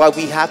that's why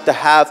we have to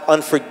have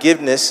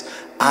unforgiveness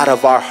out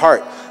of our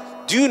heart.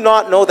 Do you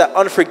not know that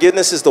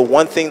unforgiveness is the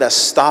one thing that's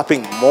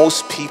stopping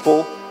most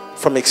people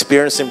from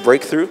experiencing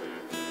breakthrough?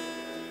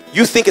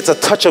 You think it's a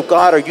touch of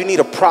God or you need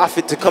a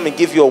prophet to come and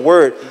give you a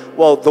word.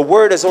 Well, the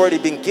word has already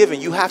been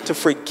given. You have to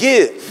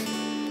forgive.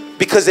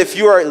 Because if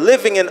you are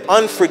living in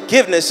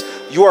unforgiveness,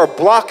 you are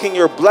blocking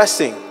your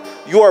blessing.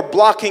 You are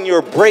blocking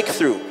your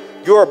breakthrough.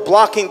 You are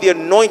blocking the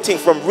anointing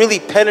from really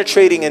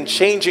penetrating and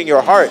changing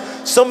your heart.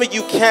 Some of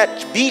you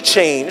can't be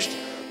changed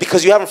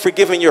because you haven't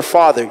forgiven your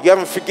father. You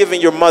haven't forgiven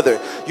your mother.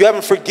 You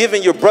haven't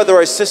forgiven your brother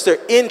or sister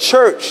in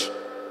church.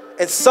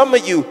 And some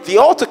of you, the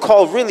altar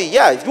call really,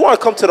 yeah, if you want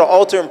to come to the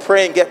altar and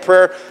pray and get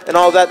prayer and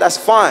all that, that's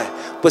fine.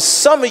 But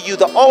some of you,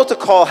 the altar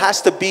call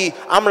has to be,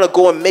 I'm going to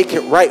go and make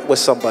it right with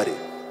somebody.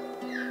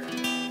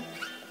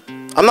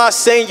 I'm not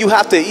saying you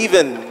have to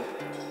even,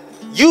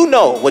 you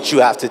know what you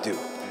have to do.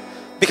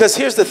 Because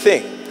here's the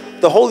thing.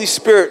 The Holy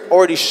Spirit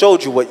already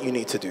showed you what you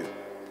need to do.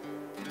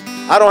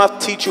 I don't have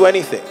to teach you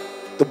anything.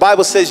 The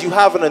Bible says you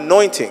have an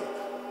anointing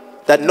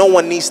that no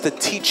one needs to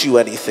teach you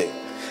anything.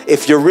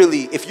 If you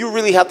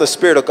really have the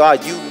Spirit of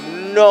God, you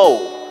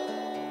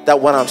know that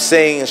what I'm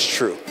saying is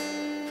true.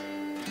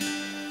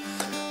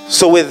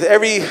 So with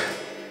every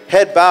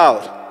head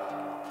bowed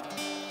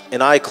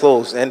and eye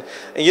closed, and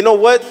you know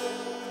what?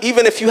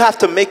 Even if you have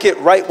to make it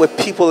right with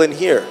people in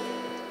here,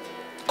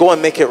 go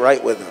and make it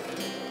right with them.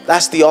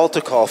 That's the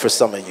altar call for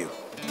some of you.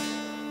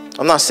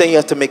 I'm not saying you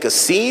have to make a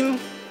scene.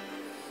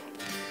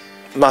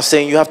 I'm not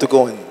saying you have to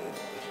go and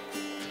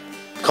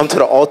come to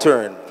the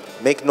altar and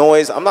make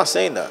noise. I'm not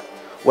saying that.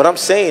 What I'm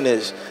saying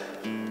is,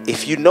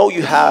 if you know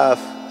you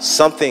have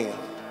something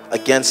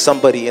against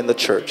somebody in the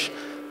church,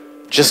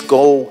 just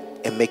go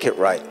and make it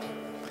right.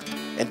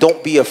 And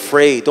don't be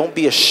afraid. Don't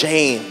be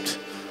ashamed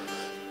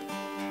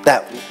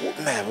that,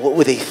 man, what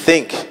would they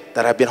think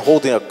that I've been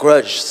holding a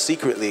grudge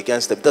secretly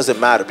against them? It doesn't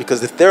matter,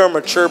 because if they're a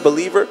mature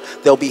believer,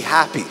 they'll be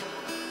happy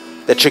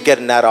that you're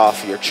getting that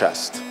off your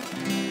chest.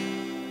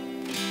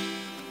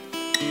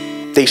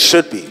 They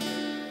should be.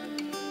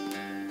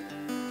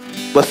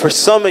 But for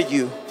some of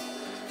you,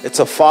 it's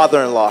a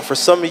father-in-law. For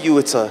some of you,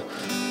 it's a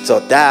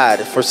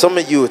dad. For some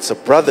of you, it's a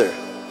brother.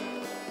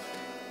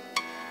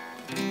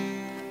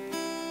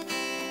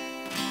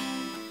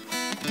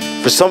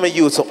 For some of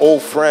you, it's an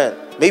old friend.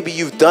 Maybe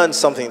you've done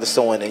something to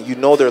someone and you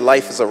know their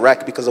life is a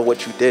wreck because of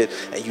what you did,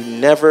 and you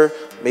never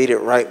made it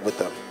right with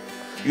them.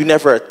 You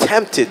never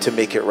attempted to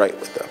make it right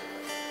with them.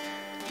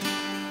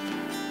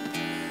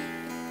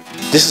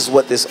 This is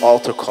what this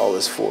altar call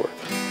is for.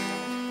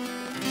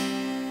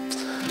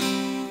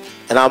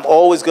 And I'm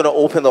always going to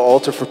open the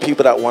altar for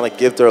people that want to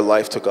give their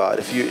life to God.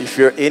 If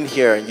you're in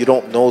here and you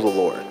don't know the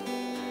Lord,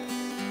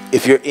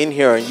 if you're in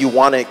here and you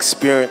want to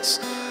experience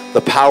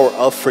the power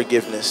of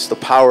forgiveness, the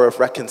power of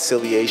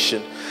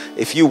reconciliation,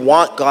 if you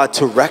want God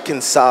to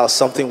reconcile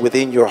something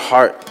within your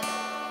heart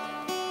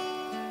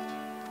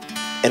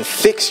and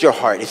fix your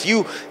heart, if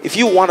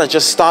you want to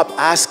just stop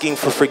asking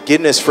for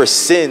forgiveness for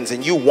sins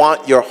and you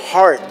want your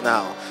heart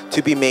now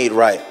to be made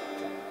right.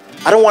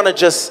 I don't want to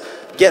just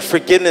get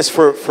forgiveness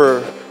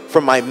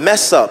for my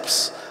mess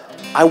ups.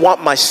 I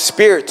want my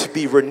spirit to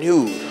be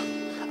renewed.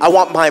 I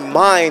want my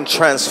mind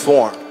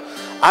transformed.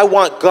 I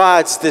want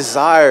God's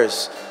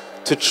desires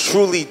to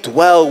truly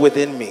dwell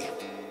within me.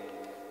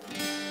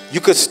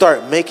 You could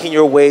start making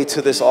your way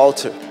to this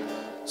altar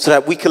so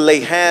that we could lay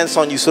hands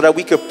on you, so that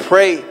we could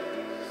pray,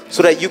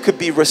 so that you could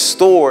be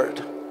restored.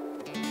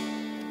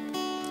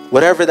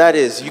 Whatever that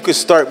is, you could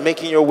start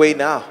making your way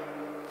now.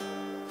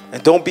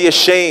 And don't be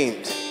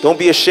ashamed. Don't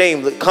be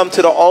ashamed. Come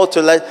to the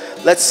altar.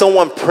 Let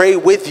someone pray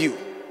with you.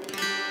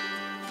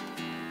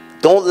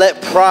 Don't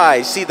let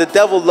pride. See, the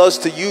devil loves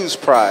to use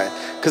pride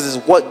because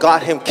it's what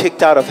got him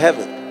kicked out of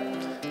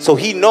heaven. So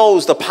he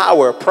knows the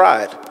power of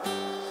pride.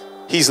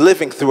 He's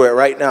living through it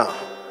right now.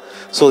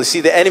 So you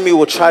see, the enemy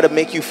will try to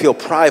make you feel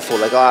prideful.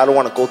 Like, oh, I don't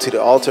want to go to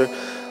the altar.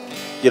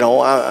 You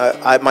know,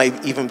 I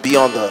might even be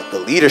on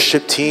the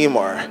leadership team,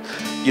 or,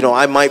 you know,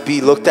 I might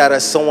be looked at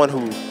as someone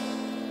who,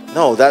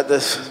 no, that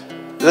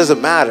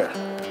doesn't matter.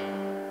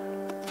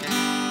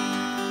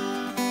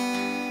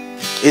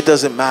 It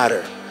doesn't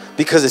matter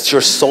because it's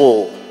your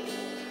soul.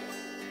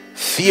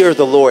 Fear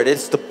the Lord.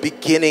 It's the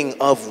beginning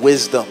of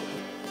wisdom.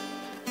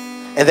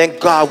 And then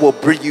God will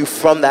bring you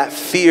from that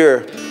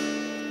fear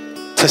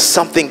to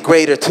something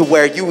greater, to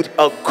where you would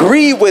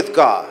agree with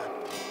God.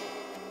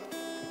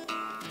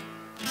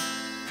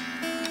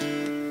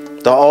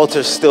 The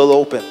altar's still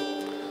open.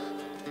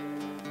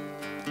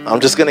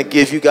 I'm just going to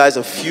give you guys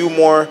a few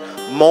more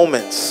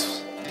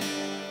moments.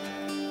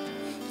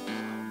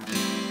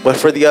 But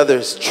for the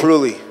others,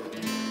 truly,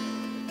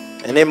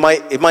 and it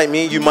might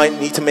mean you might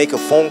need to make a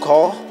phone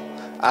call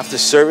after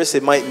service.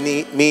 It might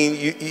mean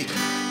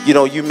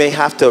you may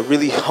have to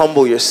really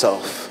humble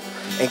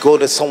yourself and go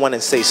to someone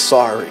and say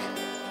sorry,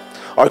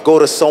 or go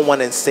to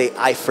someone and say,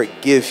 I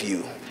forgive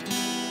you.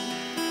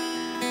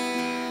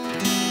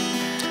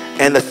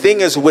 And the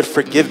thing is with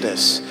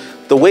forgiveness,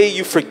 the way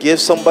you forgive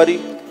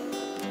somebody,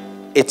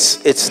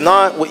 it's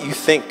not what you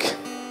think.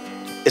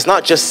 It's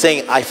not just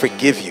saying, I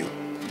forgive you.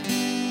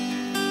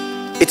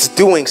 It's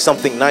doing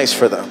something nice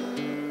for them.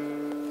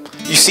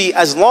 You see,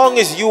 as long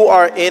as you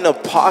are in a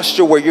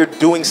posture where you're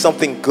doing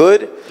something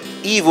good,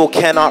 evil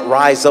cannot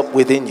rise up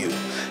within you.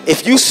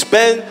 If you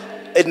spend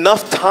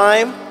enough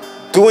time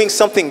doing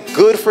something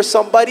good for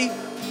somebody,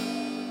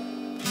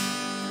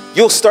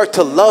 you'll start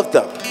to love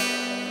them.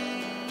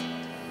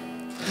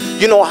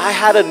 You know, I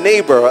had a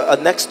neighbor, a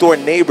next door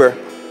neighbor,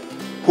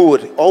 who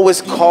would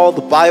always call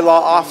the bylaw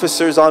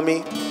officers on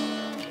me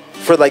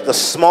for like the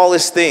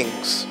smallest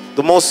things,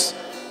 the most,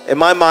 in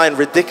my mind,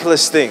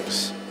 ridiculous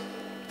things.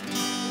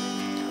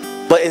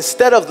 But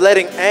instead of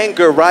letting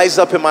anger rise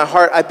up in my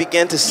heart, I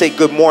began to say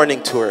good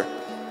morning to her.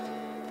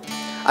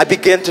 I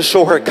began to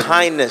show her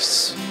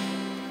kindness.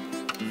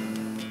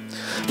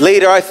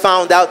 Later, I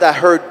found out that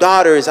her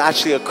daughter is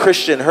actually a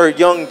Christian. Her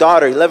young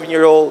daughter,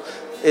 11-year-old,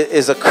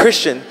 is a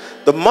Christian.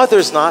 The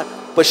mother's not,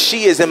 but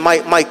she is. And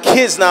my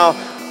kids now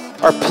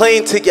are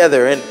playing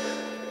together. And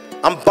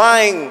I'm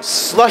buying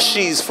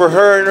slushies for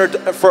her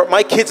and for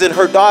my kids and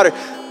her daughter.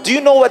 Do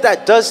you know what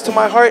that does to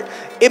my heart?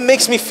 It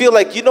makes me feel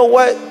like, you know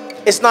what?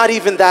 It's not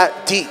even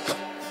that deep.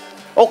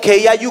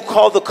 Okay, yeah, you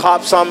called the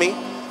cops on me.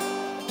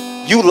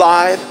 You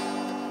lied.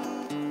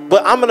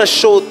 But I'm going to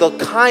show the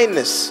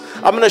kindness.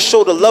 I'm going to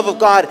show the love of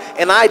God.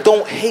 And I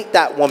don't hate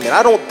that woman.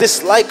 I don't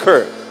dislike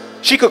her.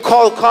 She could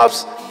call the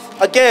cops,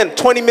 again,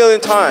 20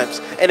 million times.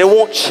 And it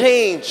won't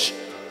change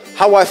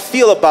how I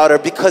feel about her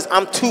because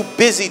I'm too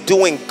busy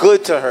doing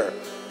good to her.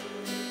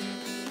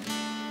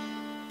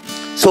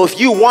 So if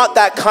you want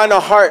that kind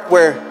of heart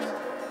where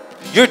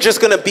you're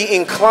just going to be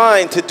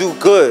inclined to do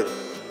good,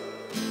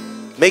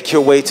 make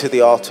your way to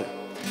the altar.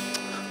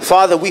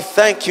 Father, we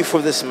thank you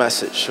for this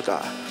message,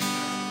 God.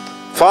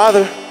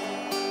 Father,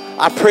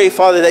 I pray,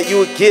 Father, that you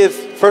would give,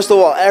 first of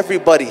all,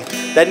 everybody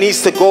that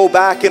needs to go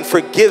back and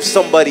forgive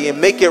somebody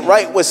and make it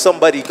right with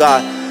somebody,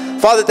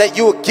 God. Father, that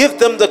you would give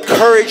them the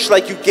courage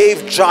like you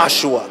gave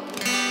Joshua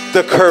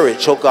the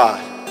courage, oh God,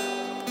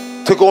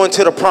 to go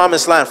into the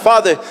promised land.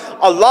 Father,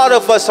 a lot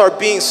of us are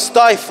being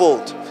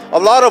stifled. A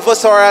lot of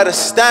us are at a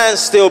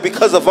standstill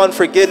because of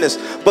unforgiveness.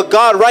 But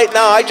God, right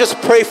now, I just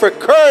pray for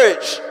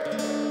courage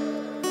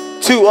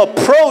to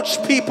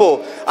approach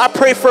people. I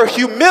pray for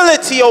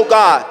humility, oh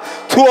God,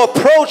 to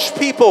approach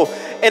people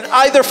and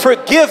either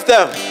forgive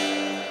them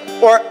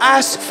or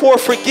ask for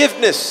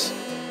forgiveness.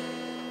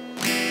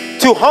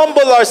 To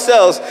humble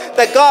ourselves,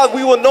 that God,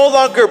 we will no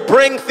longer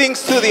bring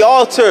things to the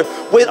altar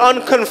with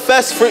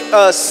unconfessed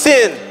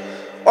sin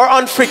or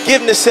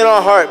unforgiveness in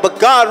our heart. But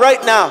God,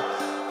 right now,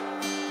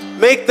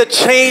 make the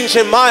change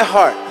in my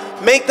heart.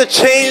 Make the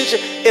change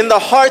in the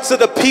hearts of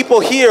the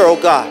people here,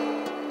 oh God.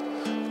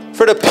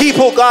 For the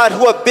people, God,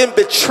 who have been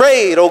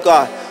betrayed, oh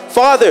God.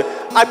 Father,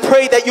 I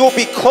pray that you will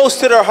be close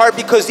to their heart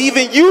because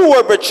even you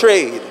were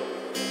betrayed.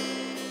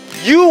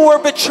 You were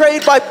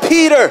betrayed by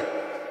Peter.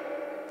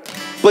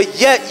 But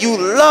yet you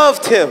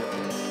loved him.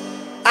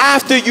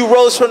 After you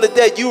rose from the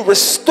dead, you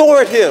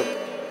restored him.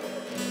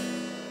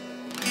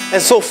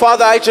 And so,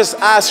 Father, I just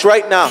ask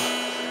right now,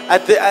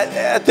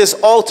 at this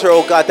altar,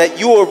 oh God, that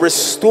you will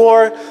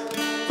restore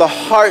the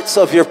hearts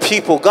of your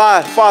people.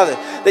 God, Father,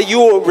 that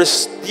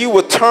you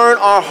will turn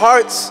our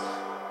hearts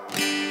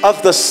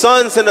of the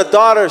sons and the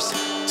daughters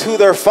to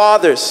their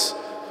fathers,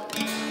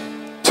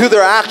 to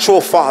their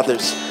actual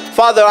fathers.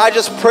 Father, I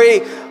just pray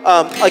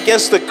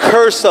against the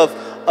curse of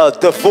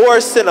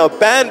divorce and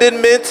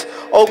abandonment,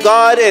 oh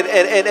God,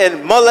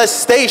 and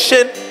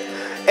molestation.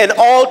 And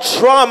all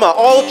trauma,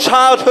 all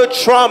childhood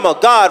trauma,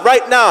 God,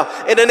 right now,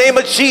 in the name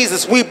of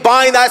Jesus, we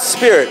bind that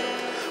spirit.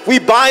 We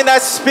bind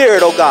that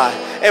spirit, oh God.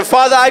 And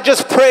Father, I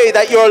just pray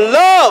that your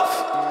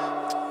love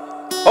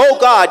oh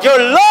God, your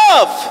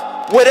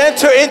love would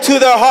enter into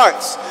their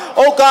hearts.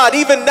 Oh God,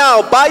 even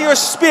now, by your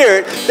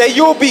Spirit, that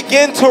you will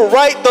begin to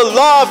write the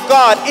law of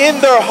God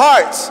in their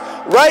hearts.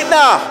 Right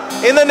now,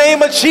 in the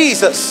name of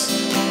Jesus.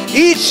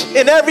 Each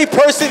and every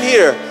person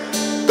here,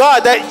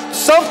 God, that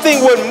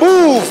something would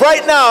move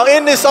right now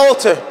in this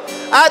altar,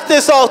 at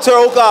this altar,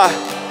 oh God,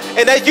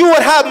 and that you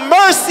would have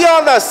mercy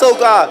on us, oh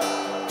God.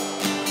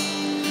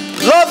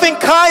 Loving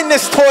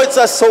kindness towards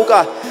us, oh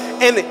God,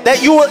 and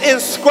that you will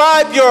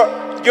inscribe your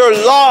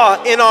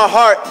law in our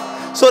heart,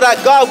 so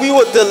that, God, we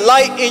would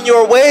delight in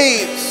your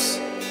ways.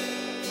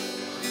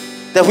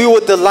 That we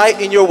would delight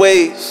in your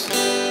ways.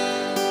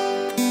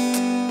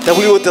 That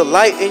we would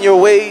delight in your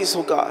ways,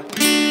 oh God.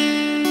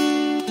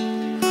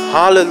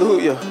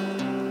 Hallelujah.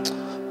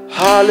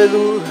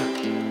 Hallelujah.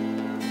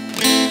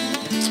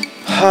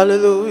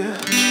 Hallelujah.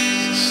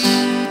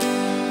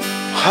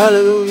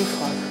 Hallelujah,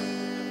 Father.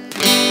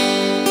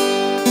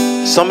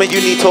 Some of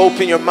you need to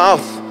open your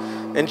mouth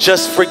and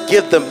just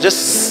forgive them.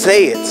 Just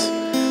say it.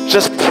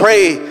 Just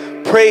pray.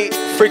 Pray,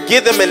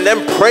 forgive them, and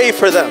then pray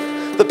for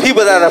them. The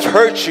people that have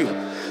hurt you,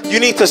 you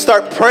need to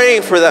start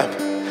praying for them.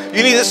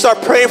 You need to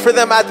start praying for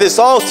them at this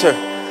altar.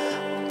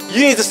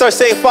 You need to start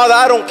saying, Father,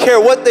 I don't care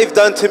what they've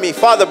done to me.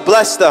 Father,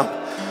 bless them.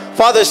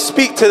 Father,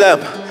 speak to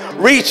them.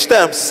 Reach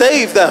them.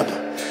 Save them.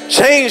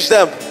 Change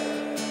them.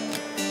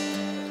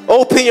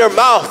 Open your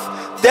mouth.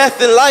 Death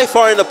and life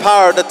are in the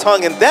power of the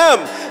tongue, and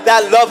them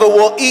that love it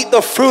will eat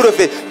the fruit of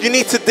it. You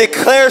need to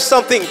declare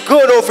something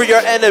good over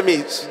your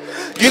enemies.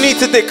 You need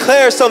to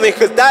declare something,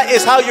 because that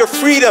is how your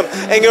freedom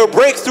and your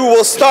breakthrough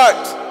will start.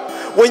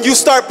 When you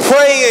start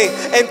praying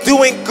and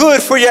doing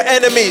good for your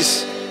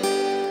enemies.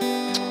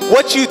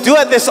 What you do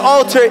at this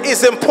altar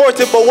is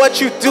important, but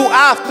what you do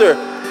after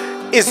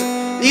is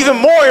even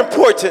more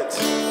important.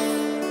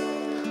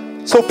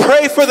 So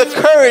pray for the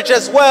courage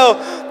as well,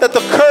 that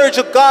the courage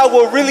of God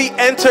will really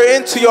enter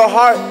into your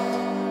heart.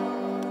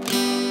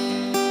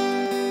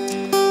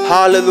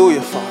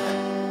 Hallelujah,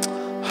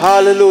 Father.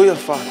 Hallelujah,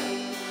 Father.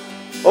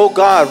 Oh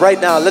God,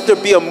 right now, let there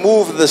be a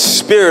move of the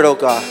Spirit, oh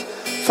God.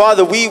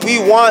 Father, we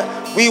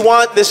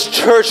want this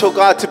church, oh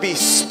God, to be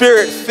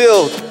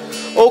Spirit-filled.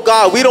 Oh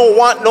God, we don't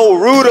want no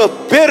root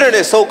of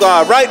bitterness, oh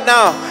God. Right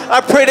now,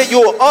 I pray that you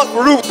will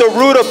uproot the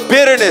root of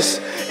bitterness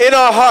in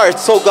our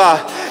hearts, oh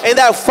God. And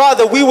that,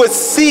 Father, we would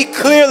see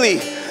clearly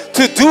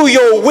to do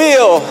your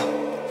will,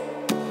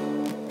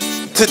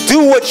 to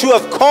do what you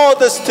have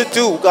called us to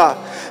do, God.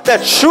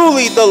 That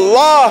truly the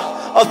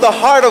law of the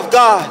heart of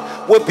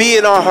God would be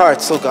in our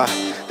hearts, oh God.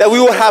 That we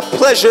will have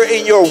pleasure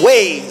in your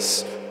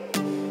ways.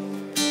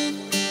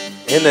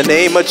 In the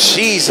name of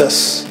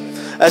Jesus,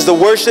 as the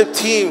worship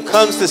team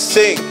comes to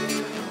sing,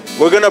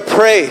 we're going to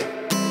pray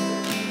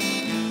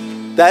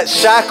that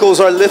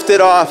shackles are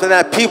lifted off and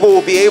that people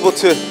will be able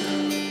to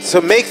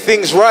make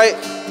things right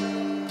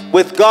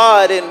with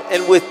God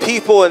and with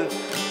people and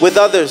with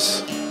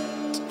others.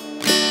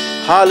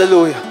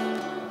 Hallelujah.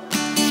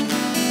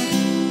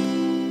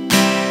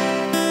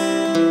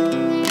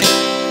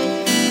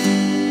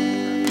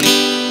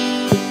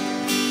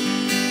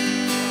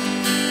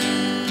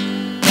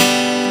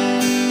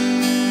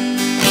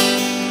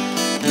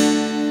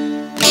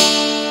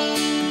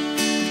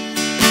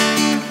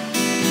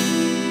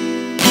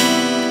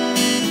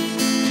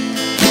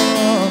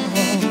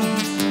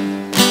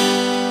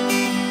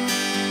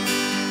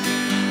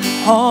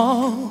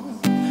 All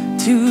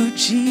to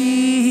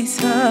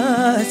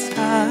Jesus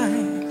I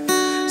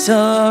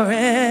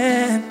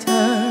surrender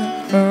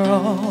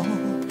all.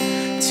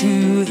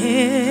 To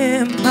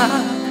Him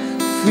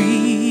I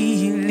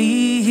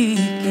freely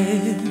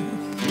give,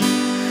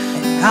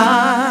 and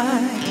I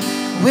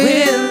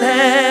will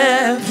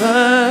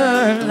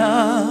ever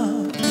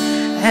love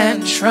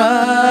and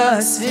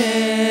trust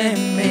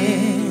Him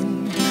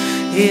in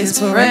His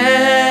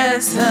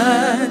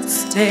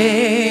presence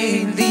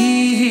daily.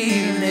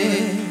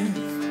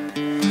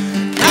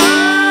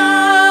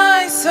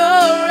 I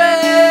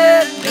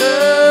surrender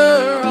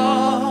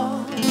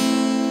all,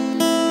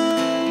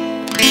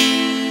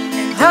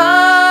 and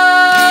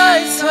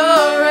I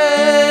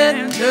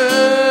surrender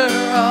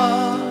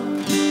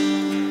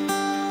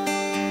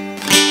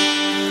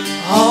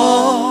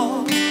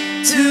all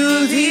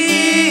to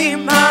Thee,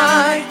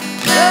 my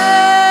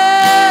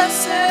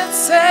blessed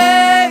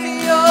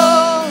Savior.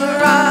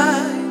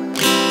 I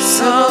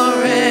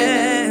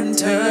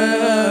surrender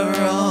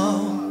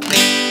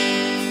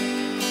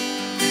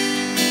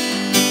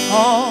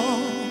all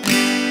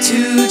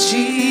to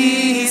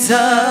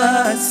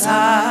Jesus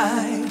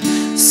I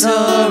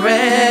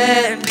surrender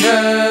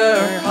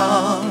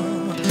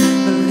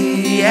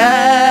humbly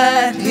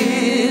at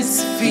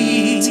His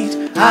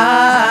feet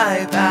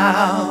I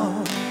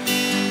bow.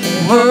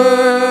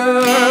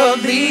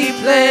 Worldly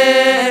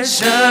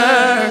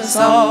pleasures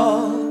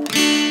all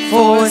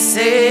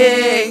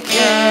forsake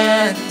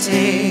and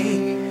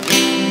take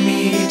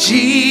me,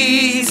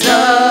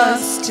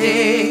 Jesus,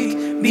 take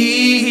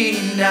me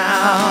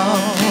now.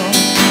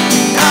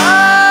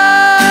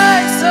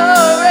 I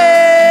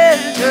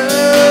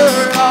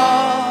surrender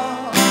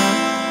all.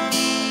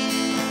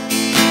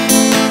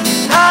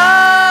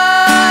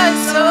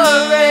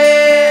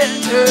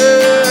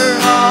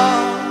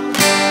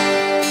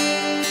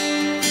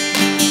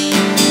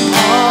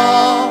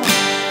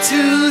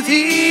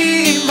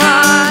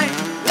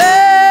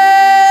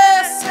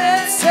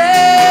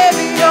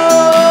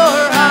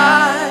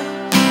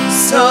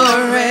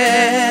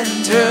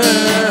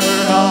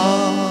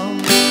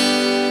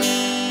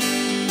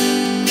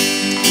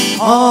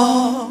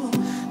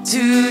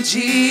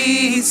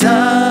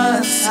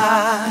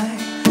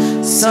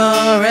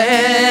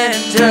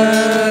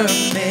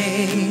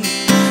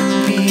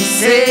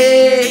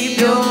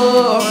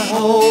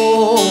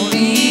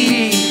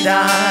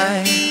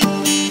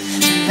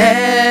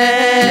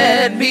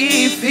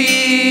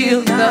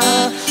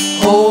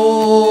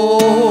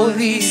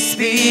 Holy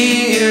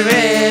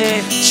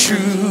Spirit,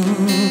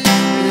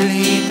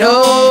 truly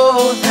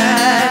know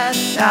that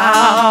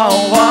thou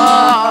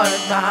art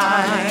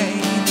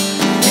mine,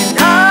 and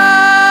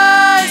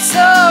I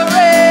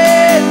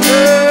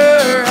surrender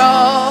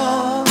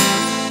all,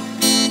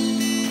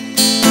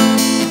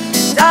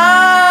 and I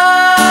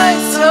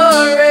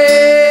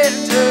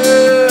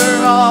surrender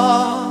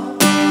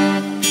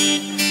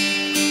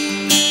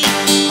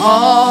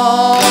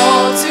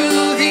all to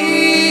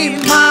thee,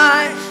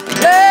 my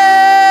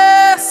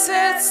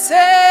blessed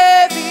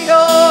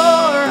Savior.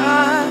 I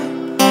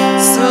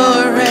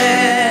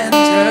surrender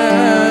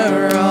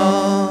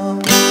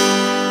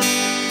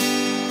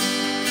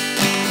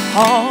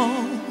all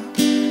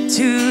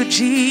to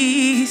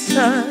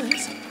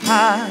Jesus.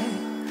 I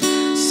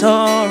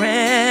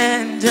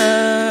surrender,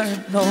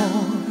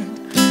 Lord.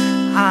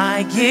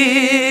 I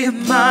give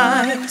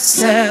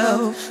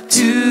myself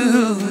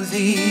to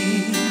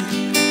thee.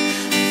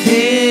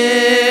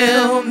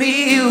 Fill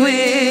me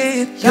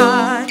with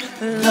your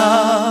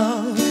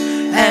love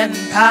and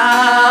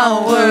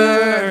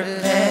power.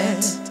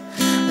 Let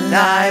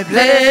thy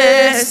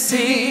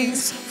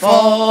blessings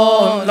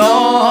fall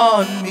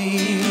on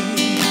me.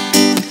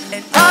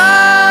 And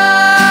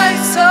I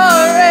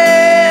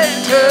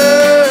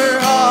surrender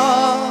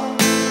all.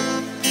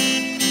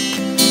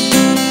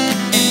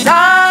 And I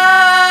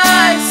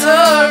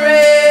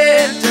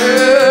surrender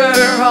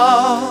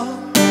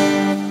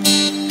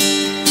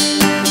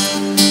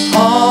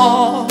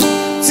all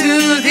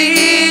to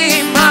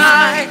thee,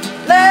 my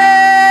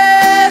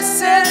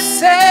blessed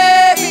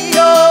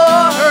Savior.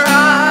 I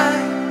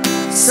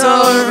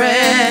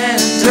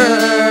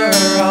surrender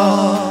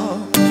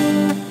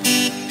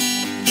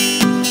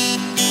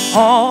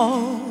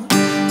all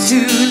to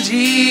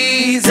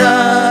Jesus.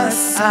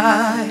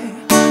 I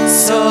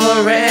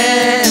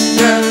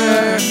surrender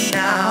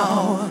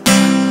now.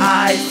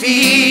 I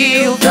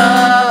feel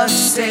the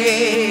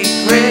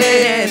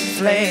sacred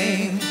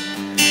flame.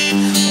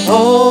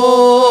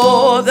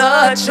 Oh,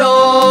 the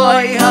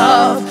joy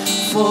of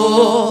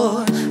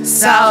full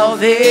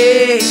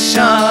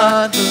salvation.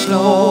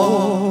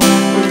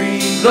 Glory,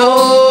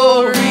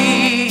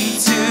 glory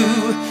to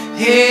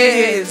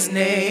his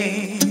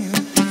name.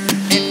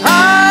 And I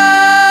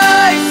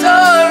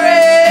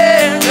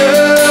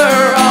surrender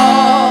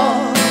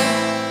all.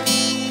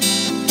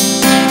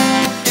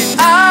 And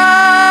I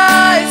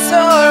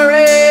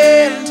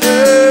surrender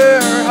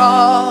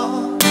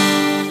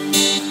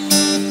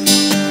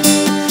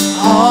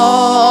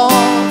all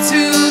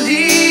to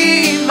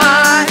thee,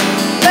 my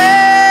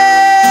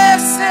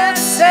blessed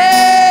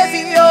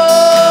Savior.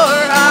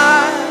 I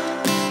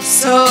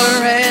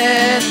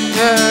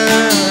surrender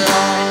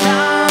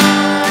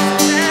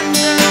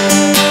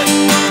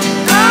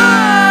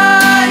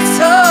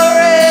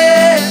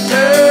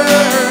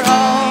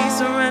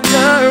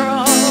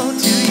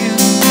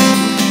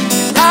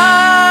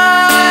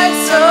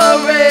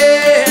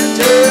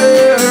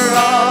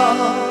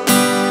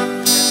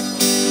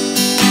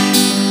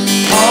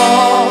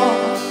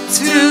all to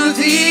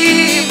thee,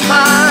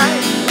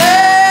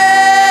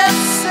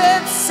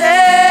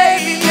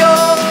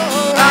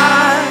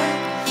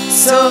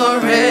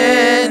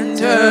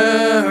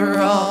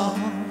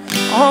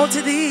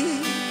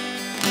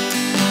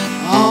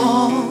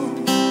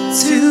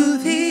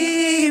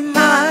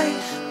 my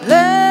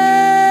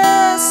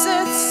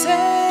blessed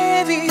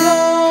Savior.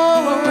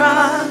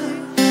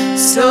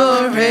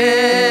 I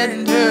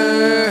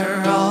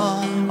surrender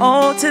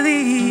all to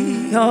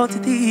thee, all to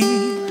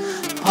thee,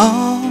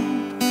 all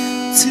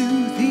to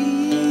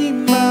thee,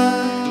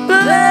 my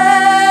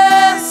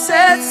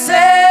blessed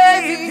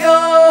Savior.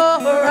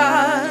 I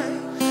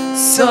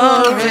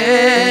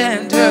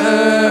surrender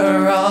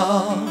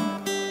all.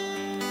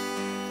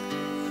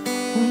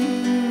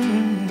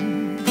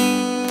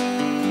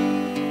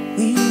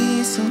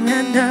 We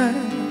surrender.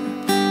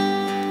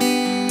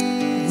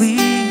 We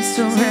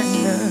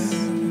surrender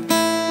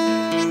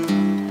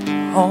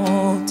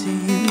all to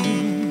you.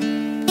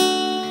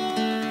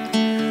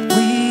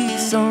 We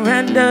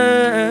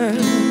surrender.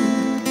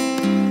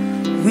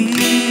 We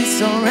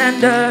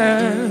surrender.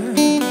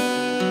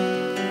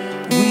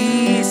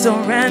 We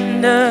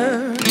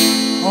surrender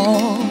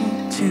all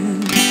to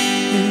you.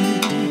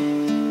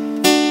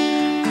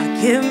 I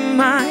give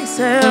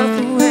myself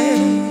away.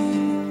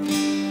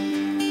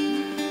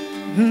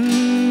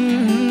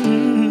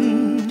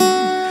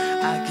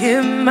 I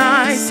give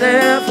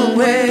myself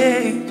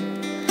away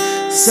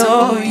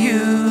so you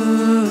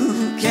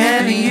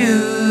can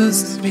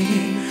use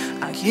me.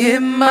 I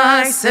give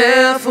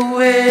myself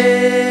away.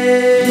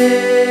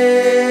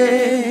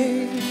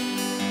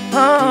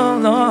 Oh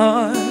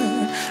Lord,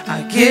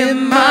 I give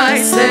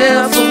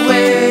myself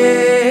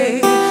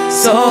away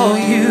so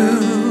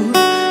you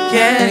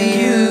can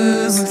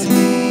use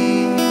me.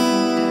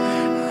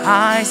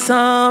 I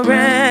surrender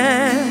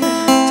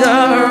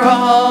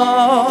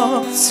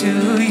all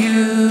to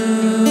you.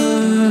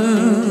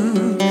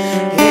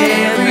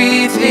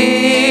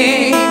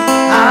 Everything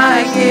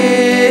I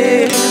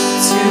give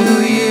to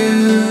you.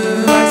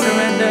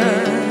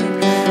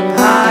 I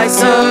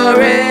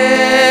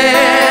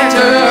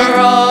surrender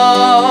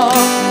all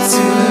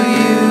to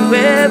you.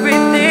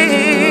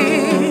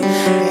 Everything,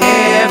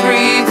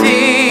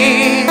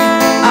 everything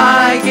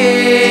I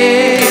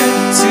give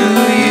to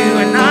you.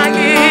 And I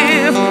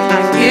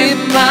give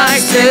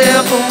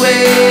myself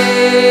away.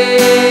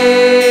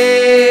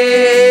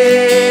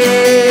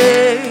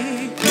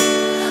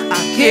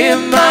 I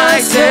give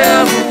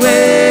myself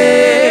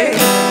away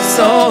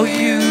so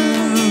you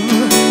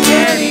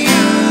can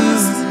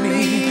use me.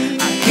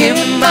 I give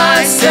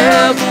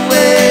myself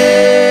away.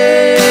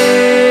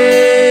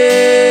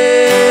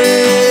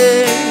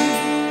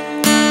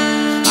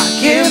 I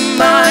give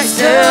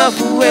myself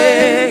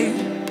away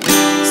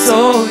so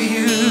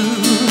you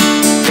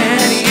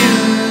can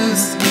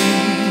use me.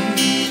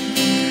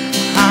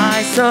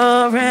 I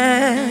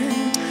surrender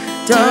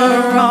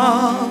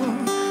all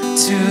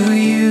to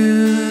you.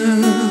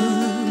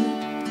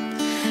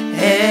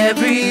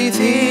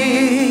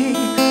 Everything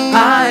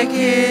I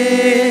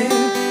give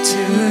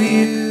to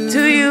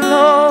you,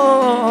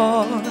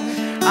 Lord.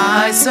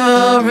 I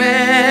surrender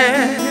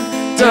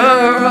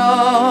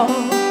all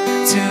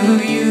to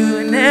you.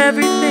 And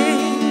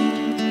everything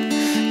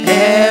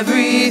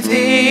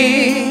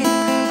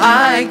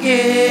I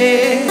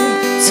give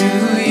to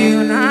you.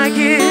 And I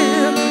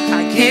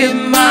give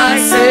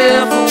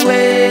myself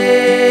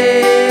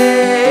away.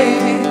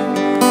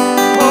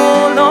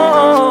 Oh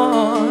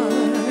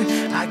Lord,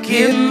 I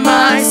give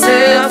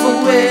myself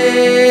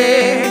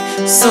away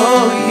so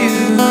you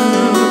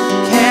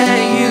can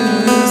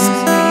use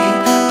me.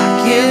 I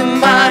give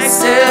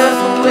myself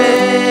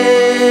away.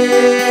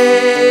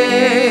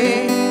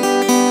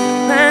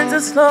 Cleanse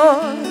us,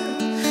 Lord.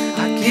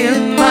 I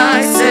give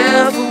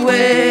myself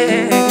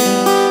away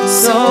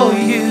so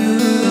you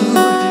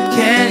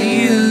can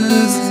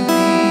use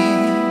me.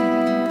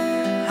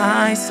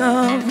 I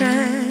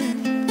surrender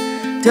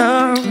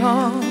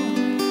all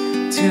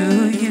to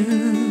you.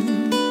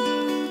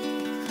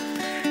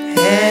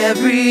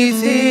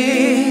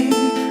 Everything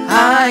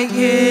I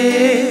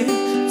give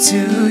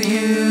to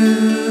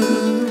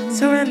you.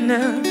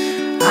 Surrender.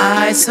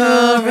 I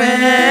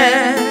surrender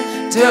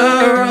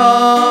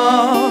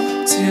all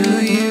to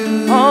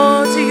you.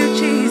 All to you,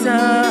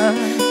 Jesus.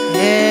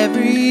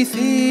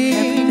 Everything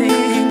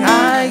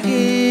I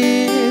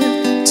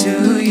give to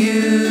you.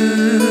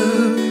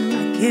 I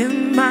give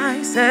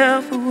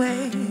myself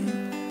away.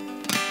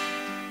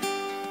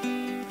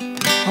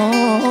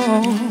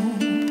 Oh,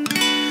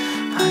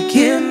 I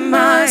give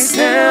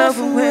myself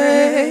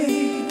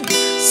away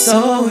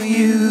so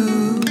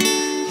you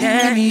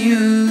can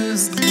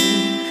use me.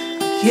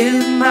 I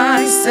give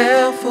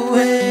myself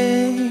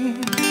away.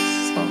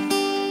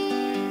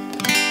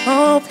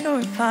 Oh,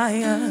 purify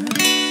us.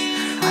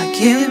 I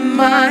give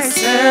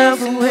myself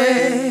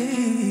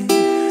away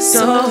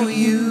so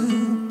you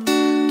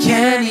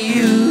can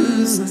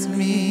use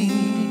me.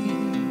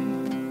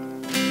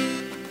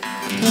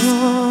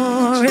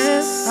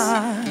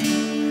 Glorify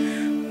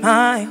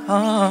my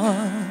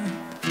heart.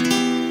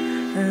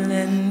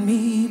 Let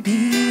me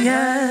be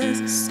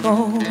as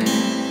gold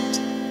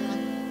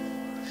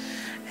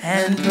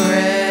and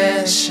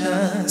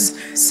precious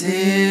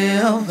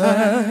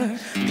silver.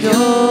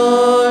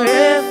 Purify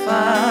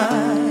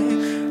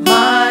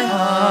my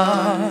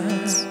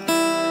heart.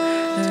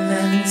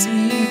 Cleanse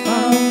me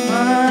from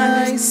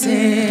my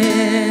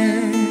sins.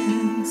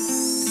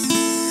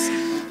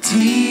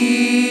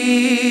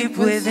 Deep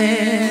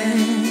within,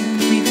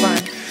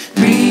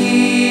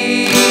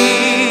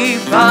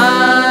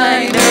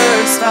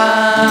 refiner's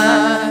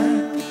fire.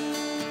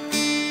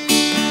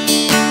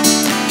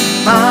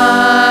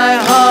 My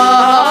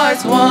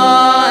heart's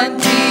one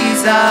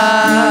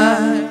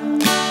desire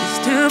is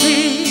to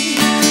be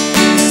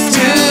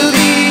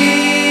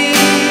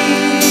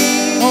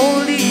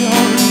holy,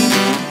 holy,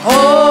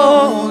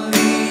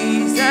 holy.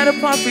 Set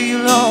apart for you,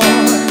 Lord.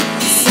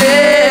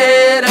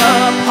 Set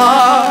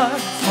apart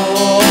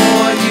for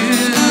you,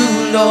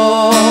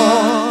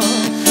 Lord.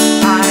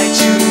 I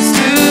choose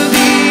to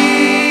be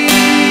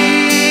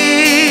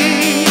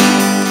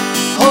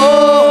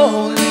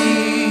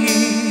holy.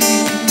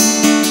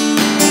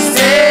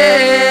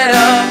 Set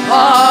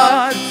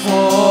apart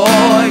for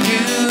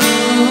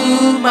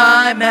you,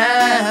 my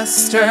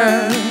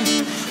Master,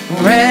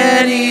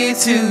 ready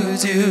to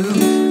do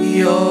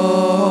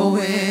your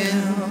will.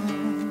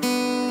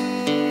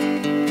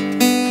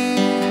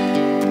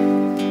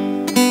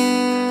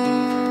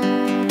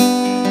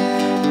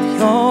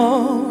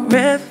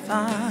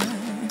 Purify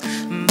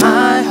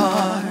my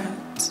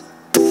heart,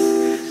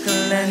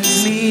 cleanse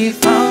me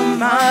from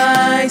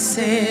my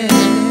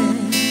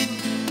sins,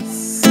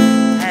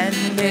 and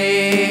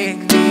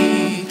make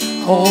me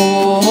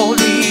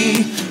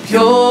holy.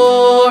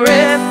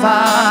 Purify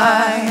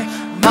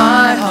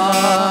my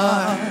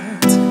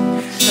heart,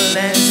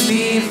 cleanse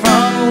me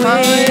from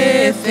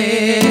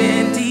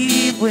within,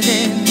 deep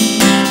within,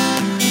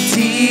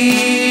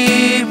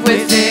 deep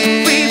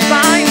within.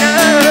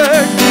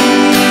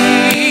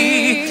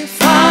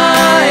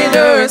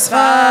 Refiner's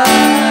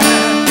fire,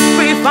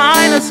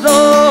 refine us,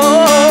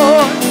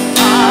 Lord.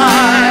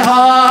 My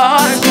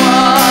heart's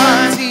one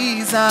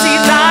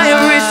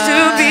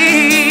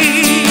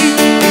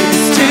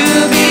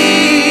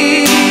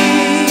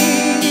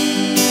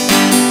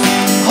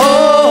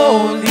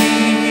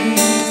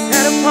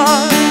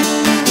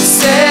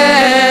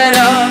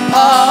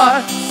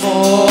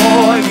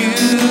for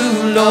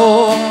you,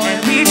 Lord.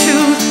 And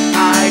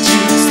I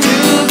choose to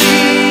be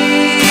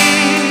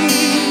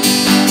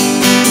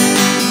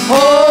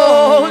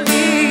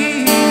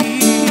holy,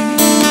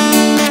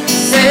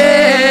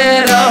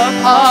 set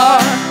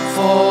apart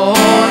for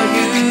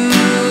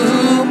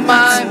you,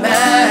 my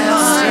Master.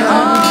 My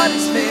heart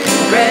is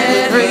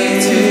ready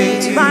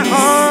to my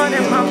heart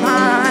and my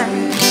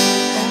mind.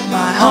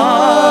 My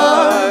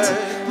heart,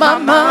 my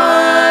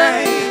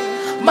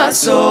mind, my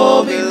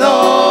soul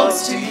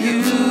belongs to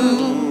you.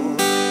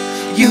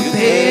 You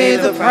paid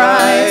the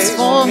price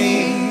for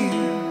me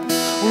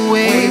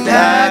way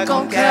back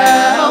on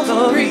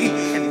Calvary,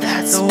 and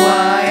that's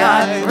why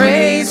I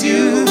praise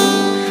you.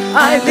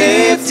 I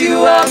lift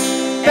you up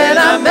and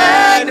I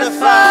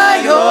magnify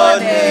your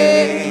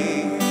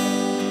name.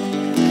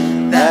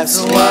 That's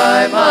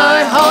why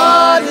my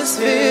heart is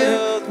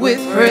filled with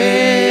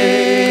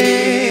praise.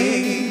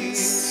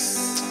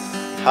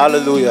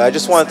 Hallelujah. I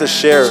just wanted to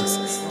share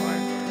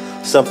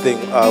something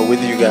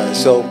with you guys.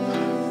 So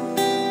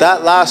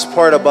that last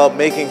part about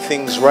making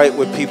things right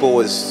with people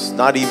was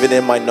not even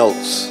in my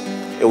notes.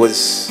 It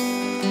was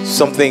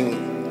something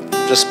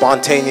just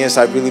spontaneous.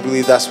 I really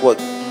believe that's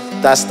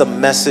the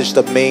message,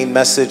 the main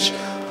message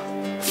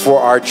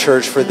for our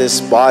church, for this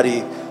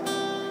body.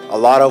 A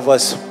lot of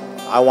us,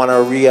 I want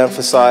to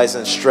re-emphasize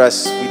and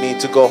stress, we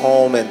need to go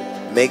home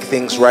and make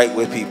things right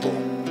with people.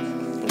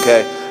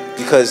 Okay?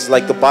 Because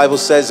like the Bible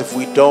says, if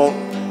we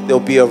don't, there'll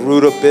be a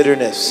root of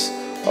bitterness,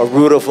 a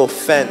root of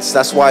offense.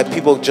 That's why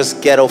people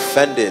just get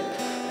offended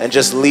and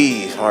just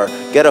leave, or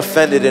get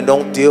offended and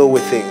don't deal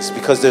with things,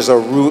 because there's a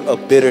root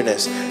of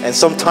bitterness. And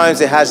sometimes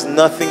it has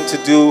nothing to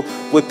do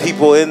with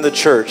people in the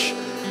church.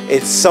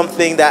 It's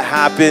something that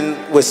happened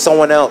with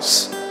someone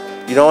else,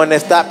 you know. And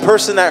if that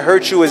person that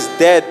hurt you is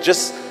dead,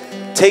 just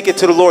take it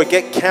to the Lord,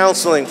 get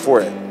counseling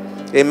for it.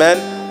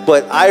 Amen.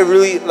 But I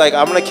really,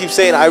 I'm gonna keep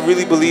saying, I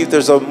really believe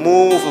there's a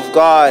move of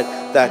God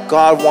that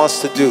God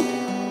wants to do.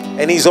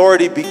 And he's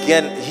already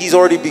begun.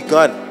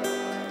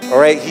 All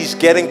right, he's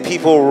getting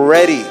people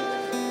ready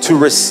to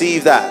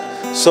receive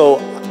that. So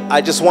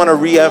I just want to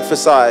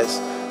re-emphasize,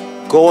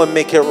 go and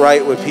make it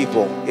right with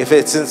people. If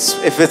it's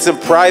in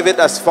private,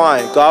 that's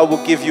fine. God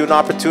will give you an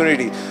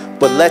opportunity.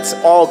 But let's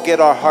all get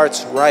our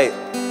hearts right.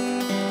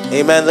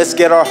 Amen. Let's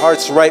get our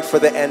hearts right for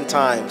the end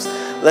times.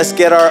 Let's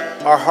get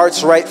our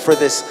hearts right for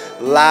this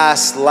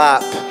last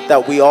lap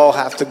that we all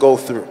have to go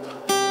through.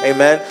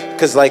 Amen.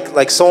 Because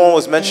like someone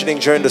was mentioning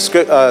during the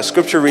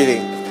scripture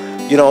reading,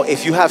 you know,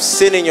 if you have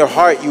sin in your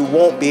heart, you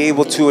won't be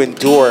able to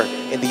endure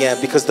in the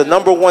end. Because the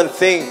number one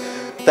thing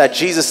that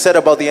Jesus said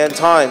about the end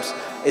times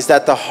is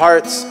that the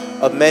hearts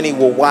of many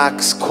will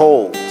wax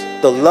cold.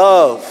 The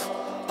love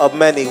of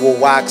many will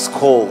wax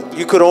cold.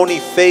 You could only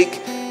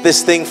fake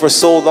this thing for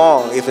so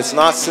long. If it's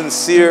not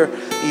sincere,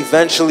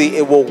 eventually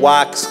it will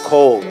wax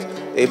cold.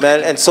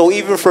 Amen. And so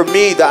even for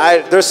me,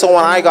 there's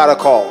someone I gotta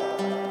call.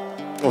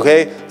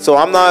 Okay, so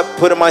I'm not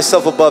putting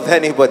myself above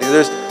anybody.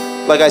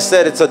 Like I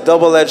said, it's a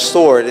double-edged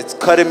sword. It's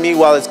cutting me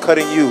while it's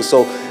cutting you.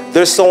 So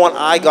there's someone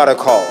I gotta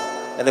call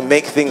and to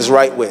make things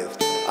right with.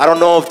 I don't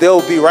know if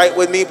they'll be right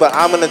with me, but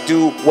I'm gonna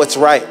do what's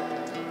right.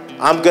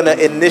 I'm gonna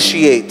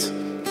initiate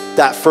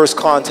that first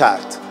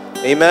contact.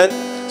 Amen.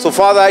 So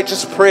Father, I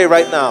just pray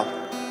right now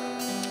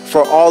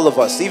for all of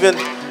us, even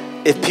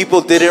if people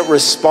didn't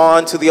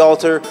respond to the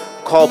altar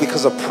call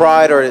because of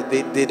pride, or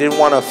they didn't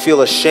want to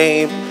feel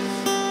ashamed.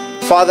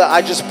 Father,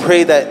 I just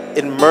pray that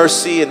in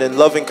mercy and in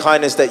loving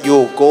kindness that you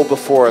will go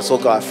before us, oh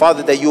God.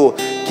 Father, that you will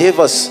give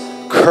us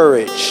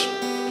courage.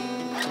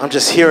 I'm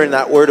just hearing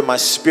that word in my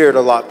spirit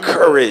a lot,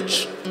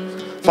 courage.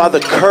 Father,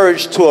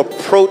 courage to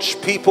approach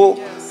people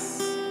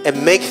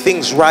and make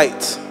things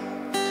right.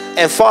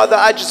 And Father,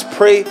 I just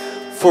pray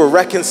for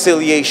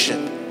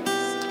reconciliation,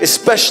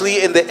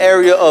 especially in the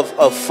area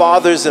of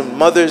fathers and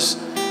mothers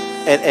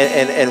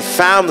and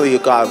family, oh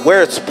God,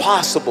 where it's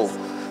possible,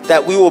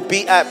 that we will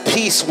be at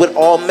peace with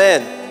all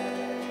men,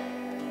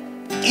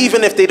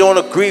 even if they don't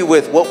agree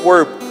with what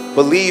we're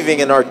believing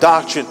in our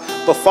doctrine.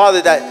 But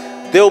Father,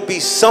 that there'll be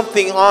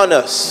something on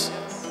us,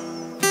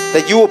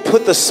 that you will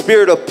put the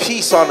spirit of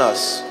peace on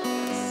us,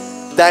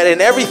 that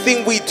in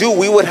everything we do,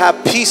 we would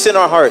have peace in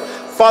our heart.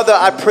 Father,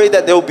 I pray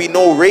that there will be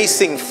no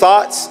racing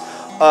thoughts,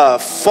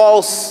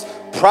 false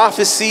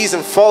prophecies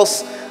and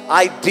false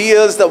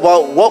ideas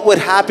about what would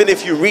happen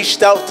if you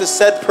reached out to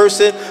said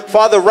person.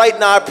 Father, right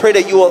now I pray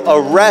that you will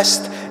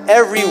arrest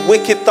every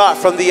wicked thought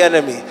from the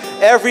enemy,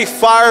 every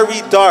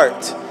fiery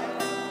dart,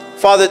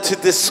 Father, to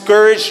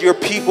discourage your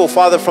people,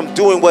 Father, from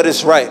doing what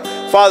is right.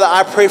 Father,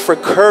 I pray for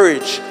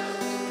courage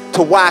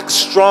to wax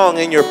strong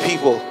in your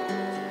people.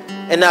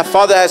 And that,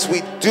 Father, as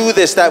we do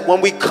this, that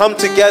when we come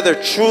together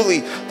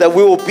truly, that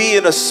we will be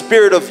in a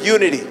spirit of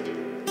unity.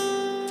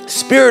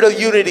 Spirit of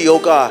unity, oh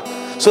God.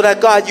 So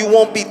that, God, you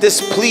won't be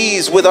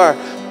displeased with our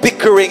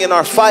bickering and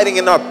our fighting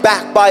and our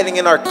backbiting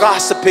and our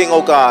gossiping,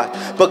 oh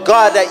God. But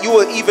God, that you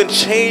will even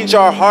change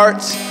our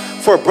hearts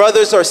for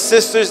brothers or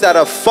sisters that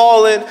have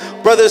fallen,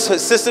 brothers or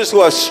sisters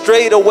who have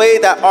strayed away,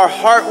 that our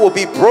heart will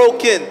be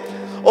broken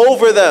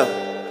over them.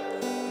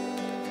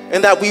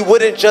 And that we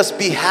wouldn't just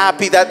be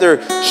happy that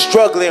they're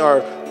struggling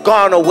or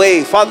gone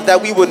away. Father,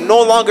 that we would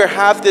no longer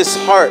have this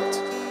heart.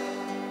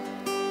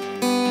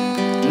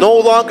 No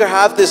longer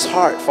have this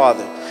heart,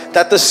 Father.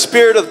 That the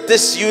spirit of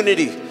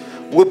disunity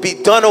would be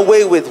done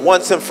away with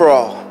once and for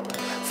all.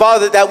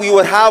 Father, that we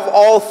would have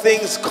all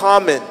things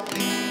common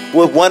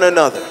with one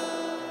another.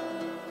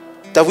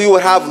 That we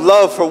would have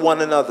love for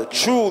one another.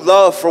 True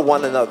love for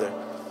one another.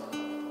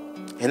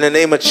 In the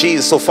name of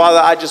Jesus. So Father,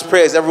 I just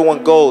pray as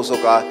everyone goes,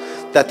 oh God,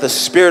 that the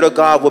Spirit of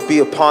God would be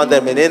upon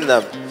them and in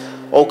them.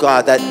 Oh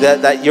God,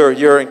 that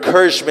your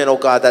encouragement, oh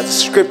God, that the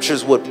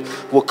scriptures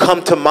will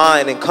come to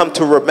mind and come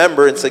to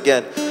remembrance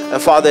again.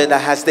 And Father, and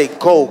that as they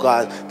go,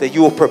 God, that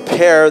you will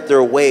prepare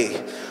their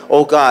way.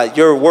 Oh God,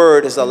 your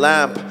word is a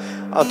lamp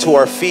unto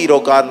our feet,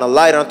 oh God, and a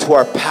light unto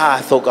our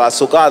path, oh God.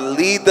 So God,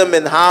 lead them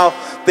in how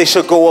they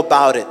should go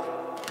about it.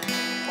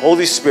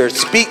 Holy Spirit,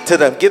 speak to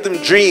them. Give them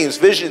dreams,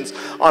 visions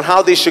on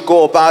how they should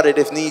go about it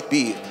if need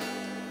be.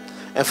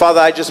 And Father,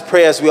 I just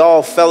pray as we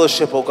all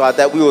fellowship, oh God,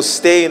 that we will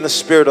stay in the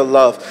spirit of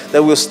love,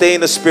 that we will stay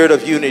in the spirit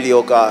of unity,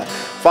 oh God.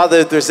 Father,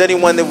 if there's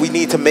anyone that we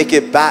need to make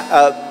it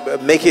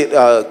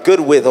good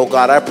with, oh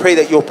God, I pray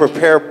that you'll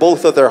prepare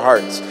both of their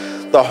hearts.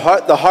 The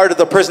heart of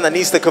the person that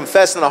needs to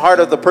confess and the heart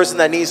of the person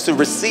that needs to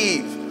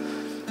receive.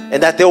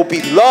 And that there will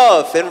be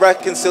love and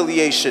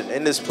reconciliation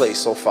in this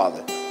place, oh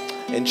Father.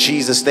 In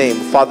Jesus' name,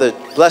 Father,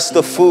 bless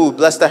the food,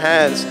 bless the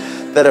hands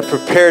that have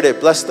prepared it,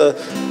 bless the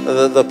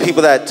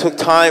people that took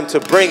time to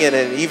bring it,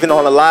 and even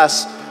on the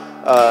last,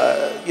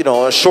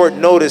 a short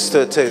notice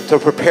to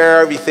prepare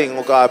everything,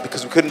 oh God,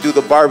 because we couldn't do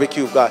the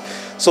barbecue, God.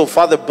 So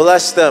Father,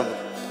 bless them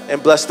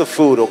and bless the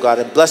food, oh God,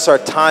 and bless our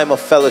time of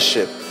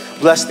fellowship.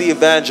 Bless the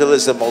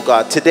evangelism, oh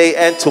God, today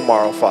and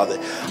tomorrow, Father.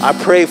 I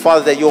pray,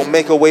 Father, that you'll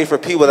make a way for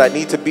people that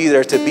need to be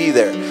there,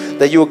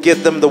 that you'll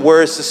give them the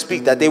words to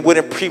speak, that they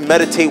wouldn't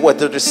premeditate what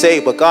they're to say,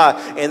 but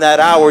God, in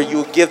that hour,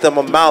 you'll give them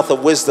a mouth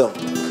of wisdom.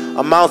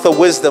 A mouth of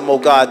wisdom, oh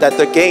God, that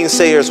the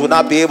gainsayers will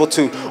not be able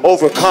to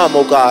overcome,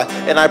 oh God.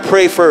 And I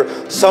pray for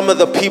some of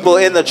the people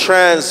in the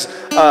trans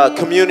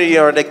community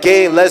or in the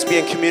gay and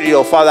lesbian community,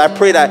 oh Father. I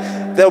pray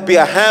that there'll be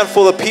a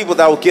handful of people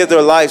that will give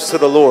their lives to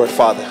the Lord,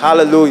 Father.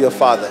 Hallelujah,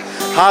 Father.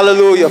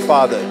 Hallelujah,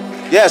 Father.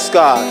 Yes,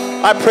 God.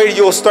 I pray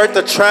you'll start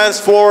to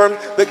transform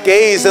the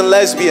gays and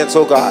lesbians,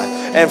 oh God.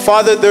 And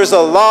Father, there's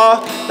a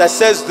law that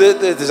says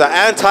there's an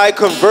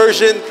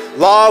anti-conversion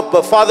law,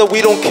 but Father,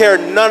 we don't care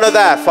none of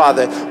that,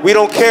 Father. We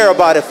don't care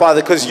about it,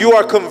 Father, because you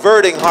are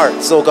converting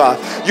hearts, oh God.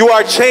 You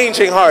are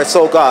changing hearts,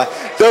 oh God.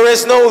 There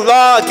is no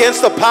law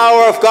against the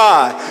power of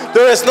God.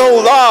 There is no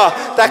law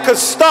that could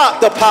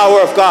stop the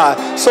power of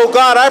God. So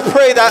God, I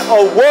pray that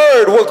a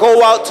word will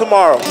go out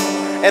tomorrow,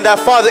 and that,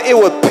 Father, it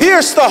would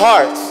pierce the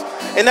hearts,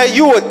 and that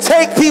you would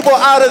take people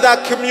out of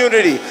that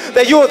community,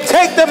 that you would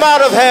take them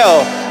out of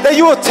hell, that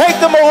you would take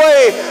them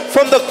away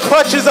from the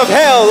clutches of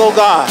hell, oh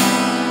God.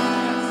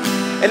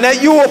 And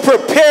that you will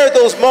prepare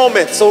those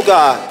moments, oh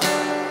God.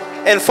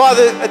 And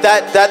Father,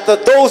 that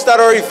those that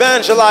are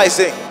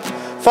evangelizing,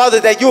 Father,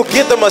 that you'll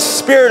give them a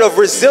spirit of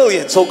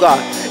resilience, oh God.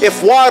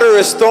 If water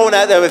is thrown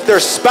at them, if they're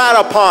spat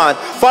upon,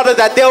 Father,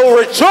 that they'll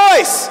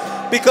rejoice.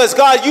 Because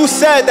God, you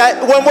said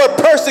that when we're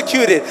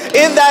persecuted,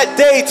 in that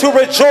day to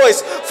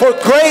rejoice, for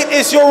great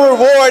is your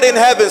reward in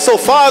heaven. So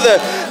Father,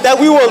 that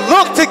we will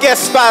look to get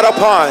spat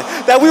upon,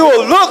 that we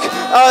will look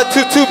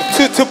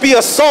to be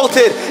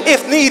assaulted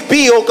if need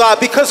be, oh God,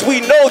 because we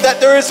know that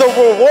there is a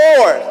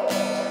reward.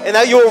 And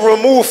that you will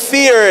remove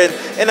fear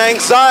and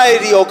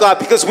anxiety, oh God,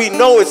 because we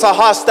know it's a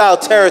hostile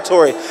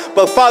territory.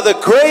 But Father,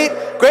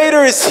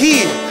 greater is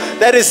he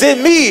that is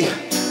in me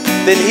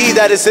than he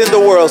that is in the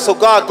world. So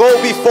God, go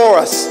before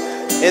us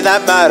in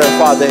that matter,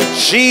 Father, in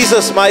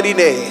Jesus' mighty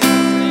name.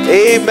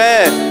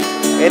 Amen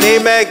and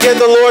amen. Give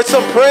the Lord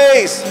some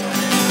praise.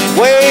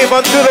 Wave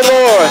unto the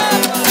Lord.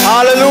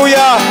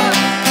 Hallelujah.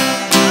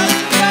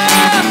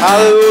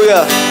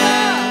 Hallelujah.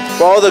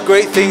 For all the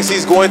great things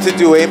he's going to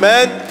do.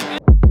 Amen.